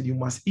talking and I said, you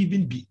must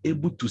even be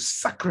able to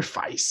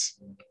sacrifice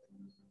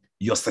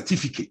your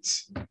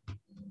certificates.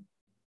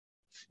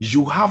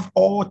 You have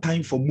all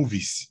time for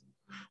movies,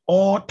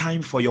 all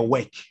time for your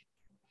work,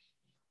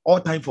 all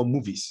time for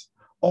movies,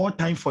 all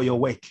time for your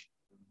work.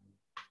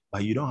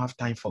 but you don't have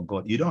time for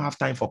God. You don't have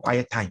time for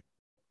quiet time.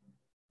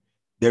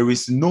 There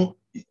is no,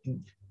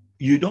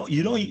 you don't,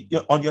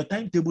 on your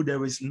timetable,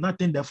 there is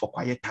nothing there for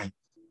quiet time.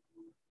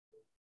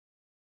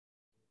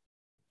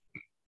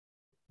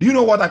 Do you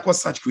know what I call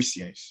such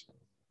Christians?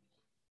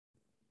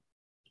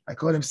 I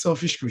call them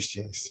selfish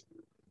Christians.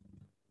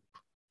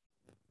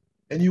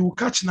 And you will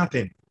catch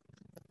nothing.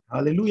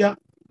 Hallelujah.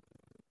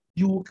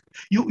 You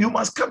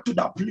must come to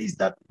that place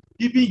that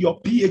even your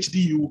PhD,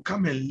 you will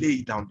come and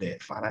lay down there.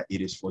 Father,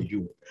 it is for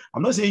you.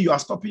 I'm not saying you are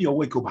stopping your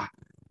work over.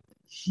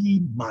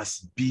 He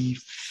must be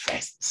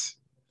first.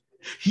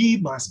 He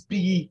must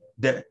be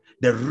the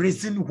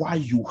reason why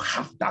you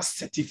have that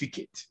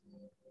certificate.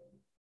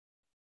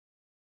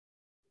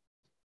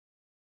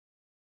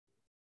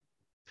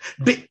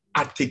 The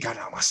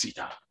agenda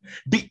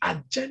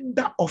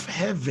of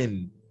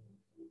heaven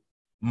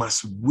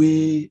must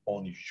weigh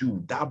on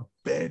you. That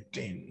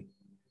burden.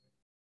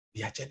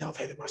 The agenda of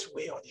heaven must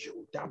weigh on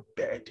you. That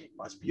burden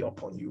must be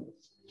upon you.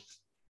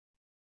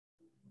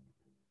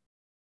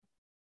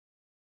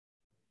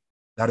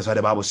 That is why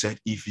the Bible said,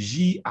 if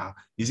ye are,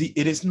 you see,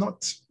 it is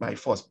not by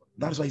force.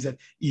 That is why he said,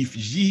 if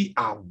ye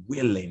are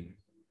willing,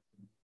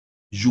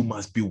 you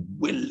must be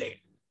willing.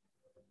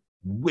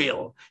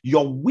 Will.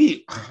 Your will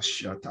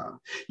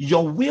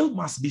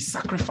must be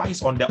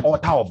sacrificed on the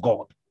altar of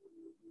God.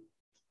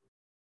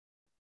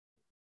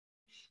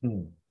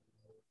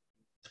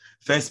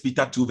 First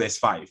Peter 2 verse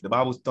 5. The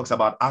Bible talks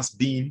about us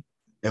being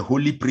a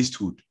holy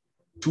priesthood.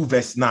 2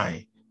 verse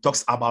 9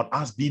 talks about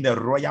us being a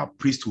royal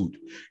priesthood.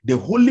 The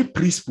holy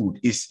priesthood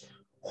is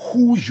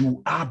who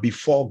you are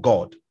before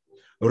God.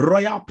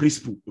 Royal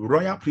priesthood,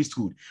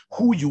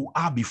 who you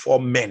are before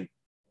men.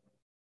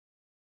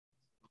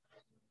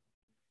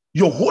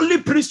 Your holy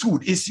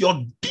priesthood is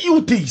your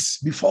duties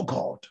before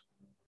God.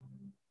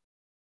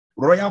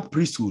 Royal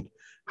priesthood,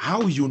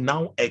 how you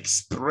now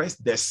express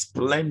the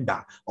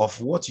splendor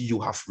of what you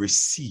have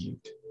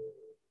received.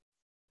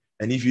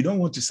 And if you don't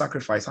want to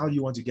sacrifice, how do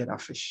you want to get that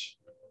fish?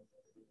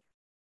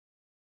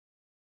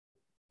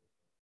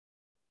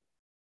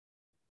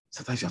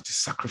 Sometimes you have to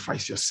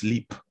sacrifice your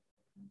sleep.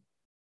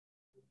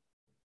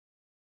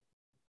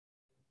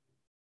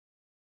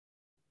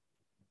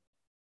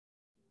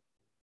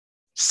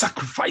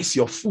 Sacrifice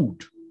your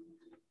food.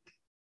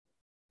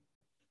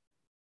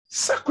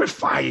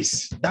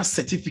 Sacrifice that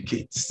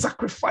certificate.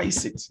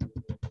 Sacrifice it.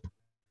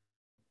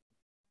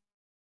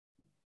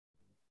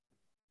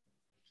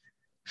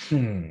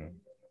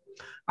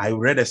 I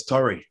read a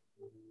story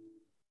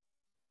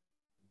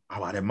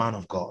about a man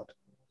of God.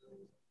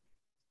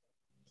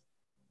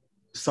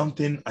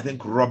 Something, I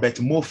think Robert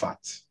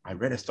Moffat. I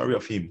read a story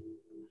of him.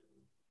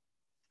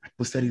 I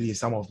posted it in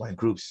some of my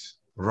groups.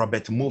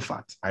 Robert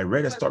Moffat. I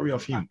read a story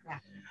of him.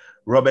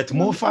 Robert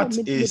Moffat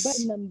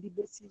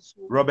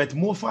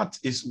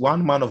is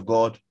one man of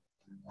God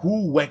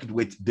who worked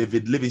with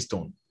David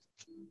Livingstone.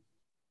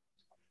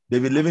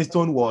 David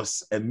Livingstone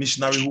was a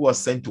missionary who was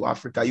sent to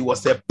Africa. He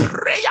was a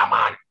prayer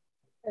man.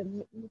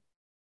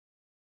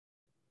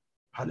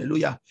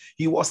 Hallelujah.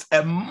 He was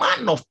a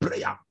man of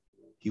prayer.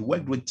 He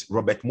worked with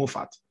Robert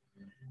Moffat.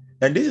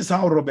 And this is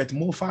how Robert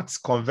Moffat's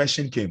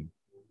conversion came.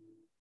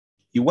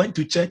 He went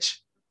to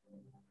church.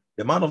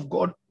 The man of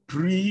God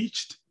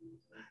preached.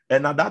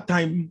 And at that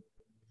time,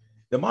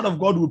 the man of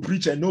God will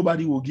preach and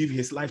nobody will give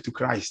his life to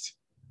Christ.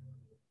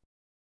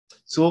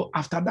 So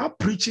after that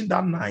preaching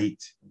that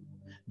night,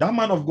 that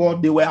man of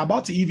God, they were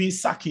about to even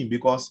sack him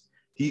because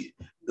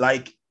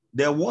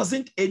there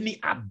wasn't any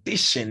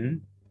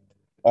addition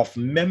of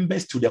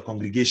members to the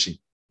congregation.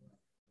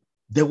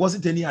 There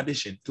wasn't any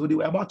addition. So they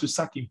were about to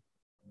sack him.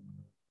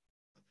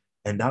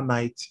 And that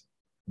night,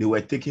 they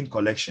were taking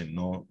collection.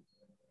 No,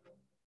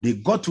 they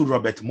got to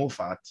Robert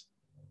Moffat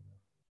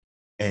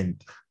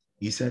and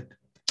he said,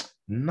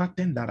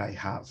 nothing that I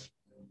have,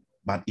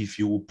 but if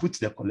you will put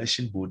the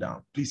collection bowl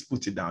down, please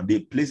put it down. They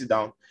placed it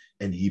down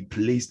and he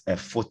placed a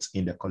foot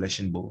in the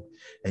collection bowl.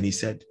 And he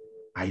said,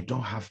 I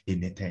don't have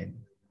anything,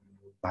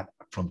 but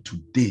from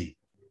today,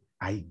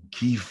 I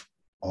give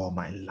all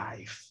my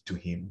life to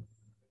him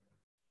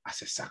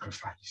as a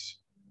sacrifice.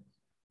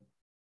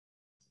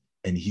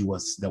 And he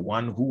was the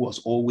one who was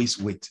always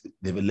with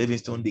David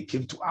Livingstone. They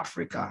came to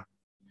Africa.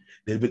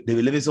 David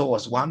Livingstone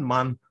was one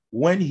man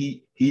when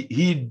he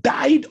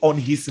died on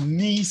his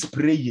knees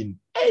praying.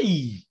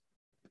 Hey,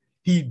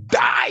 he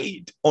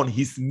died on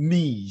his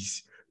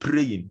knees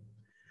praying.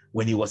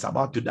 When he was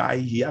about to die,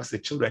 he asked the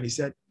children, he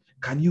said,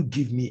 can you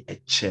give me a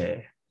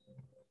chair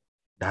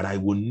that I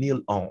will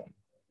kneel on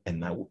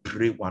and I will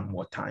pray one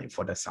more time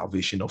for the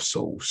salvation of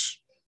souls?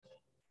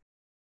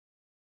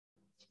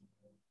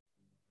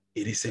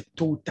 It is a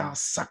total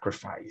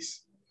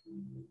sacrifice.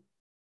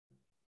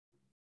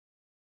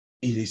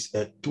 It is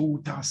a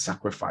total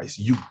sacrifice.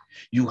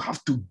 You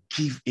have to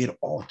give it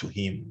all to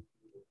him.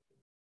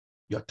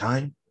 Your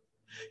time.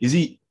 You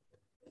see,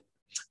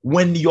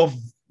 when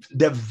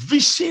the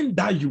vision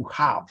that you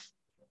have,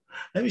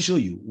 let me show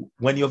you,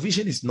 when your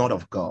vision is not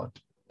of God,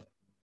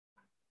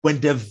 when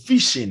the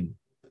vision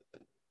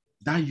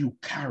that you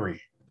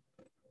carry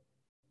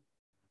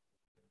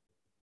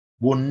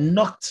will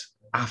not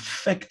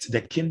affect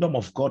the kingdom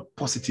of God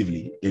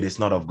positively, it is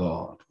not of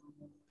God.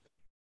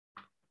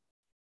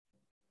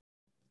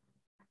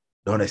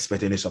 Don't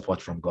expect any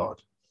support from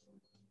God.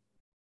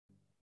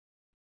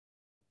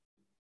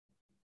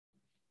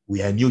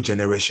 We are a new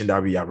generation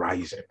that we are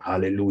rising.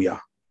 Hallelujah.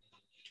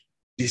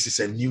 This is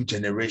a new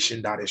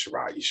generation that is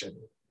rising.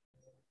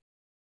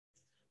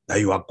 That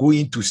you are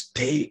going to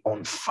stay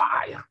on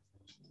fire.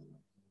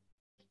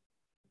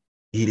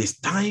 It is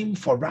time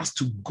for us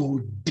to go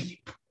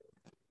deep.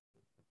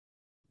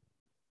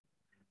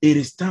 It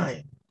is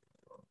time.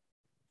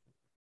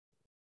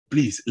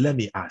 Please, let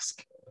me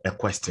ask a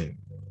question.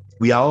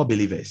 We are all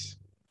believers.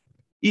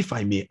 If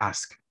I may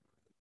ask,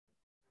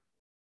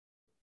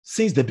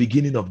 since the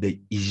beginning of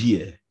the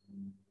year,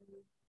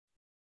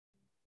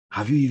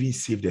 have you even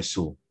saved a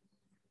soul?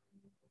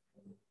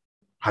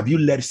 Have you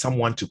led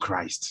someone to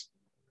Christ?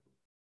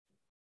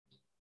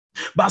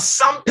 But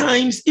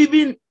sometimes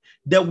even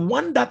the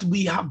one that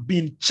we have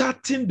been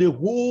chatting the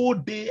whole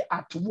day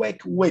at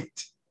work with,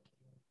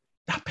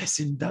 that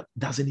person that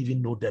doesn't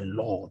even know the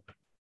Lord.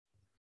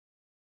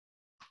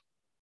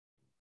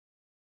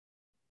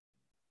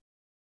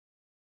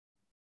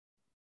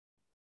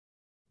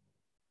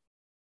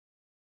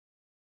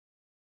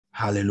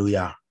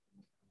 Hallelujah.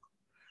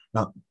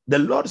 Now, the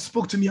Lord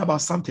spoke to me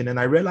about something, and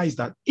I realized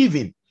that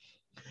even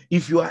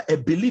if you are a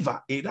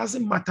believer, it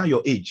doesn't matter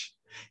your age.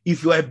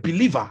 If you are a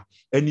believer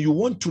and you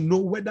want to know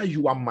whether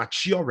you are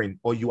maturing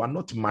or you are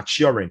not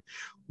maturing,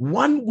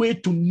 one way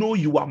to know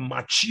you are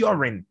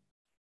maturing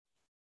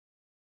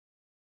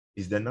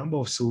is the number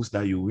of souls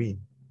that you win.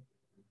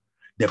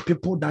 The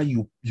people that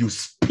you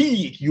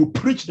speak, you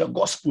preach the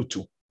gospel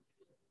to.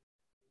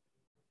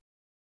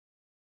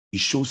 It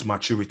shows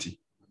maturity.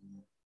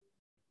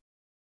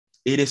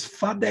 It is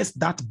fathers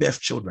that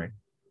birth children.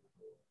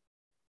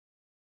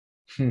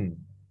 When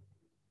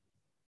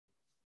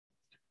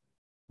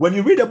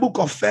you read the book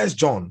of 1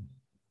 John,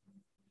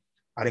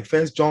 I think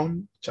 1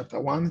 John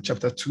chapter 1,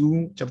 chapter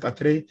 2, chapter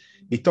 3,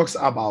 it talks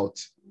about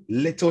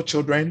little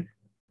children.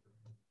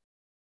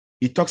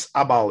 It talks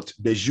about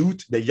the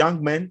youth, the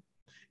young men,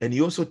 and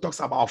he also talks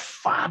about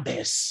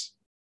fathers.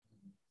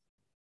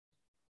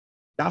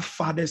 That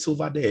fathers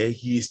over there,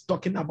 he is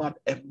talking about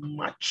a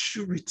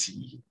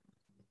maturity.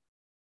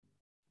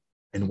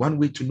 And one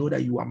way to know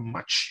that you are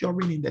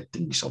maturing in the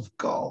things of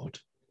God.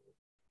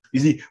 You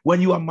see,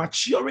 when you are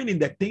maturing in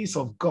the things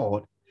of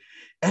God,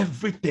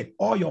 everything,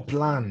 all your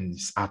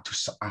plans are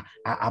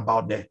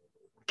about the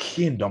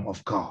kingdom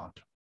of God.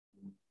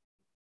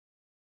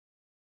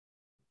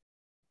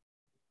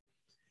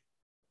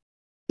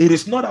 It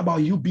is not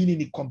about you being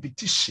in a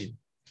competition.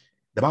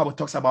 The Bible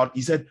talks about,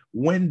 he said,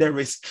 when there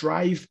is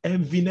strife,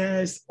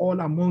 enviness all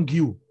among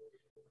you.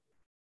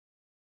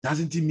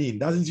 Doesn't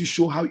it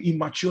show how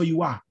immature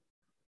you are?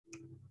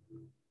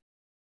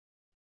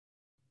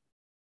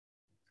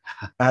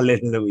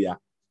 Hallelujah.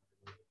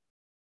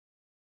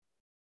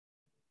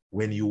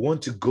 When you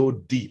want to go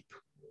deep,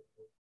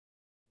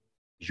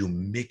 you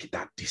make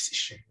that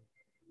decision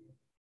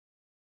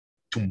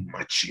to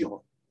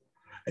mature.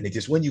 And it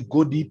is when you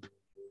go deep.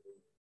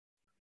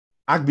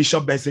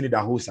 Archbishop Benson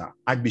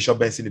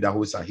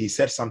Idahosa, he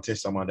said something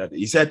some other day.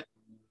 He said,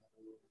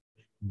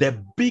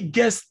 the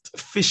biggest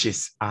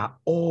fishes are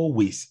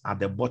always at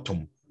the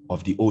bottom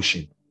of the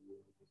ocean.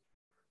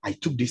 I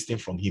took this thing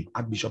from him,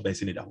 Archbishop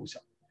Benson Idahosa.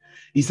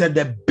 He said,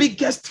 the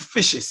biggest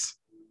fishes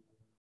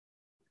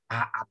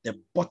are at the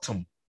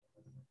bottom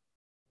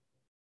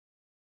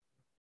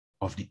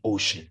of the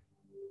ocean.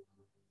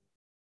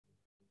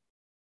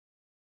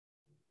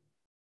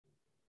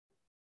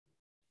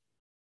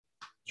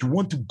 You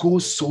want to go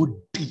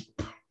so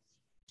deep.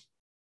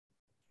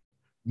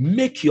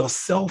 Make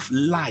yourself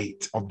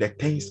light of the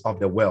things of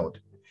the world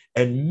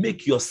and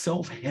make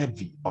yourself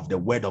heavy of the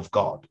word of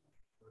God,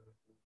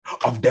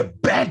 of the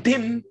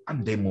burden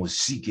and the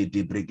mosike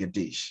de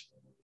brigadish,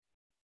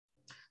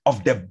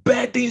 of the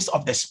burdens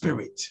of the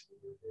spirit.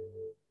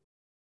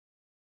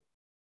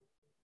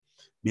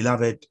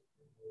 Beloved,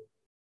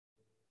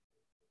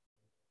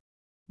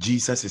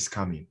 Jesus is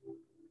coming.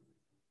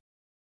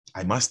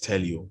 I must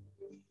tell you,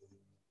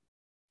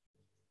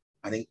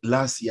 I think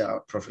last year,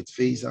 Prophet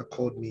Faisal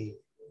called me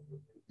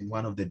in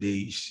one of the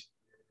days,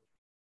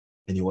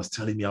 and he was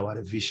telling me about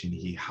a vision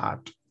he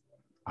had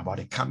about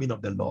the coming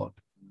of the Lord.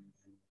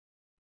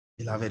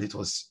 Beloved, it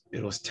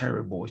was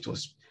terrible. It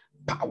was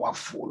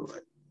powerful.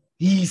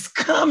 He's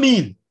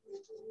coming.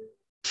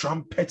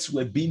 Trumpets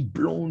were being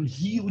blown,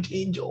 huge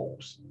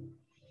angels.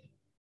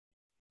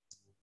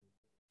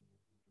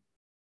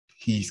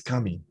 He's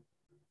coming.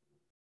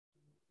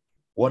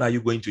 What are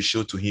you going to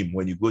show to him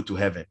when you go to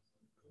heaven?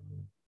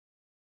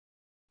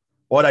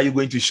 What are you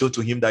going to show to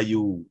him that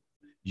you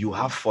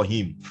have for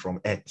him from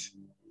earth?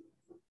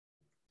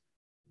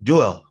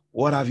 Joel,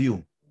 what have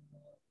you?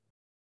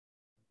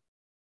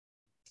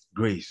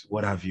 Grace,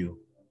 what have you?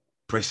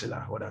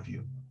 Priscilla, what have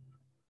you?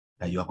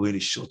 That you are going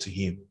to show to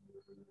him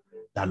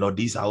that, Lord,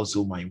 these are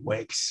also my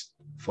works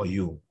for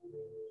you.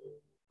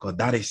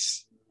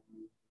 Because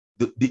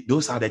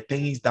Those are the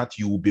things that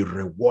you will be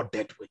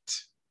rewarded with.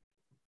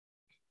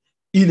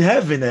 In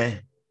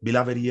heaven,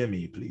 beloved, hear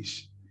me,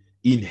 please.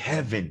 In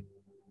heaven,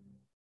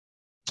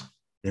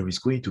 there is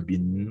going to be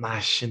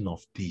gnashing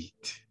of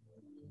teeth.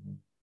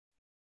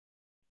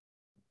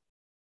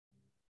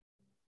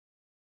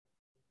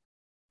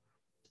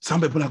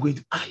 Some people are going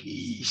to,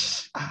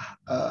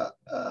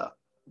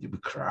 you'll be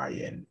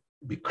crying,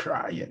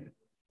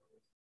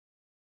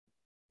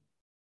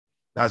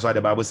 That's why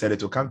the Bible said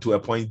it will come to a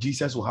point,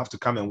 Jesus will have to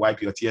come and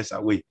wipe your tears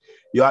away.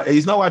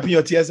 He's not wiping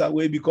your tears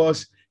away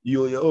because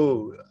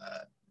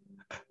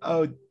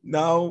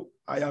now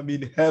I am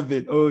in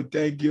heaven. Oh,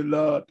 thank you,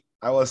 Lord.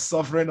 I was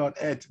suffering on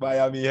earth, but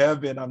I am in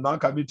heaven. I'm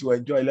not coming to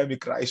enjoy. Let me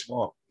cry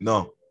more.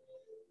 No.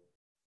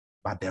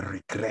 But the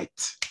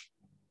regret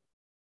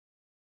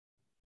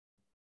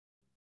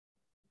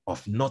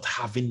of not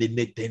having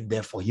anything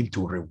there for him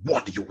to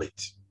reward you with.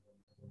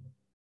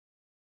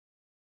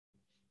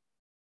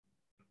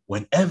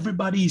 When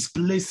everybody is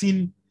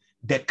placing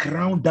the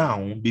crown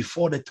down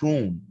before the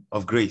throne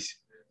of grace,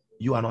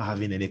 you are not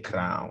having any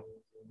crown.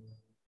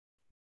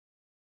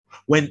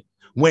 When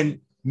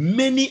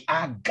many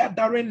are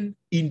gathering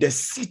in the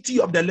city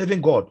of the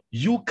living God,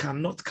 you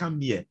cannot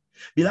come here.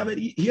 Beloved,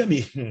 hear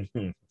me.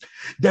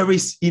 There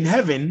is in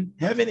heaven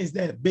is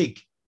there, big.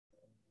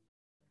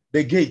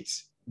 The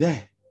gates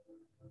there.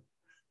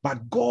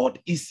 But God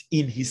is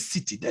in his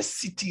city, the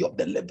city of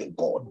the living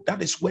God.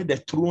 That is where the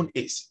throne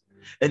is.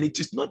 And it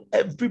is not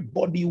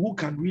everybody who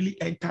can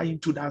really enter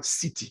into that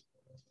city.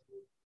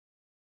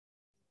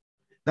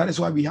 That is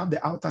why we have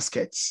the outer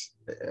skirts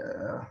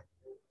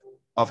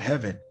of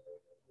heaven.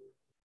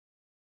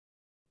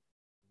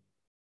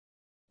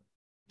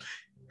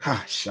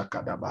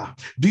 Shakadaba.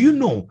 Do you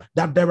know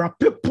that there are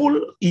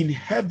people in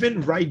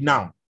heaven right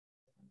now?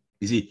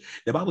 You see,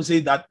 the Bible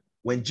says that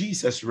when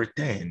Jesus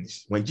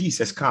returns, when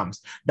Jesus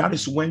comes, that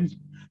is when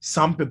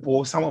some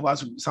people, some of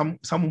us, some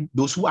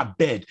those who are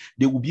dead,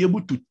 they will be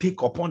able to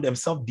take upon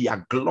themselves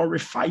their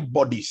glorified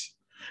bodies.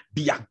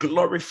 Their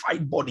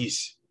glorified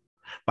bodies.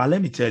 But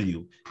let me tell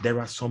you, there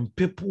are some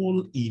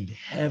people in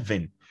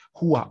heaven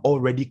who are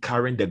already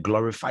carrying the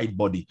glorified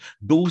body.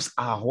 Those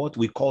are what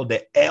we call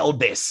the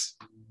elders.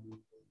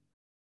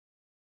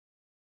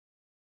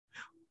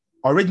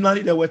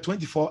 Originally, there were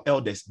 24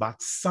 elders,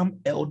 but some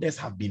elders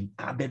have been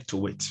added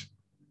to it.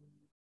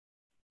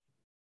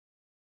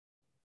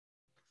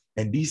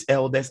 And these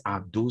elders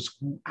are those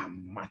who are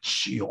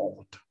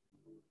matured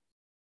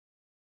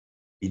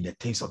in the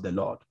things of the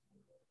Lord.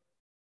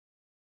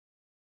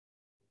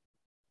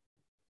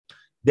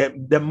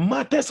 The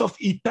matters of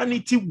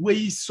eternity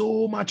weigh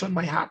so much on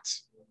my heart.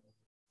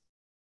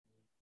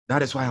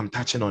 That is why I'm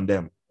touching on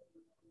them.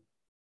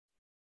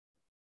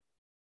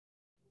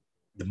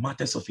 The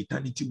matters of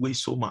eternity weigh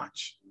so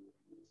much.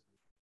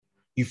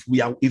 If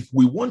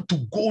we want to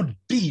go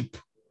deep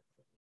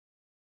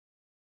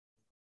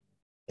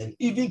and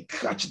even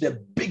catch the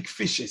big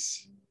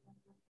fishes,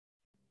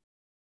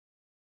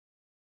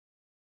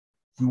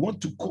 if we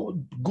want to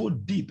go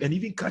deep and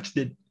even catch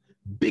the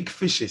big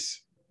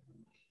fishes,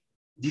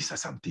 these are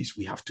some things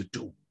we have to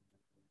do.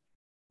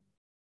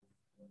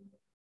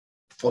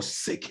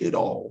 Forsake it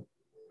all.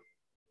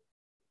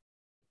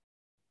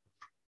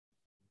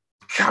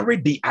 Carry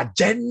the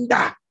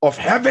agenda of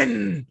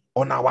heaven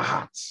on our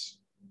hearts.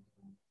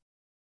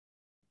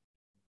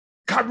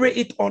 Carry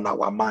it on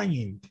our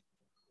mind.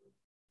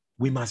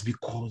 We must be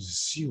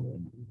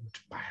consumed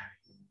by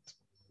it.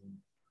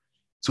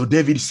 So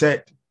David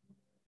said,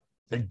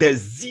 the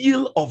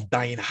zeal of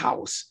thine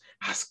house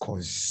has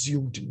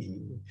consumed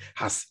me,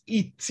 has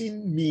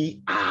eaten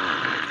me.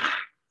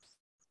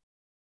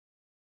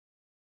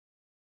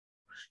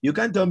 You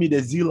can't tell me the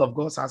zeal of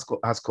God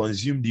has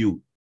consumed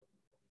you,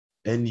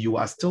 and you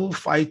are still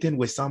fighting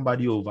with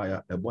somebody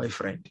over a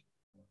boyfriend.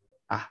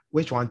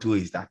 Which one too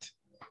is that?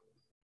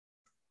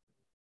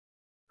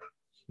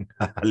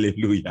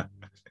 Hallelujah.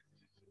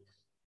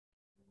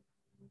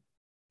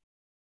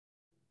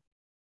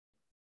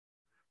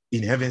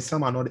 In heaven,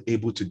 some are not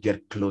able to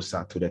get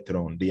closer to the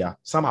throne.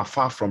 Some are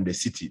far from the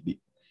city.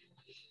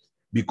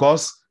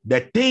 Because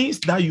the things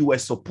that you were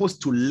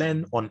supposed to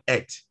learn on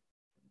earth,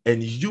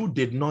 and you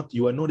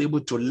were not able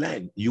to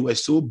learn. You were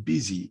so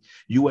busy.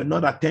 You were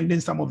not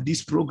attending some of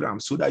these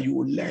programs so that you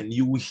will learn,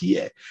 you will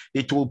hear.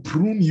 It will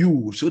prune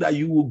you so that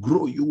you will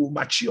grow, you will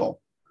mature.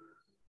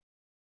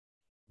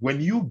 When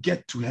you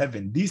get to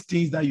heaven, these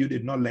things that you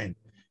did not learn,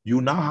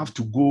 you now have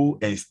to go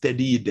and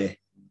study it there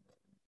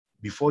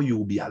before you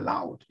will be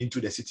allowed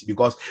into the city.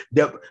 Because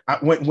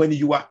when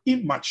you are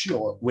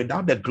immature,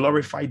 without the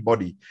glorified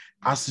body,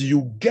 as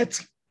you get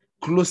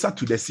closer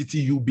to the city,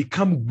 you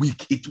become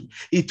weak.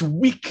 It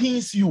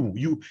weakens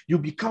you. You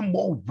become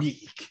more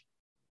weak.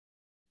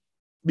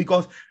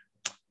 Because,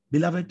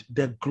 beloved,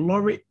 the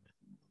glory,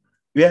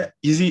 you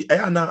see,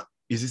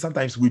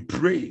 sometimes we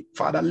pray,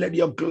 Father, let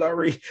your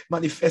glory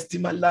manifest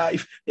in my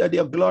life. Let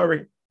your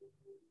glory.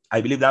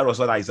 I believe that was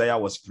what Isaiah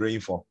was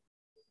praying for.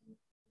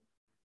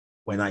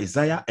 When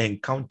Isaiah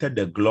encountered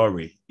the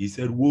glory, he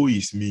said, woe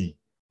is me.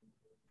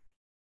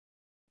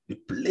 He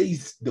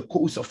placed the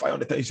coals of fire on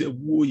the top. He said,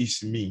 woe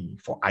is me,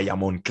 for I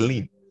am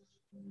unclean.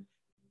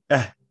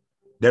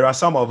 There are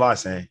some of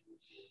us,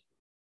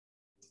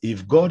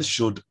 if God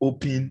should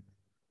open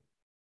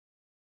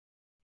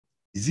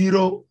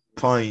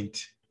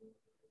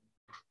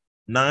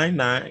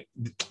 0.99,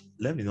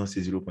 let me not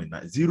say 0.9,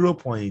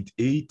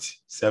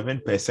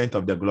 0.87%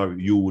 of the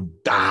glory, you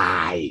would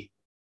die.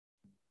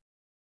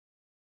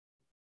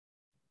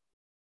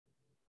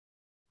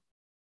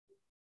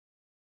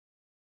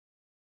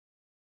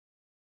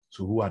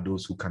 So who are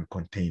those who can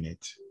contain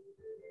it?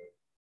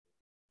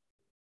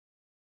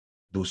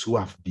 Those who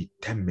have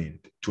determined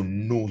to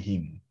know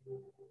him,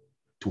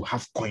 to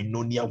have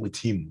koinonia with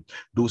him.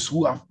 Those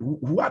who are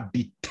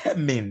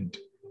determined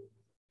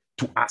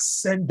to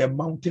ascend the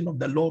mountain of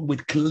the Lord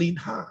with clean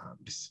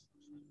hands.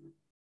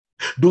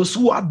 Those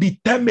who are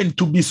determined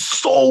to be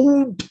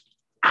sold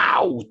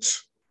out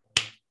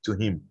to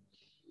him.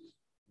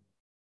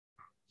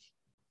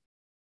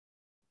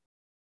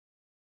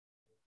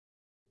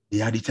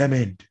 They are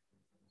determined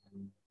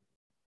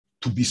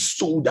to be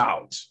sold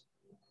out.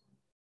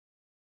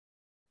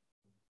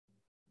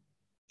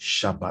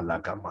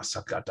 Shabalaka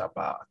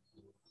masakataba.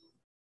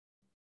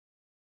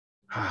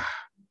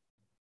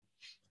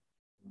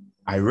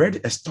 I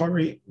read a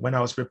story when I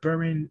was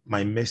preparing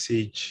my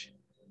message,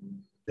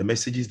 the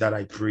messages that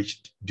I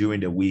preached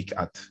during the week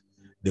at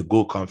the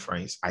Go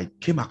conference. I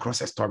came across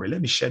a story.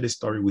 Let me share this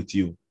story with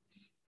you.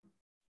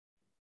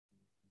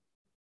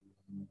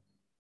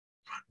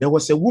 There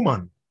was a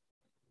woman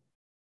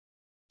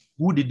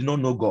who did not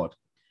know God.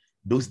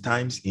 Those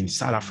times in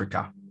South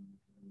Africa,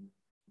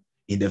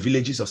 in the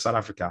villages of South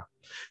Africa,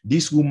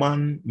 this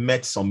woman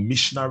met some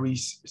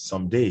missionaries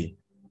someday.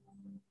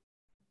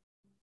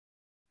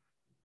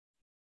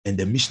 And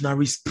the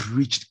missionaries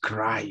preached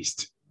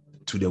Christ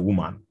to the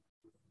woman.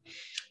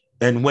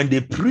 And when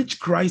they preached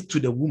Christ to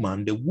the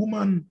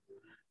woman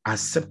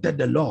accepted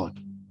the Lord.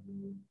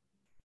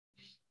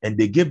 And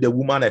they gave the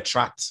woman a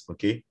tract,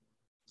 okay?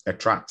 A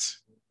tract.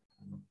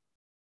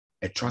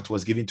 A tract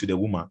was given to the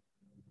woman,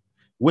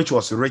 which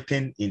was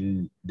written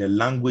in the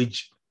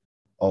language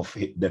of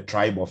the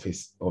tribe of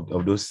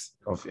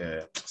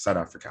South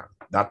Africa.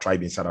 That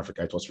tribe in South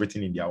Africa, it was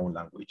written in their own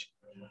language.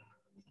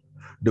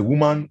 The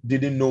woman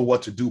didn't know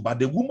what to do, but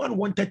the woman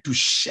wanted to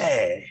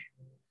share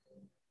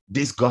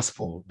this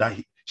gospel that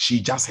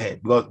she just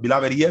heard. Because,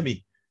 beloved, hear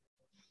me.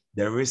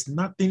 There is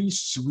nothing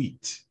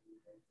sweet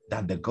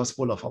than the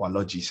gospel of our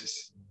Lord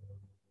Jesus.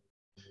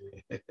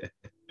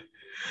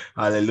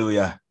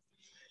 Hallelujah.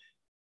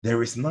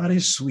 There is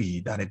nothing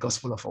sweet than the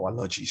gospel of our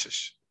Lord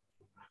Jesus.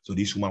 So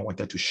this woman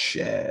wanted to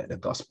share the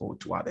gospel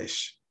to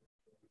others.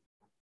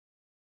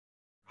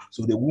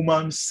 So the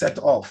woman set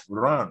off,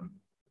 ran.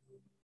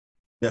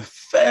 The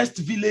first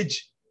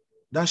village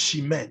that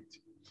she met,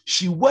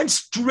 she went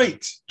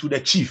straight to the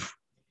chief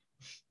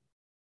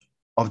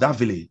of that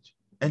village,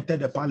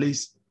 entered the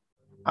palace,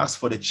 asked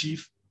for the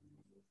chief,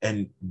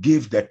 and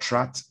gave the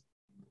tract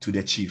to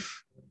the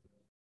chief.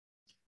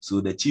 So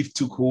the chief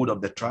took hold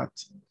of the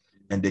tract,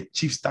 and the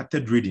chief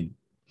started reading.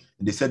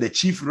 And they said the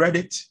chief read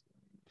it,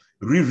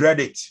 reread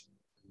it,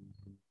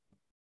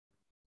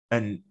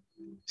 and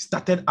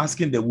started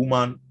asking the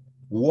woman,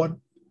 what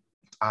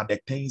are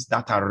the things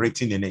that are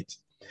written in it?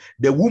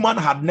 The woman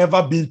had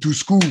never been to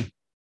school.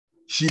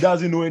 She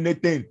doesn't know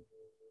anything.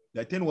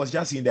 The thing was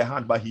just in the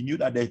hand, but he knew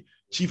that the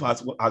chief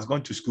has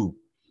gone to school.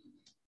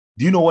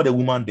 Do you know what the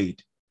woman did?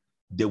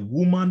 The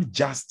woman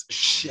just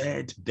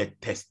shared the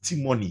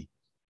testimony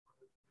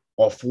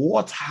of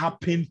what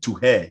happened to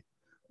her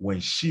when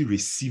she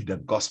received the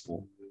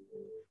gospel.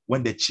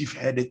 When the chief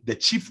heard it, the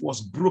chief was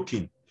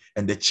broken,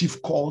 and the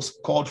chief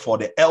called for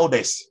the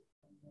elders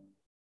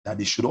that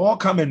they should all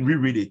come and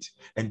reread it.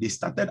 And they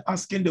started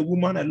asking the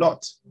woman a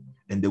lot.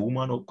 And the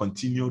woman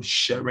continued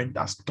sharing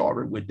that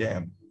story with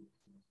them.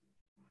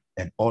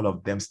 And all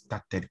of them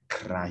started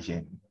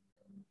crying.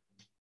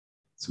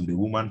 So the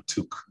woman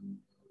took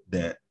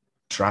the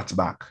tract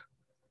back.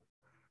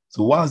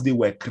 So whilst they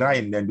were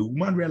crying, then the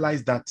woman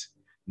realized that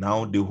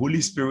now the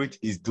Holy Spirit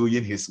is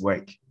doing his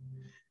work.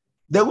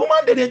 The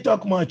woman didn't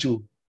talk much.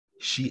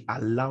 She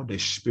allowed the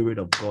Spirit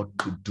of God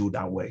to do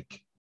that work.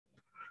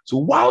 So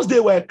whilst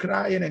they were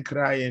crying and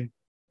crying,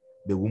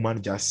 the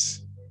woman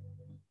just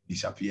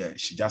disappeared.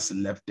 She just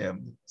left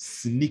them,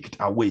 sneaked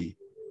away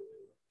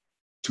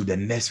to the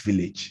next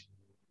village.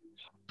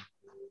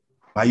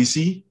 But you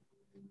see,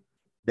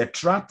 the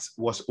tract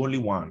was only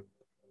one.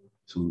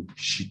 So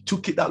she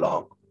took it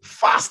along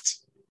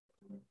fast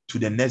to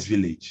the next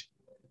village,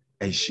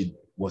 and she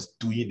was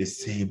doing the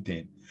same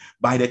thing.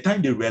 By the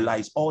time they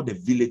realized, all the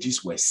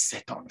villages were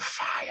set on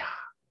fire.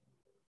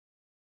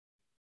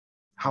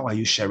 How are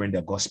you sharing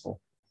the gospel?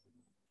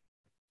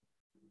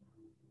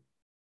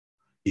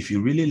 If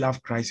you really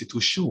love Christ, it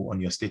will show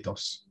on your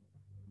status.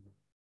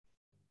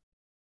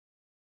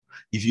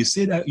 If you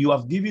say that you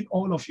have given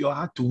all of your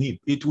heart to him,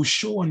 it will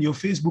show on your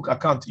Facebook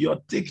account, your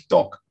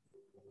TikTok.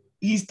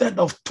 Instead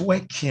of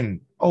twerking,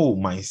 oh,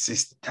 my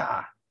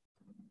sister,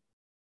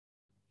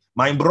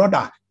 My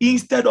brother,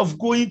 instead of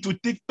going to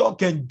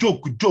TikTok and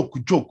joke,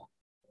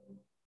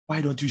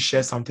 why don't you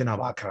share something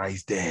about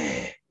Christ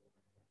there?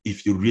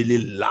 If you really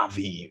love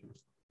him.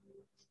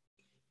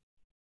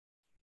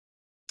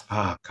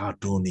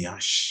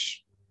 Kadoniash.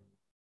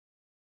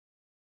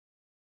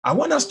 I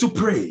want us to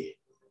pray.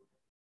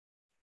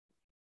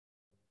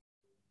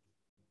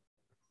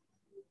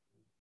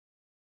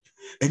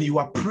 And you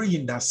are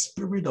praying that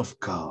Spirit of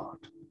God,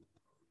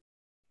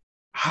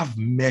 have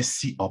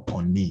mercy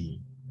upon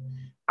me.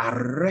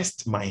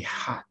 Arrest my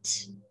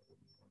heart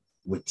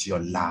with your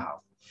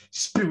love.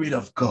 Spirit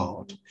of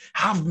God,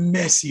 have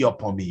mercy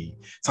upon me.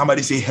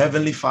 Somebody say,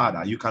 Heavenly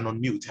Father. You can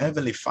unmute.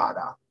 Heavenly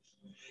Father,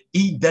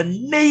 in the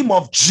name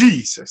of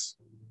Jesus,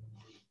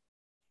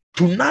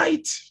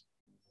 tonight,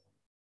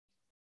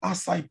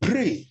 as I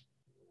pray,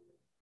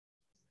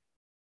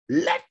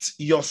 let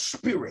your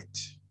Spirit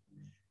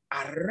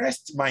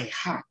arrest my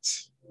heart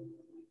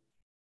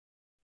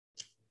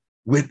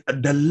with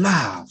the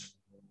love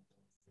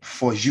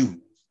for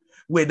you,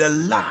 with the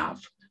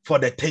love for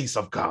the things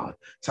of God.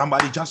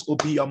 Somebody just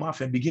open your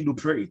mouth and begin to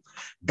pray.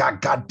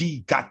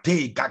 Gagadi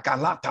gate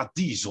gagalata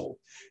dizo.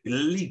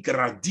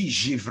 Ligradi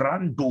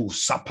givrando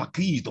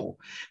sapakido.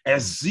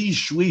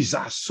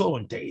 Ezishuiza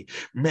sonte.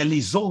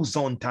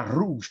 Melizozon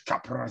tarush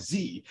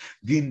caprazi.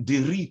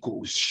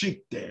 Gindirico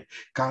shikte.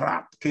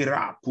 Karat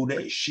kira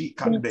kude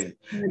shikande.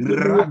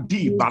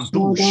 Radi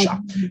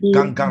bandusha.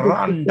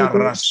 Gangaranda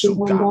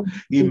rasuka.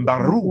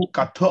 Imbaru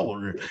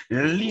katol.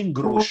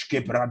 Lingrush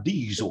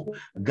kebradizo.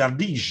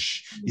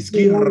 Gardish.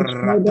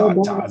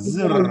 Izgiratata.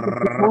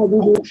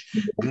 Zirrakush.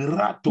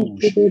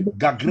 Gratus.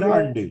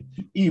 Gagrande.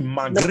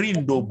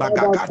 Imagrindo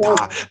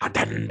bagagata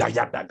atanda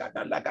yada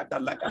gada lagada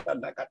lagada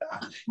lagada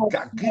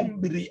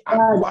gagimbri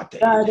akwate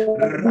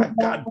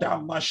ragada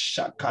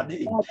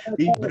mashakade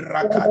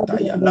ibrakata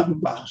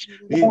yalamba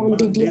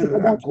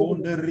imandira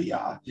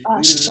gonderia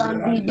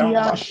iranda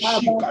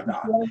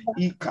mashikada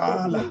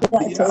ikala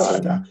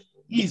yada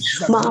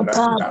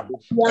Izagranda,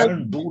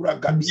 Andura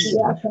Gadi,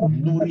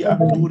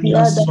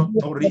 Nuria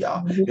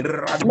Sotoria,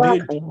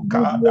 Radetu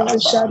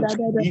Kadaba,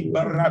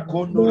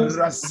 Ibarakono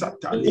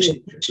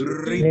Rasatale,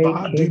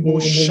 Ribadi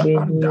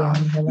Mushanda,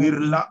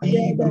 Irla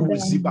Ibru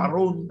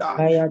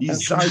Zibaronda,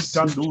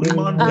 Izaita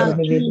Nurimande,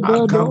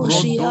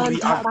 Akavrondori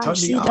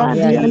Antania,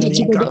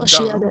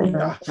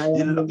 Iligandarunda,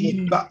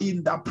 Inda,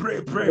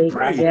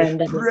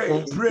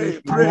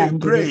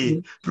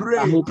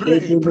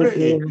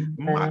 pray,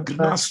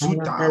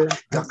 Magnasuta,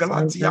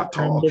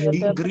 Gagalatiato,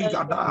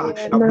 Ingrigada,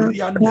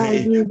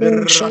 Abriande,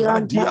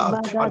 Ragadia,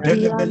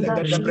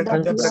 Adelebelega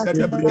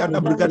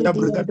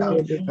Brigada,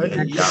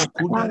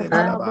 Yakuna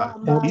Regadaba,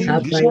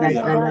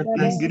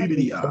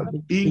 Ingridia,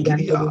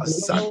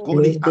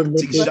 Sakoli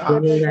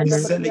Antiksha,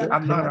 Iseli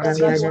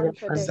Anarati,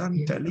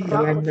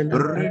 Zantelia,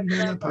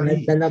 Remele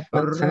Pari,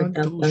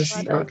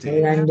 Rantushi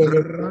Ate,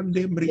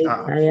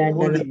 Randembria,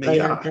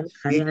 Olimea,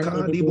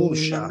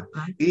 Ikadibosha,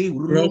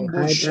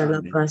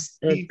 Romboshan,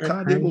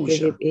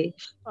 Ikadibosha,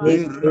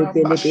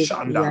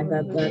 Rambashanda,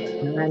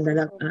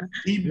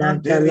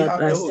 Imanderi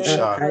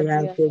Adosha,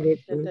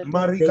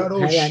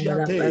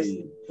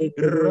 Marikaroshiate,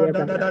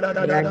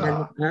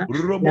 Radadadadada,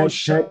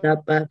 Robosha,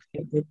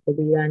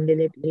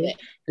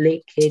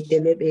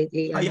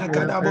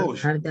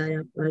 Ayakadabosh,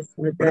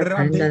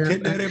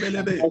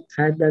 Radekenerebelebe,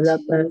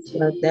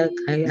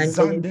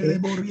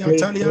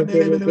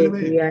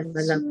 Zandeleboriataliandelebelebe,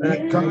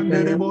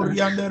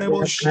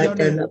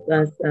 Ikandereboriandereboshiande,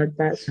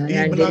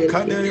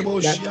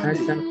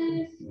 Iblakanereboshiande,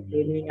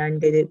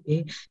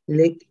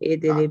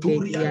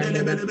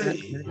 Aturiandelebelebe,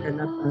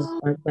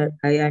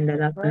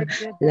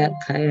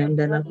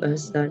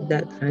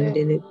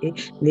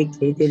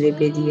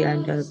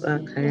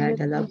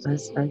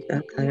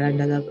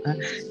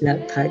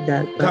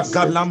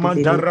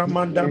 Gagalamanda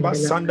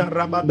basanda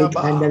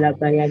rabadaba,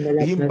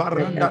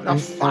 Imbaranda the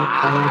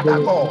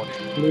Father God.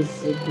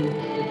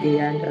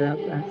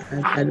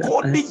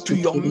 According to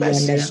your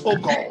mercies, O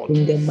God,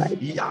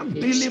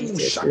 Yandili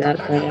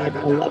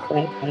Mushakadagada,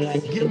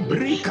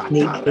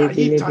 Gimbrikatara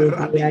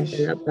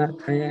Itarades,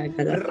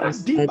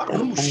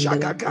 Radibarusha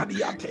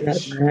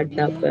Gagadiates,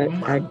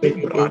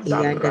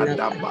 Mandebrada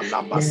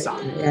Radabalabasa,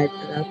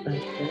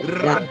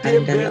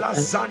 Radebela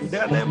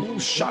Zandele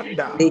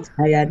Mushanda.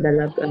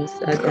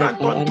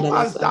 Grant unto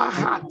us the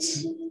heart.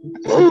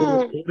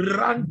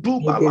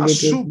 Randubala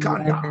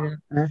Sukanda,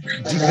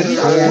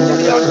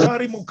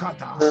 Dibrianduri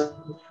Mukata,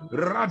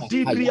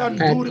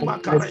 Radibrianduri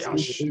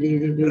Makarayash,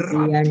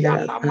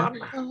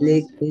 Radialamana,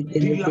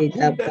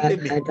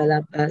 Dilakundeleme,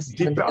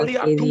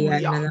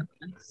 Dibaliaturia,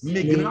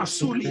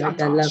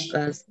 Migrasuliatas,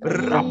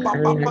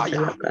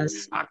 Rabababaya,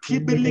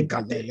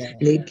 Akibilikate,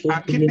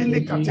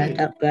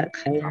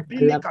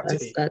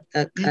 Abilikate,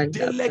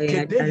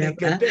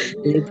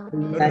 Idelekedelekedele,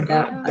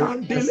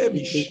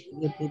 Radandelevish,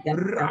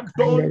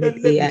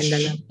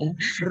 Radondelevish,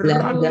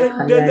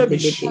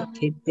 Radendelevish,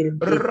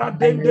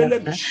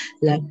 Radendelevish,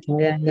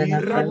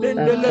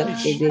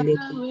 Radendelevish,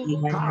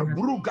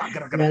 Kabruga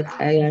Gragrada,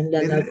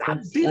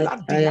 Radila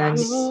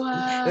Dias,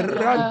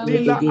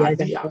 Radila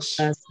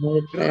Adias,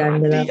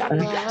 Radila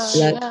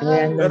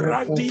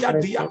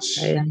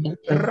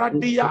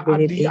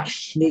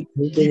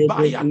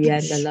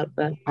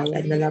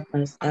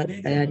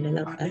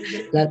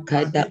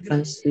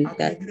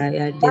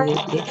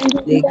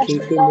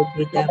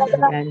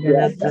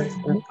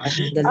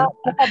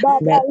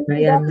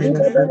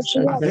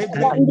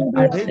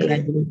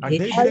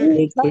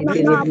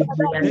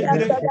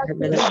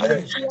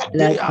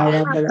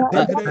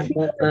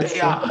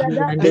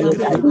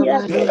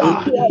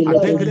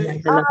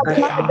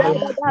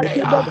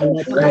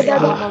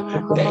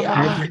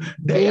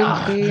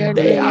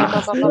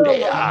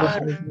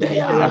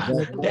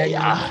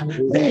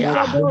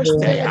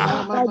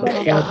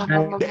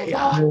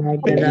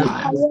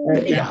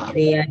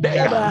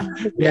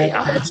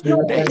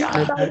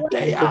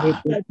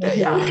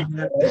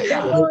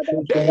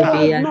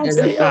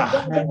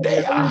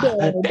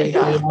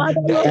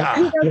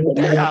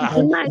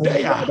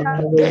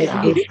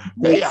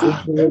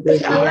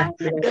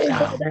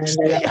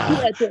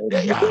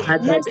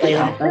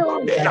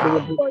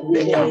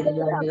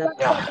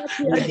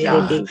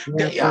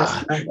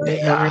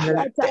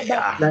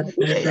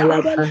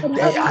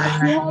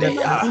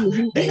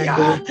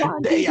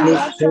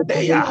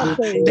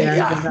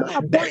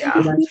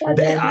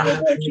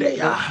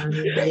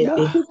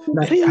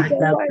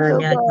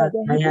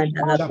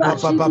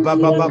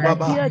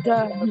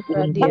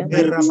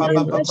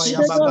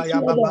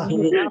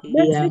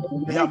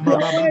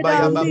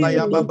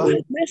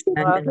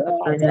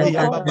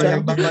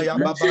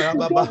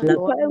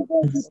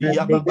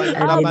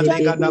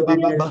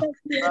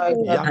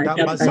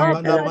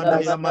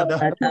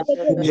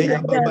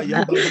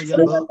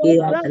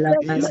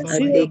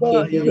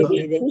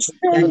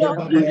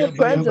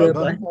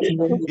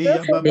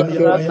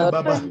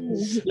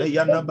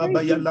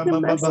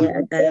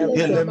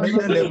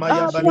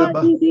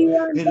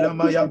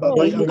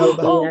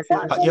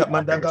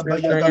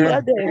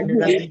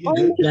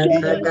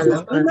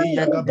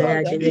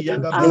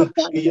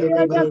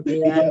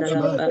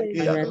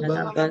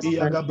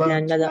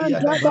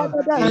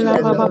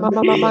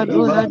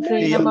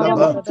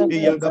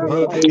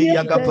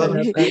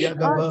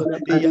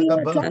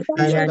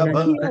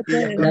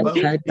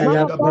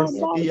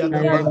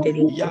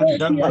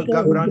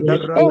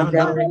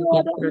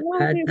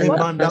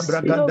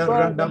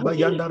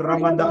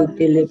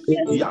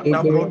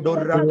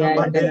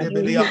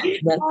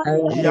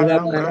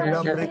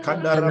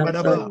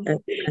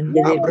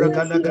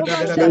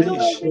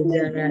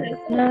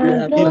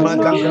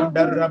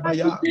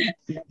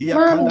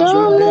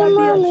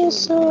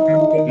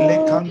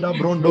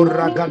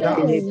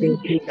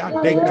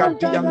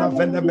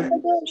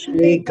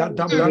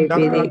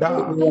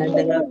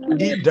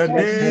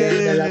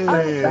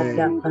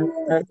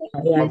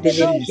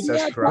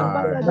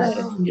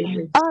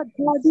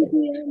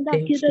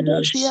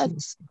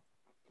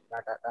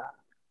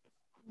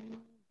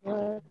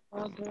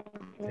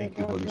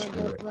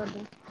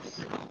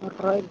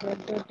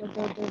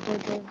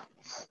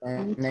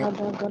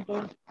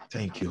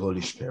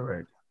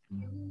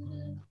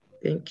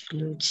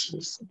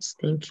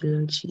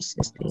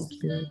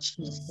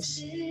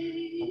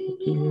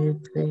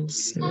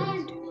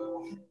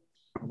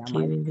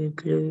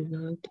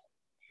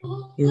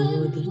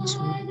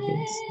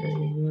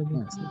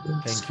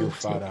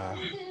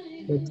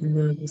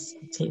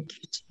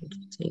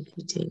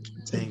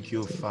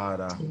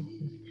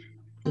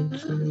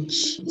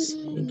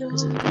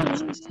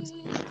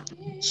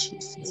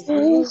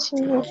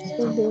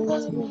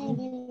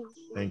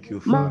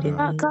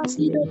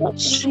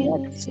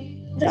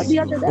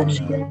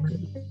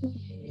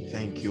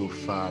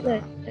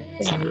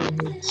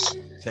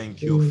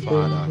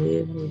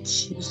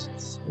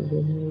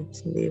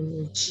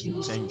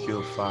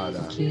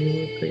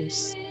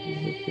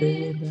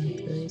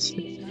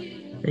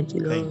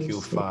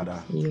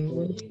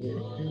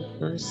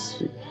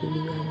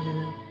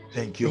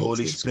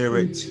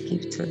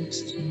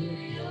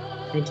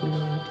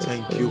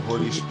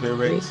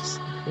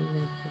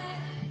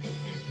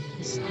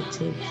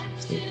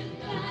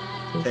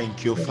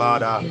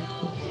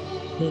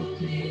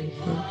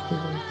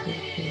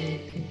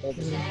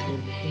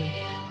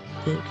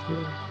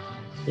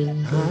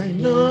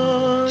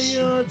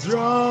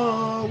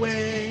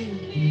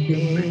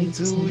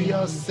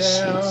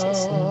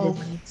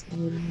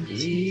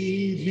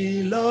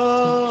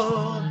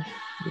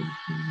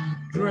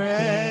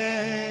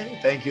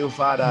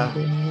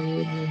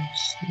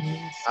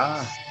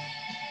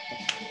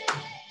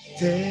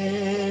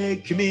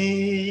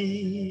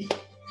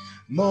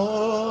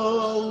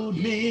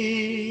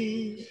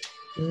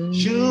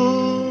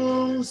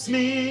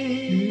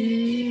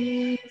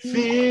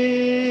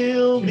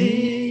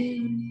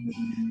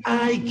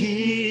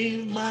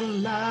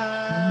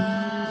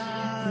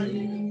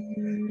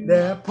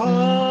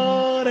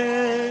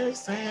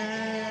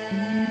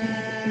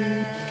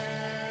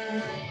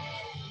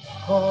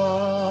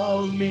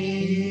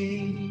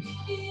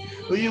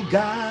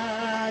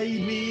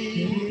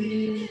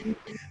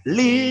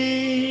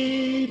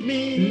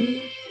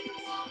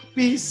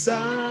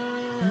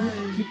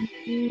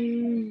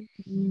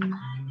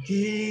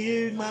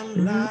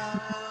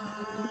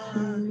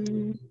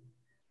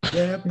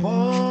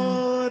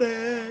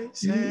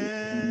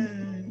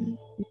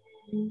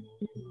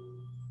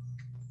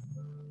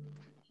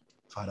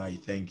Father, I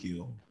thank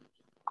you.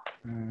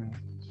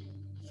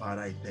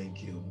 Father, I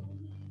thank you.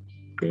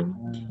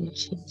 Thank you,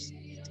 Jesus.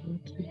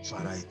 Thank you,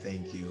 Father, I Jesus.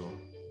 thank you.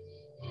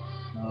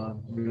 Thank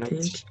you, Lord.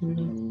 Thank you,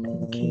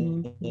 Lord.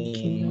 Thank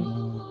you,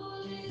 Lord.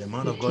 The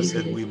man We of God give you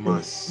said the we praise.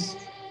 must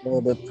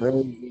Lord, the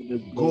praise, the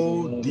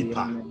go glory, the deeper.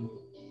 honor.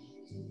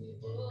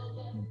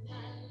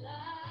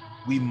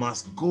 We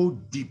must go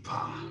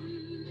deeper.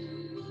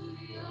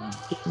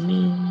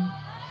 Amen.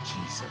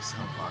 Jesus,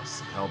 help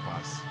us. Help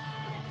us.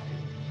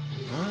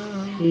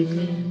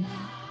 Amen.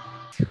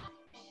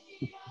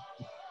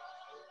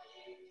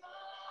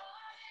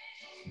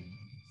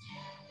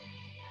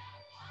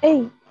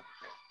 Hey,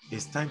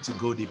 It's time to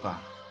go deeper.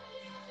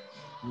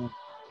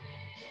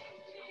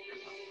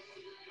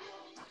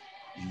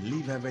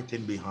 Leave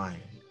everything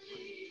behind.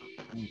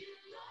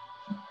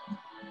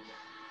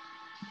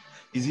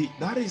 You see,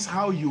 that is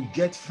how you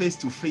get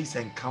face-to-face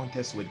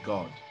encounters with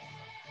God.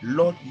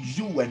 Lord,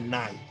 you and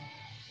I,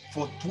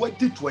 for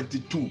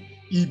 2022,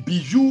 it be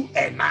you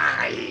and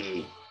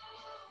I.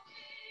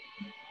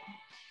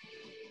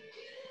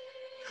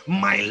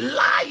 My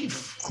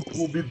life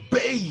will be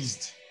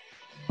based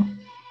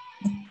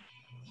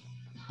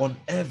on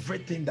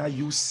everything that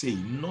you say,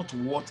 not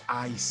what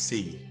I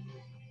say.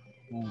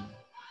 You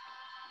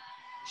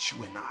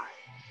and I.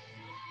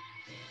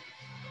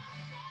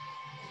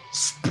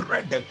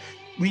 Spread them.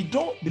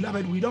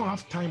 Beloved, we don't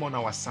have time on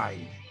our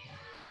side.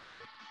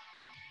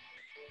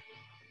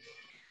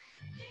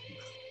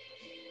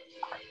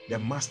 The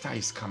master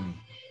is coming.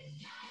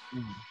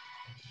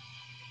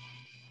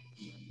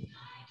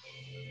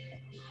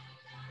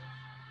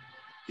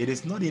 It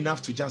is not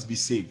enough to just be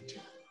saved.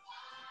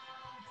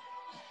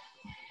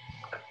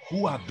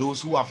 Who are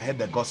those who have heard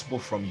the gospel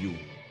from you?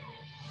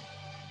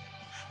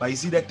 But you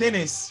see, the thing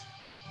is,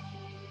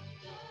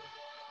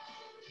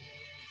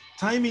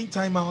 time in,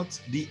 time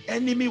out, the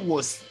enemy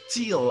will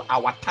steal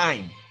our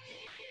time.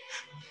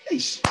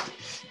 Eish,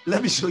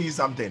 let me show you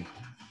something.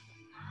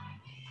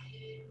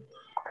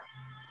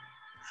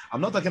 I'm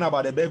not talking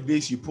about the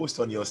birthdays you post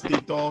on your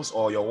status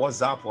or your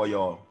WhatsApp or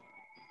your...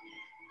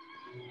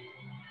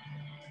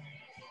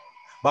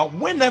 But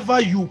whenever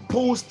you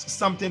post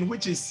something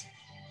which is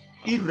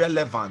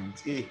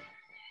irrelevant, it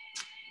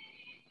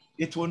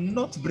will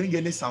not bring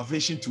any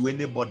salvation to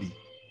anybody.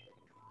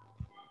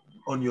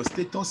 On your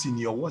status in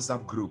your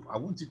WhatsApp group, I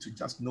want you to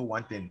just know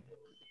one thing.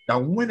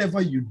 That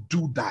whenever you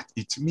do that,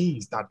 it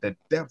means that the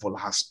devil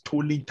has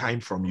stolen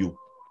time from you.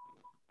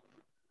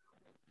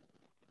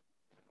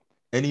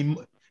 And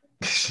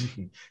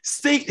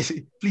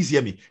please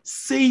hear me.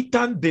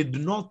 Satan did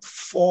not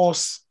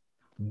force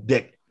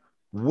the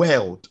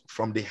world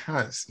from the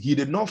hands. He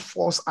did not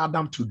force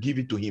Adam to give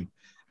it to him.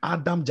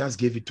 Adam just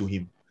gave it to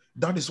him.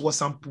 That is what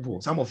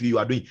some of you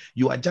are doing.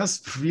 You are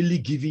just freely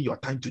giving your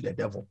time to the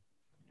devil.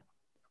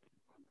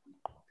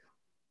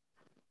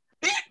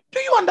 Do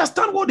you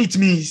understand what it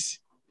means?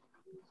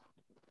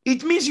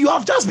 It means you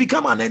have just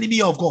become an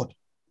enemy of God.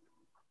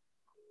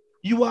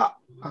 You are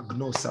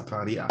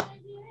agnosaparia.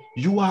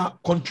 You are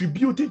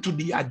contributing to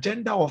the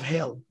agenda of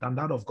hell than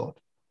that of God.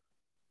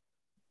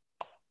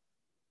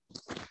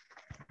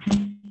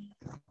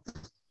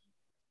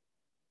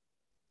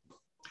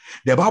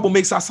 The Bible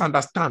makes us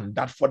understand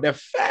that for the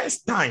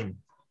first time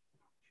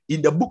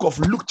in the book of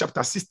Luke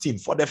chapter 16,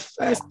 for the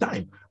first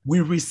time,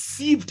 we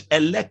received a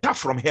letter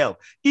from hell.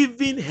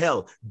 Even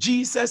hell,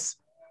 Jesus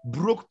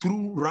broke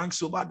through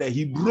ranks over there.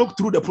 He broke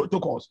through the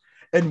protocols.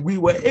 And we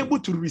were able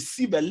to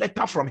receive a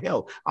letter from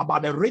hell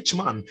about a rich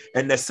man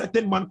and a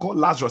certain man called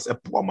Lazarus, a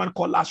poor man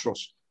called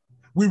Lazarus.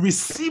 We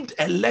received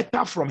a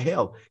letter from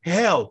hell.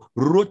 Hell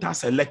wrote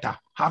us a letter.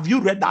 Have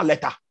you read that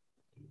letter?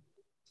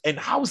 And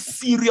how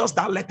serious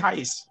that letter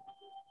is?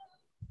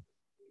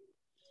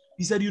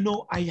 He said,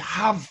 I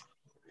have,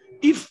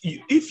 if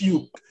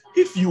you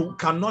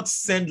cannot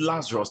send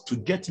Lazarus to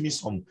get me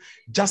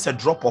just a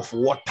drop of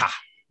water,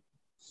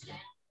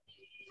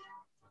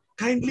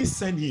 kindly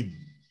send him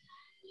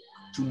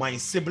to my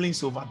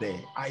siblings over there.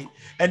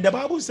 And the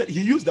Bible said,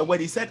 he used the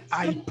word, he said,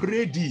 I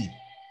pray thee.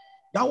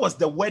 That was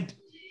the word.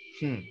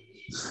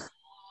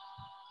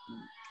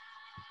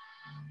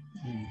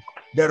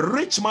 The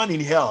rich man in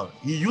hell,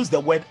 he used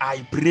the word,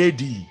 I pray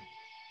thee.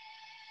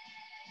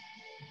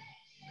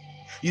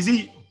 You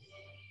see,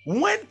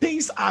 when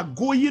things are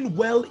going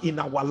well in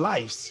our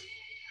lives,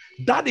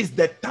 that is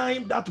the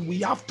time that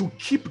we have to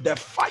keep the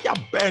fire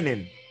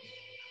burning.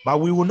 But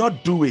we will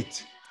not do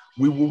it.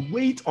 We will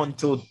wait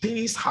until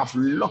things have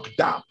locked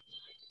up.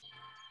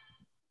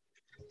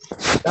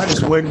 That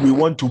is when we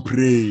want to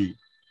pray.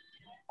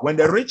 When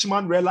the rich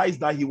man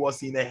realized that he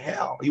was in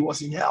hell.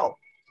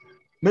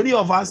 Many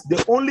of us,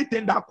 the only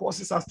thing that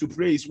causes us to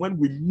pray is when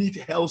we meet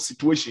hell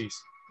situations.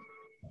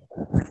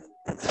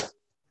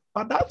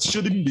 But that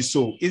shouldn't be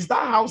so. Is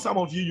that how some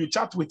of you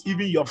chat with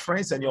even your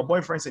friends and your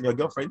boyfriends and your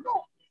girlfriend?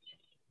 No.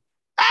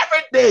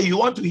 Every day you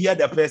want to hear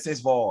the person's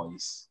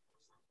voice.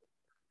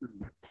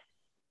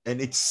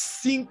 And it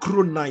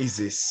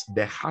synchronizes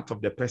the heart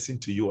of the person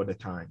to you all the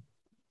time.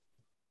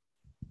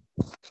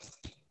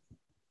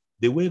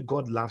 The way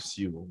God loves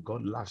you,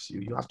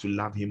 you have to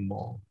love him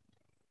more.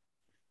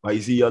 But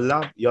you see, your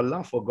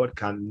love for God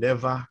can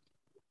never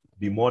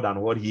be more than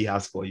what he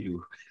has for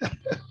you.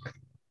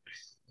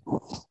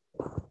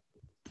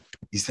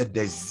 He said,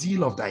 the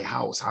zeal of thy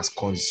house has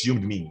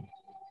consumed me.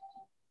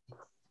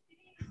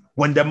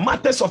 When the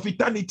matters of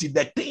eternity,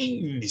 the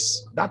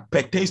things that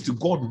pertains to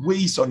God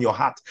weighs on your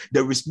heart,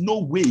 there is no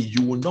way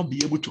you will not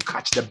be able to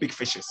catch the big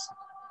fishes.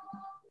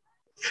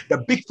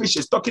 The big fish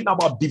is talking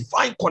about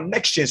divine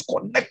connections,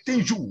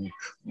 connecting you.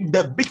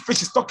 The big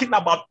fish is talking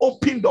about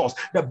open doors.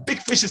 The big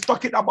fish is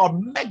talking about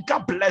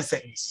mega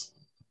blessings.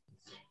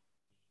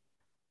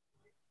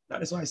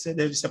 That is why I said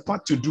there is a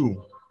part to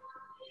do.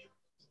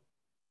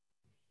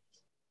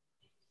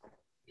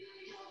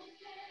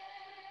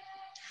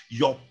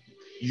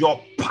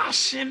 Your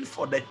passion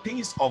for the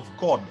things of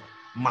God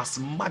must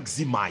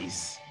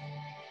maximize.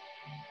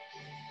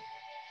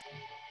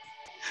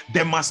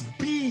 There must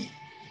be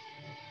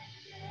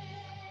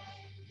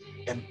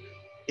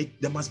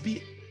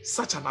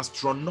such an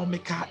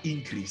astronomical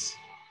increase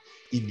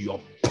in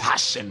your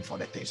passion for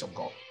the things of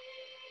God.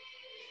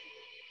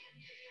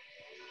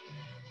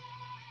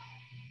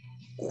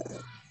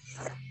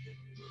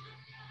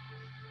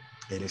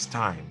 It is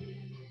time.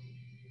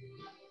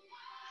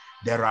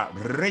 There are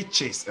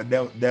riches in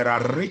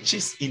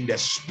the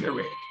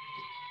spirit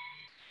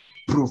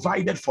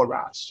provided for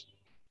us,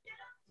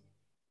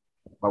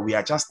 but we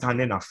are just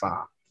standing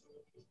afar.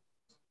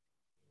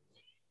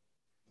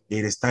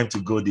 It is time to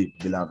go deep,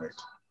 beloved.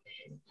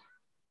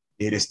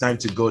 It is time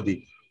to go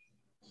deep.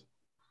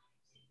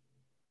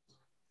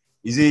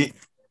 You see,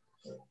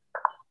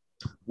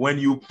 when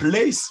you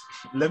place,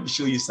 let me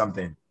show you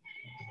something.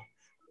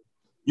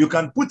 You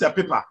can put a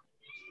paper.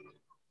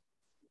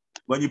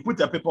 When you put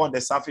a paper on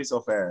the surface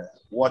of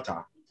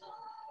water,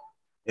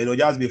 it will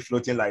just be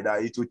floating like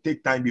that. It will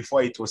take time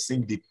before it will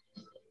sink deep.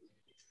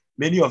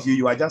 Many of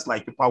you are just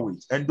like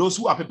paperweight. And those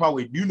who are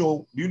paperweight, do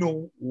you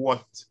know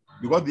what?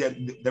 Because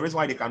the reason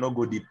why they cannot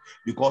go deep,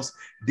 because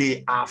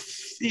they are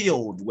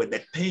filled with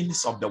the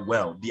things of the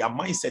world. Their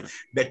mindset,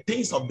 the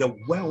things of the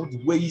world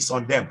weighs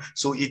on them.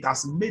 So it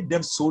has made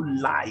them so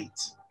light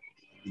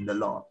in the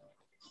Lord.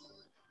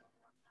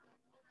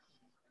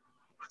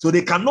 So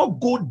they cannot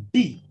go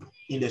deep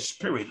in the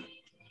spirit.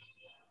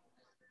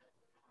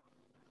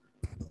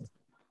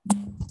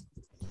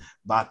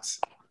 But,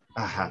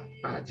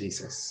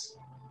 Jesus.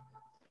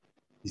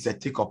 He said,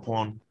 take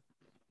upon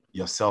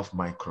yourself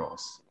my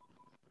cross.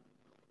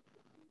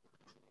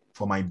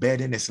 For my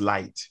burden is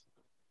light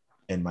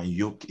and my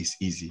yoke is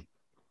easy.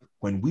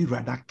 When we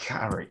rather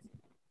carry,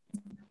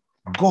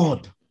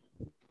 God,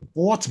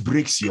 what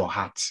breaks your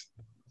heart?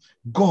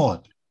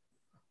 God,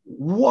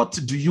 what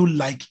do you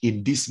like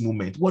in this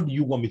moment? What do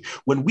you want me?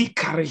 When we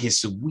carry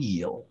his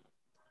will,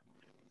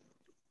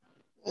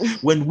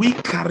 when we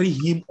carry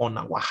him on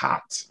our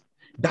heart,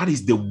 that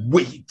is the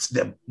weight,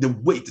 the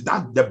weight,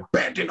 that the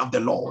burden of the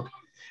Lord.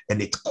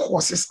 And it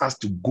causes us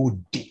to go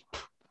deep.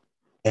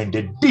 And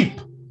the deep,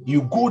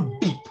 you go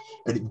deep,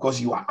 and because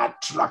you are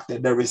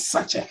attracted, there is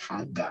such a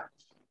hunger.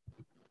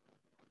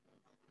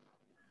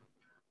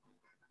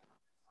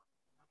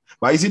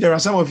 But you see, there are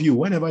some of you,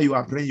 whenever you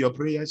are praying your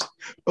prayers,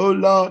 oh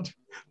Lord,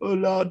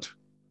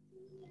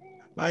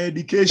 my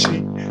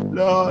education,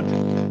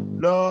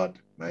 Lord,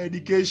 my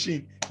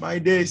education, my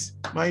days.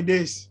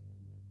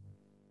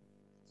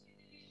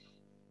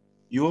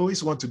 You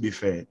always want to be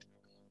fed.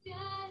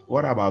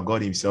 What about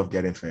God himself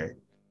getting fed?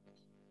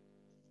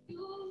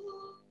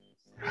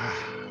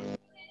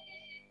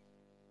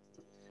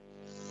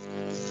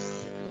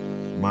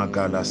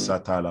 Magala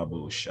satala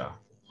bosha.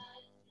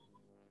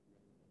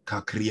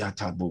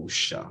 Kakriata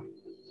bosha.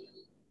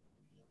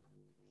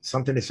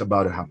 Something is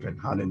about to happen.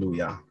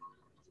 Hallelujah.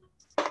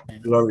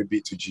 Glory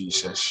be to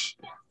Jesus.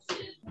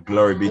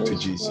 Glory be to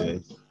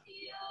Jesus.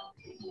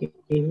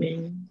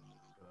 Amen.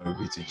 Glory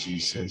be to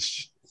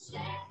Jesus.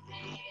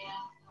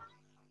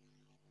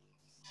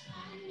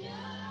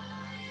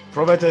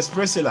 Prophetess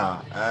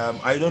Priscilla,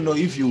 I don't know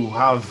if you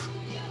have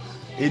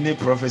any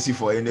prophecy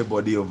for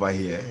anybody over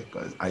here,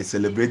 because I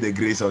celebrate the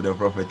grace of the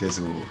prophetess.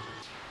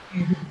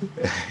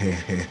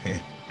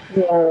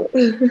 Wow.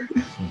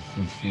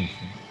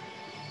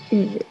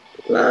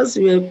 Whilst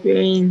we were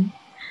praying,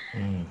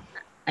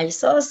 I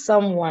saw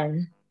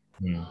someone.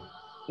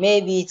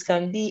 Maybe it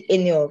can be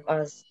any of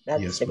us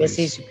that Yes, the person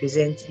please. is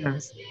representing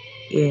us.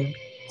 Yeah.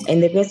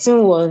 And the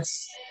person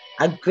was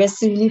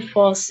aggressively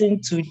forcing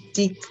to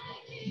dig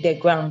the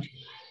ground.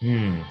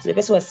 So the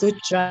person was still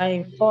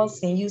trying,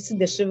 forcing, using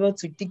the shovel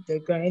to dig the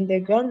ground. And the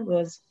ground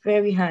was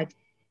very hard.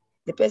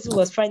 The person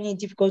was finding it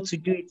difficult to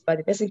do it, but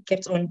the person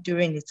kept on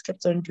doing it. I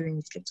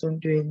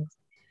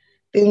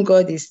think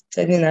God is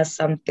telling us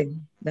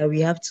something, that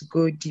we have to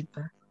go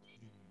deeper.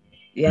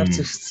 We have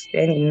to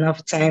spend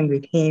enough time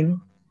with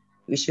him.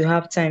 We should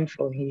have time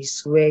for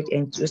his word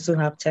and also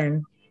have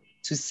time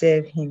to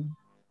serve him.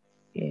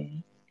 Yeah.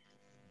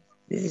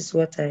 This is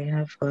what I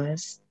have for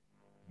us.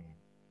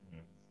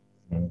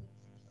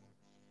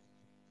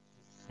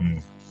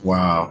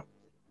 Wow.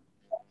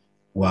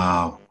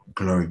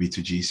 Glory be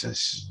to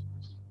Jesus.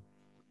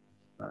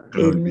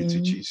 Glory be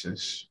to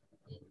Jesus.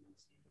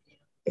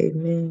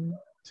 Amen.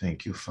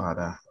 Thank you,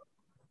 Father.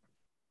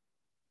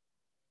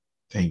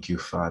 Thank you,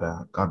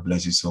 Father. God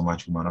bless you so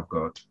much, woman of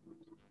God.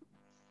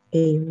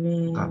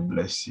 Amen. God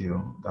bless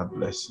you. God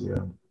bless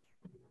you.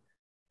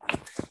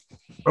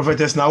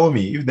 Prophetess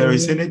Naomi, if there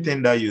is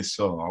anything that you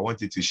saw, I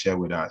want you to share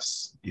with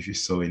us. If you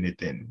saw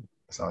anything,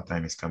 as our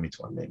time is coming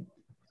to an end,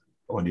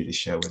 I want you to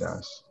share with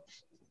us.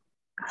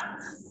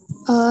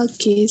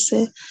 Okay,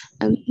 sir.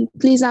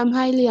 Please, I'm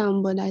highly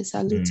humbled. I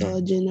salute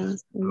all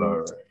generals.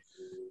 Glory.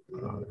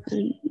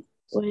 And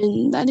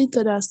when Daddy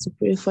told us to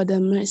pray for the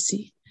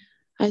mercy,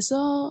 I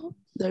saw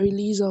the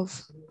release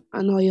of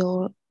an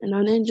oil, and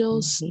an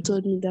angel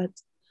told me that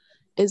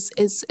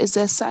it's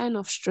a sign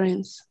of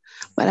strength.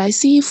 But I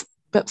see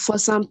but for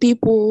some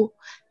people,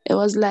 it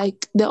was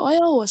like the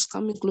oil was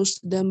coming close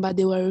to them, but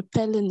they were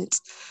repelling it.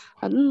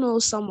 I don't know,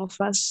 some of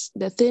us,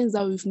 the things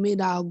that we've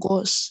made our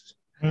gods,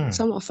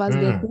 some of us,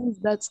 the things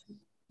that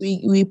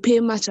we pay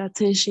much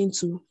attention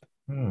to.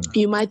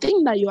 You might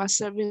think that you are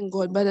serving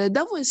God, but the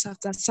devil is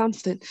after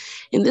something.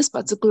 In this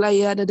particular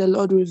year that the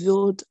Lord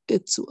revealed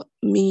it to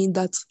me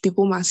that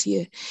people must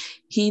hear,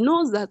 he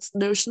knows that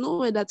there's no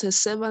way that a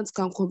servant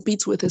can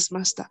compete with his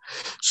master.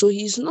 So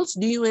he's not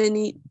doing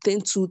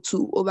anything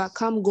to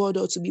overcome God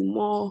or to be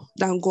more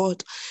than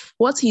God.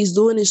 What he's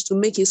doing is to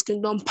make his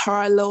kingdom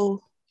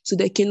parallel to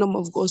the kingdom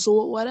of God.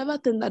 So whatever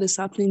thing that is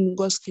happening in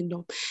God's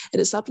kingdom, it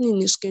is happening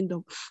in his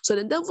kingdom. So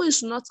the devil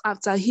is not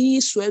after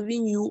he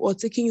swerving you or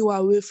taking you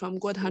away from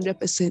God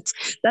 100%.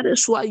 That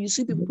is why you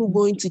see people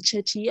going to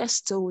church. Yes,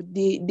 still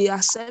they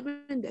are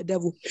serving the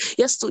devil.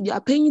 Yes, still they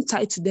are paying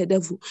tithe to the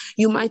devil.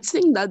 You might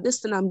think that this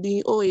thing I'm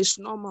doing, oh, it's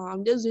normal.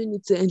 I'm just doing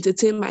it to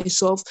entertain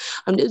myself.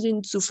 I'm just doing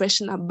it to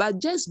freshen up. But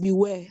just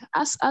beware.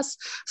 As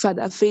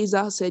Father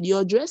Faisal said,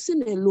 your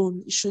dressing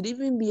alone should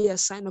even be a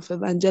sign of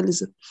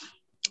evangelism.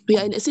 We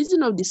are in a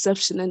season of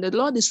deception, and the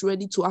Lord is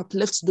ready to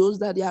uplift those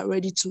that they are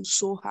ready to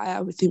soar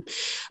higher with him.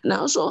 And I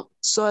also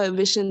saw a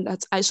vision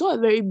that I saw a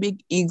very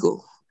big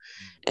eagle,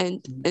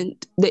 and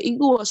the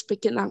eagle was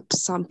picking up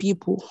some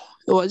people.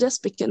 It was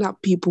just picking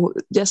up people,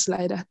 just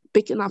like that,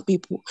 picking up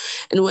people.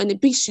 And when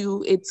it picks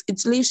you, it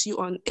leaves you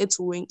on its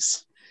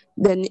wings.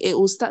 Then it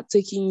will start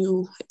taking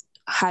you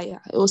higher.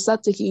 It will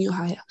start taking you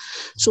higher.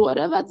 So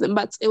whatever,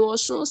 but it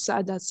was so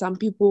sad that some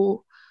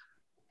people,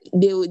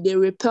 they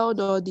repelled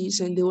all these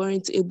and they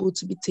weren't able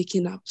to be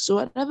taken up. So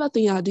whatever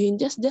thing you are doing,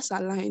 just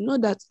align. Know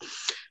that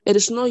it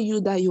is not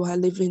you that you are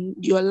living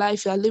your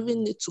life. You are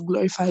living it to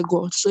glorify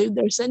God. So if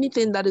there's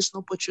anything that is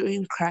not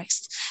portraying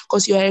Christ,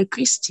 because you are a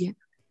Christian,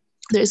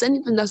 there's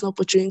anything that's not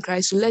portraying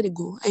Christ, you let it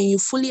go and you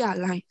fully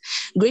align.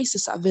 Grace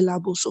is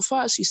available. So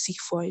far as you seek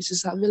for it,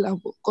 it's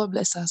available. God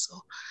bless us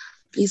all.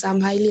 Please,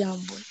 I'm highly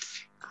humbled.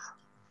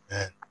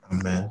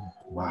 Amen.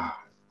 Wow.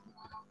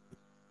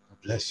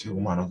 Bless you,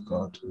 woman of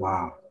God.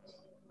 Wow.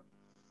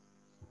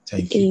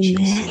 Thank you, Amen.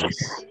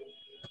 Jesus.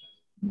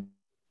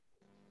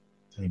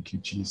 Thank you,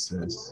 Jesus.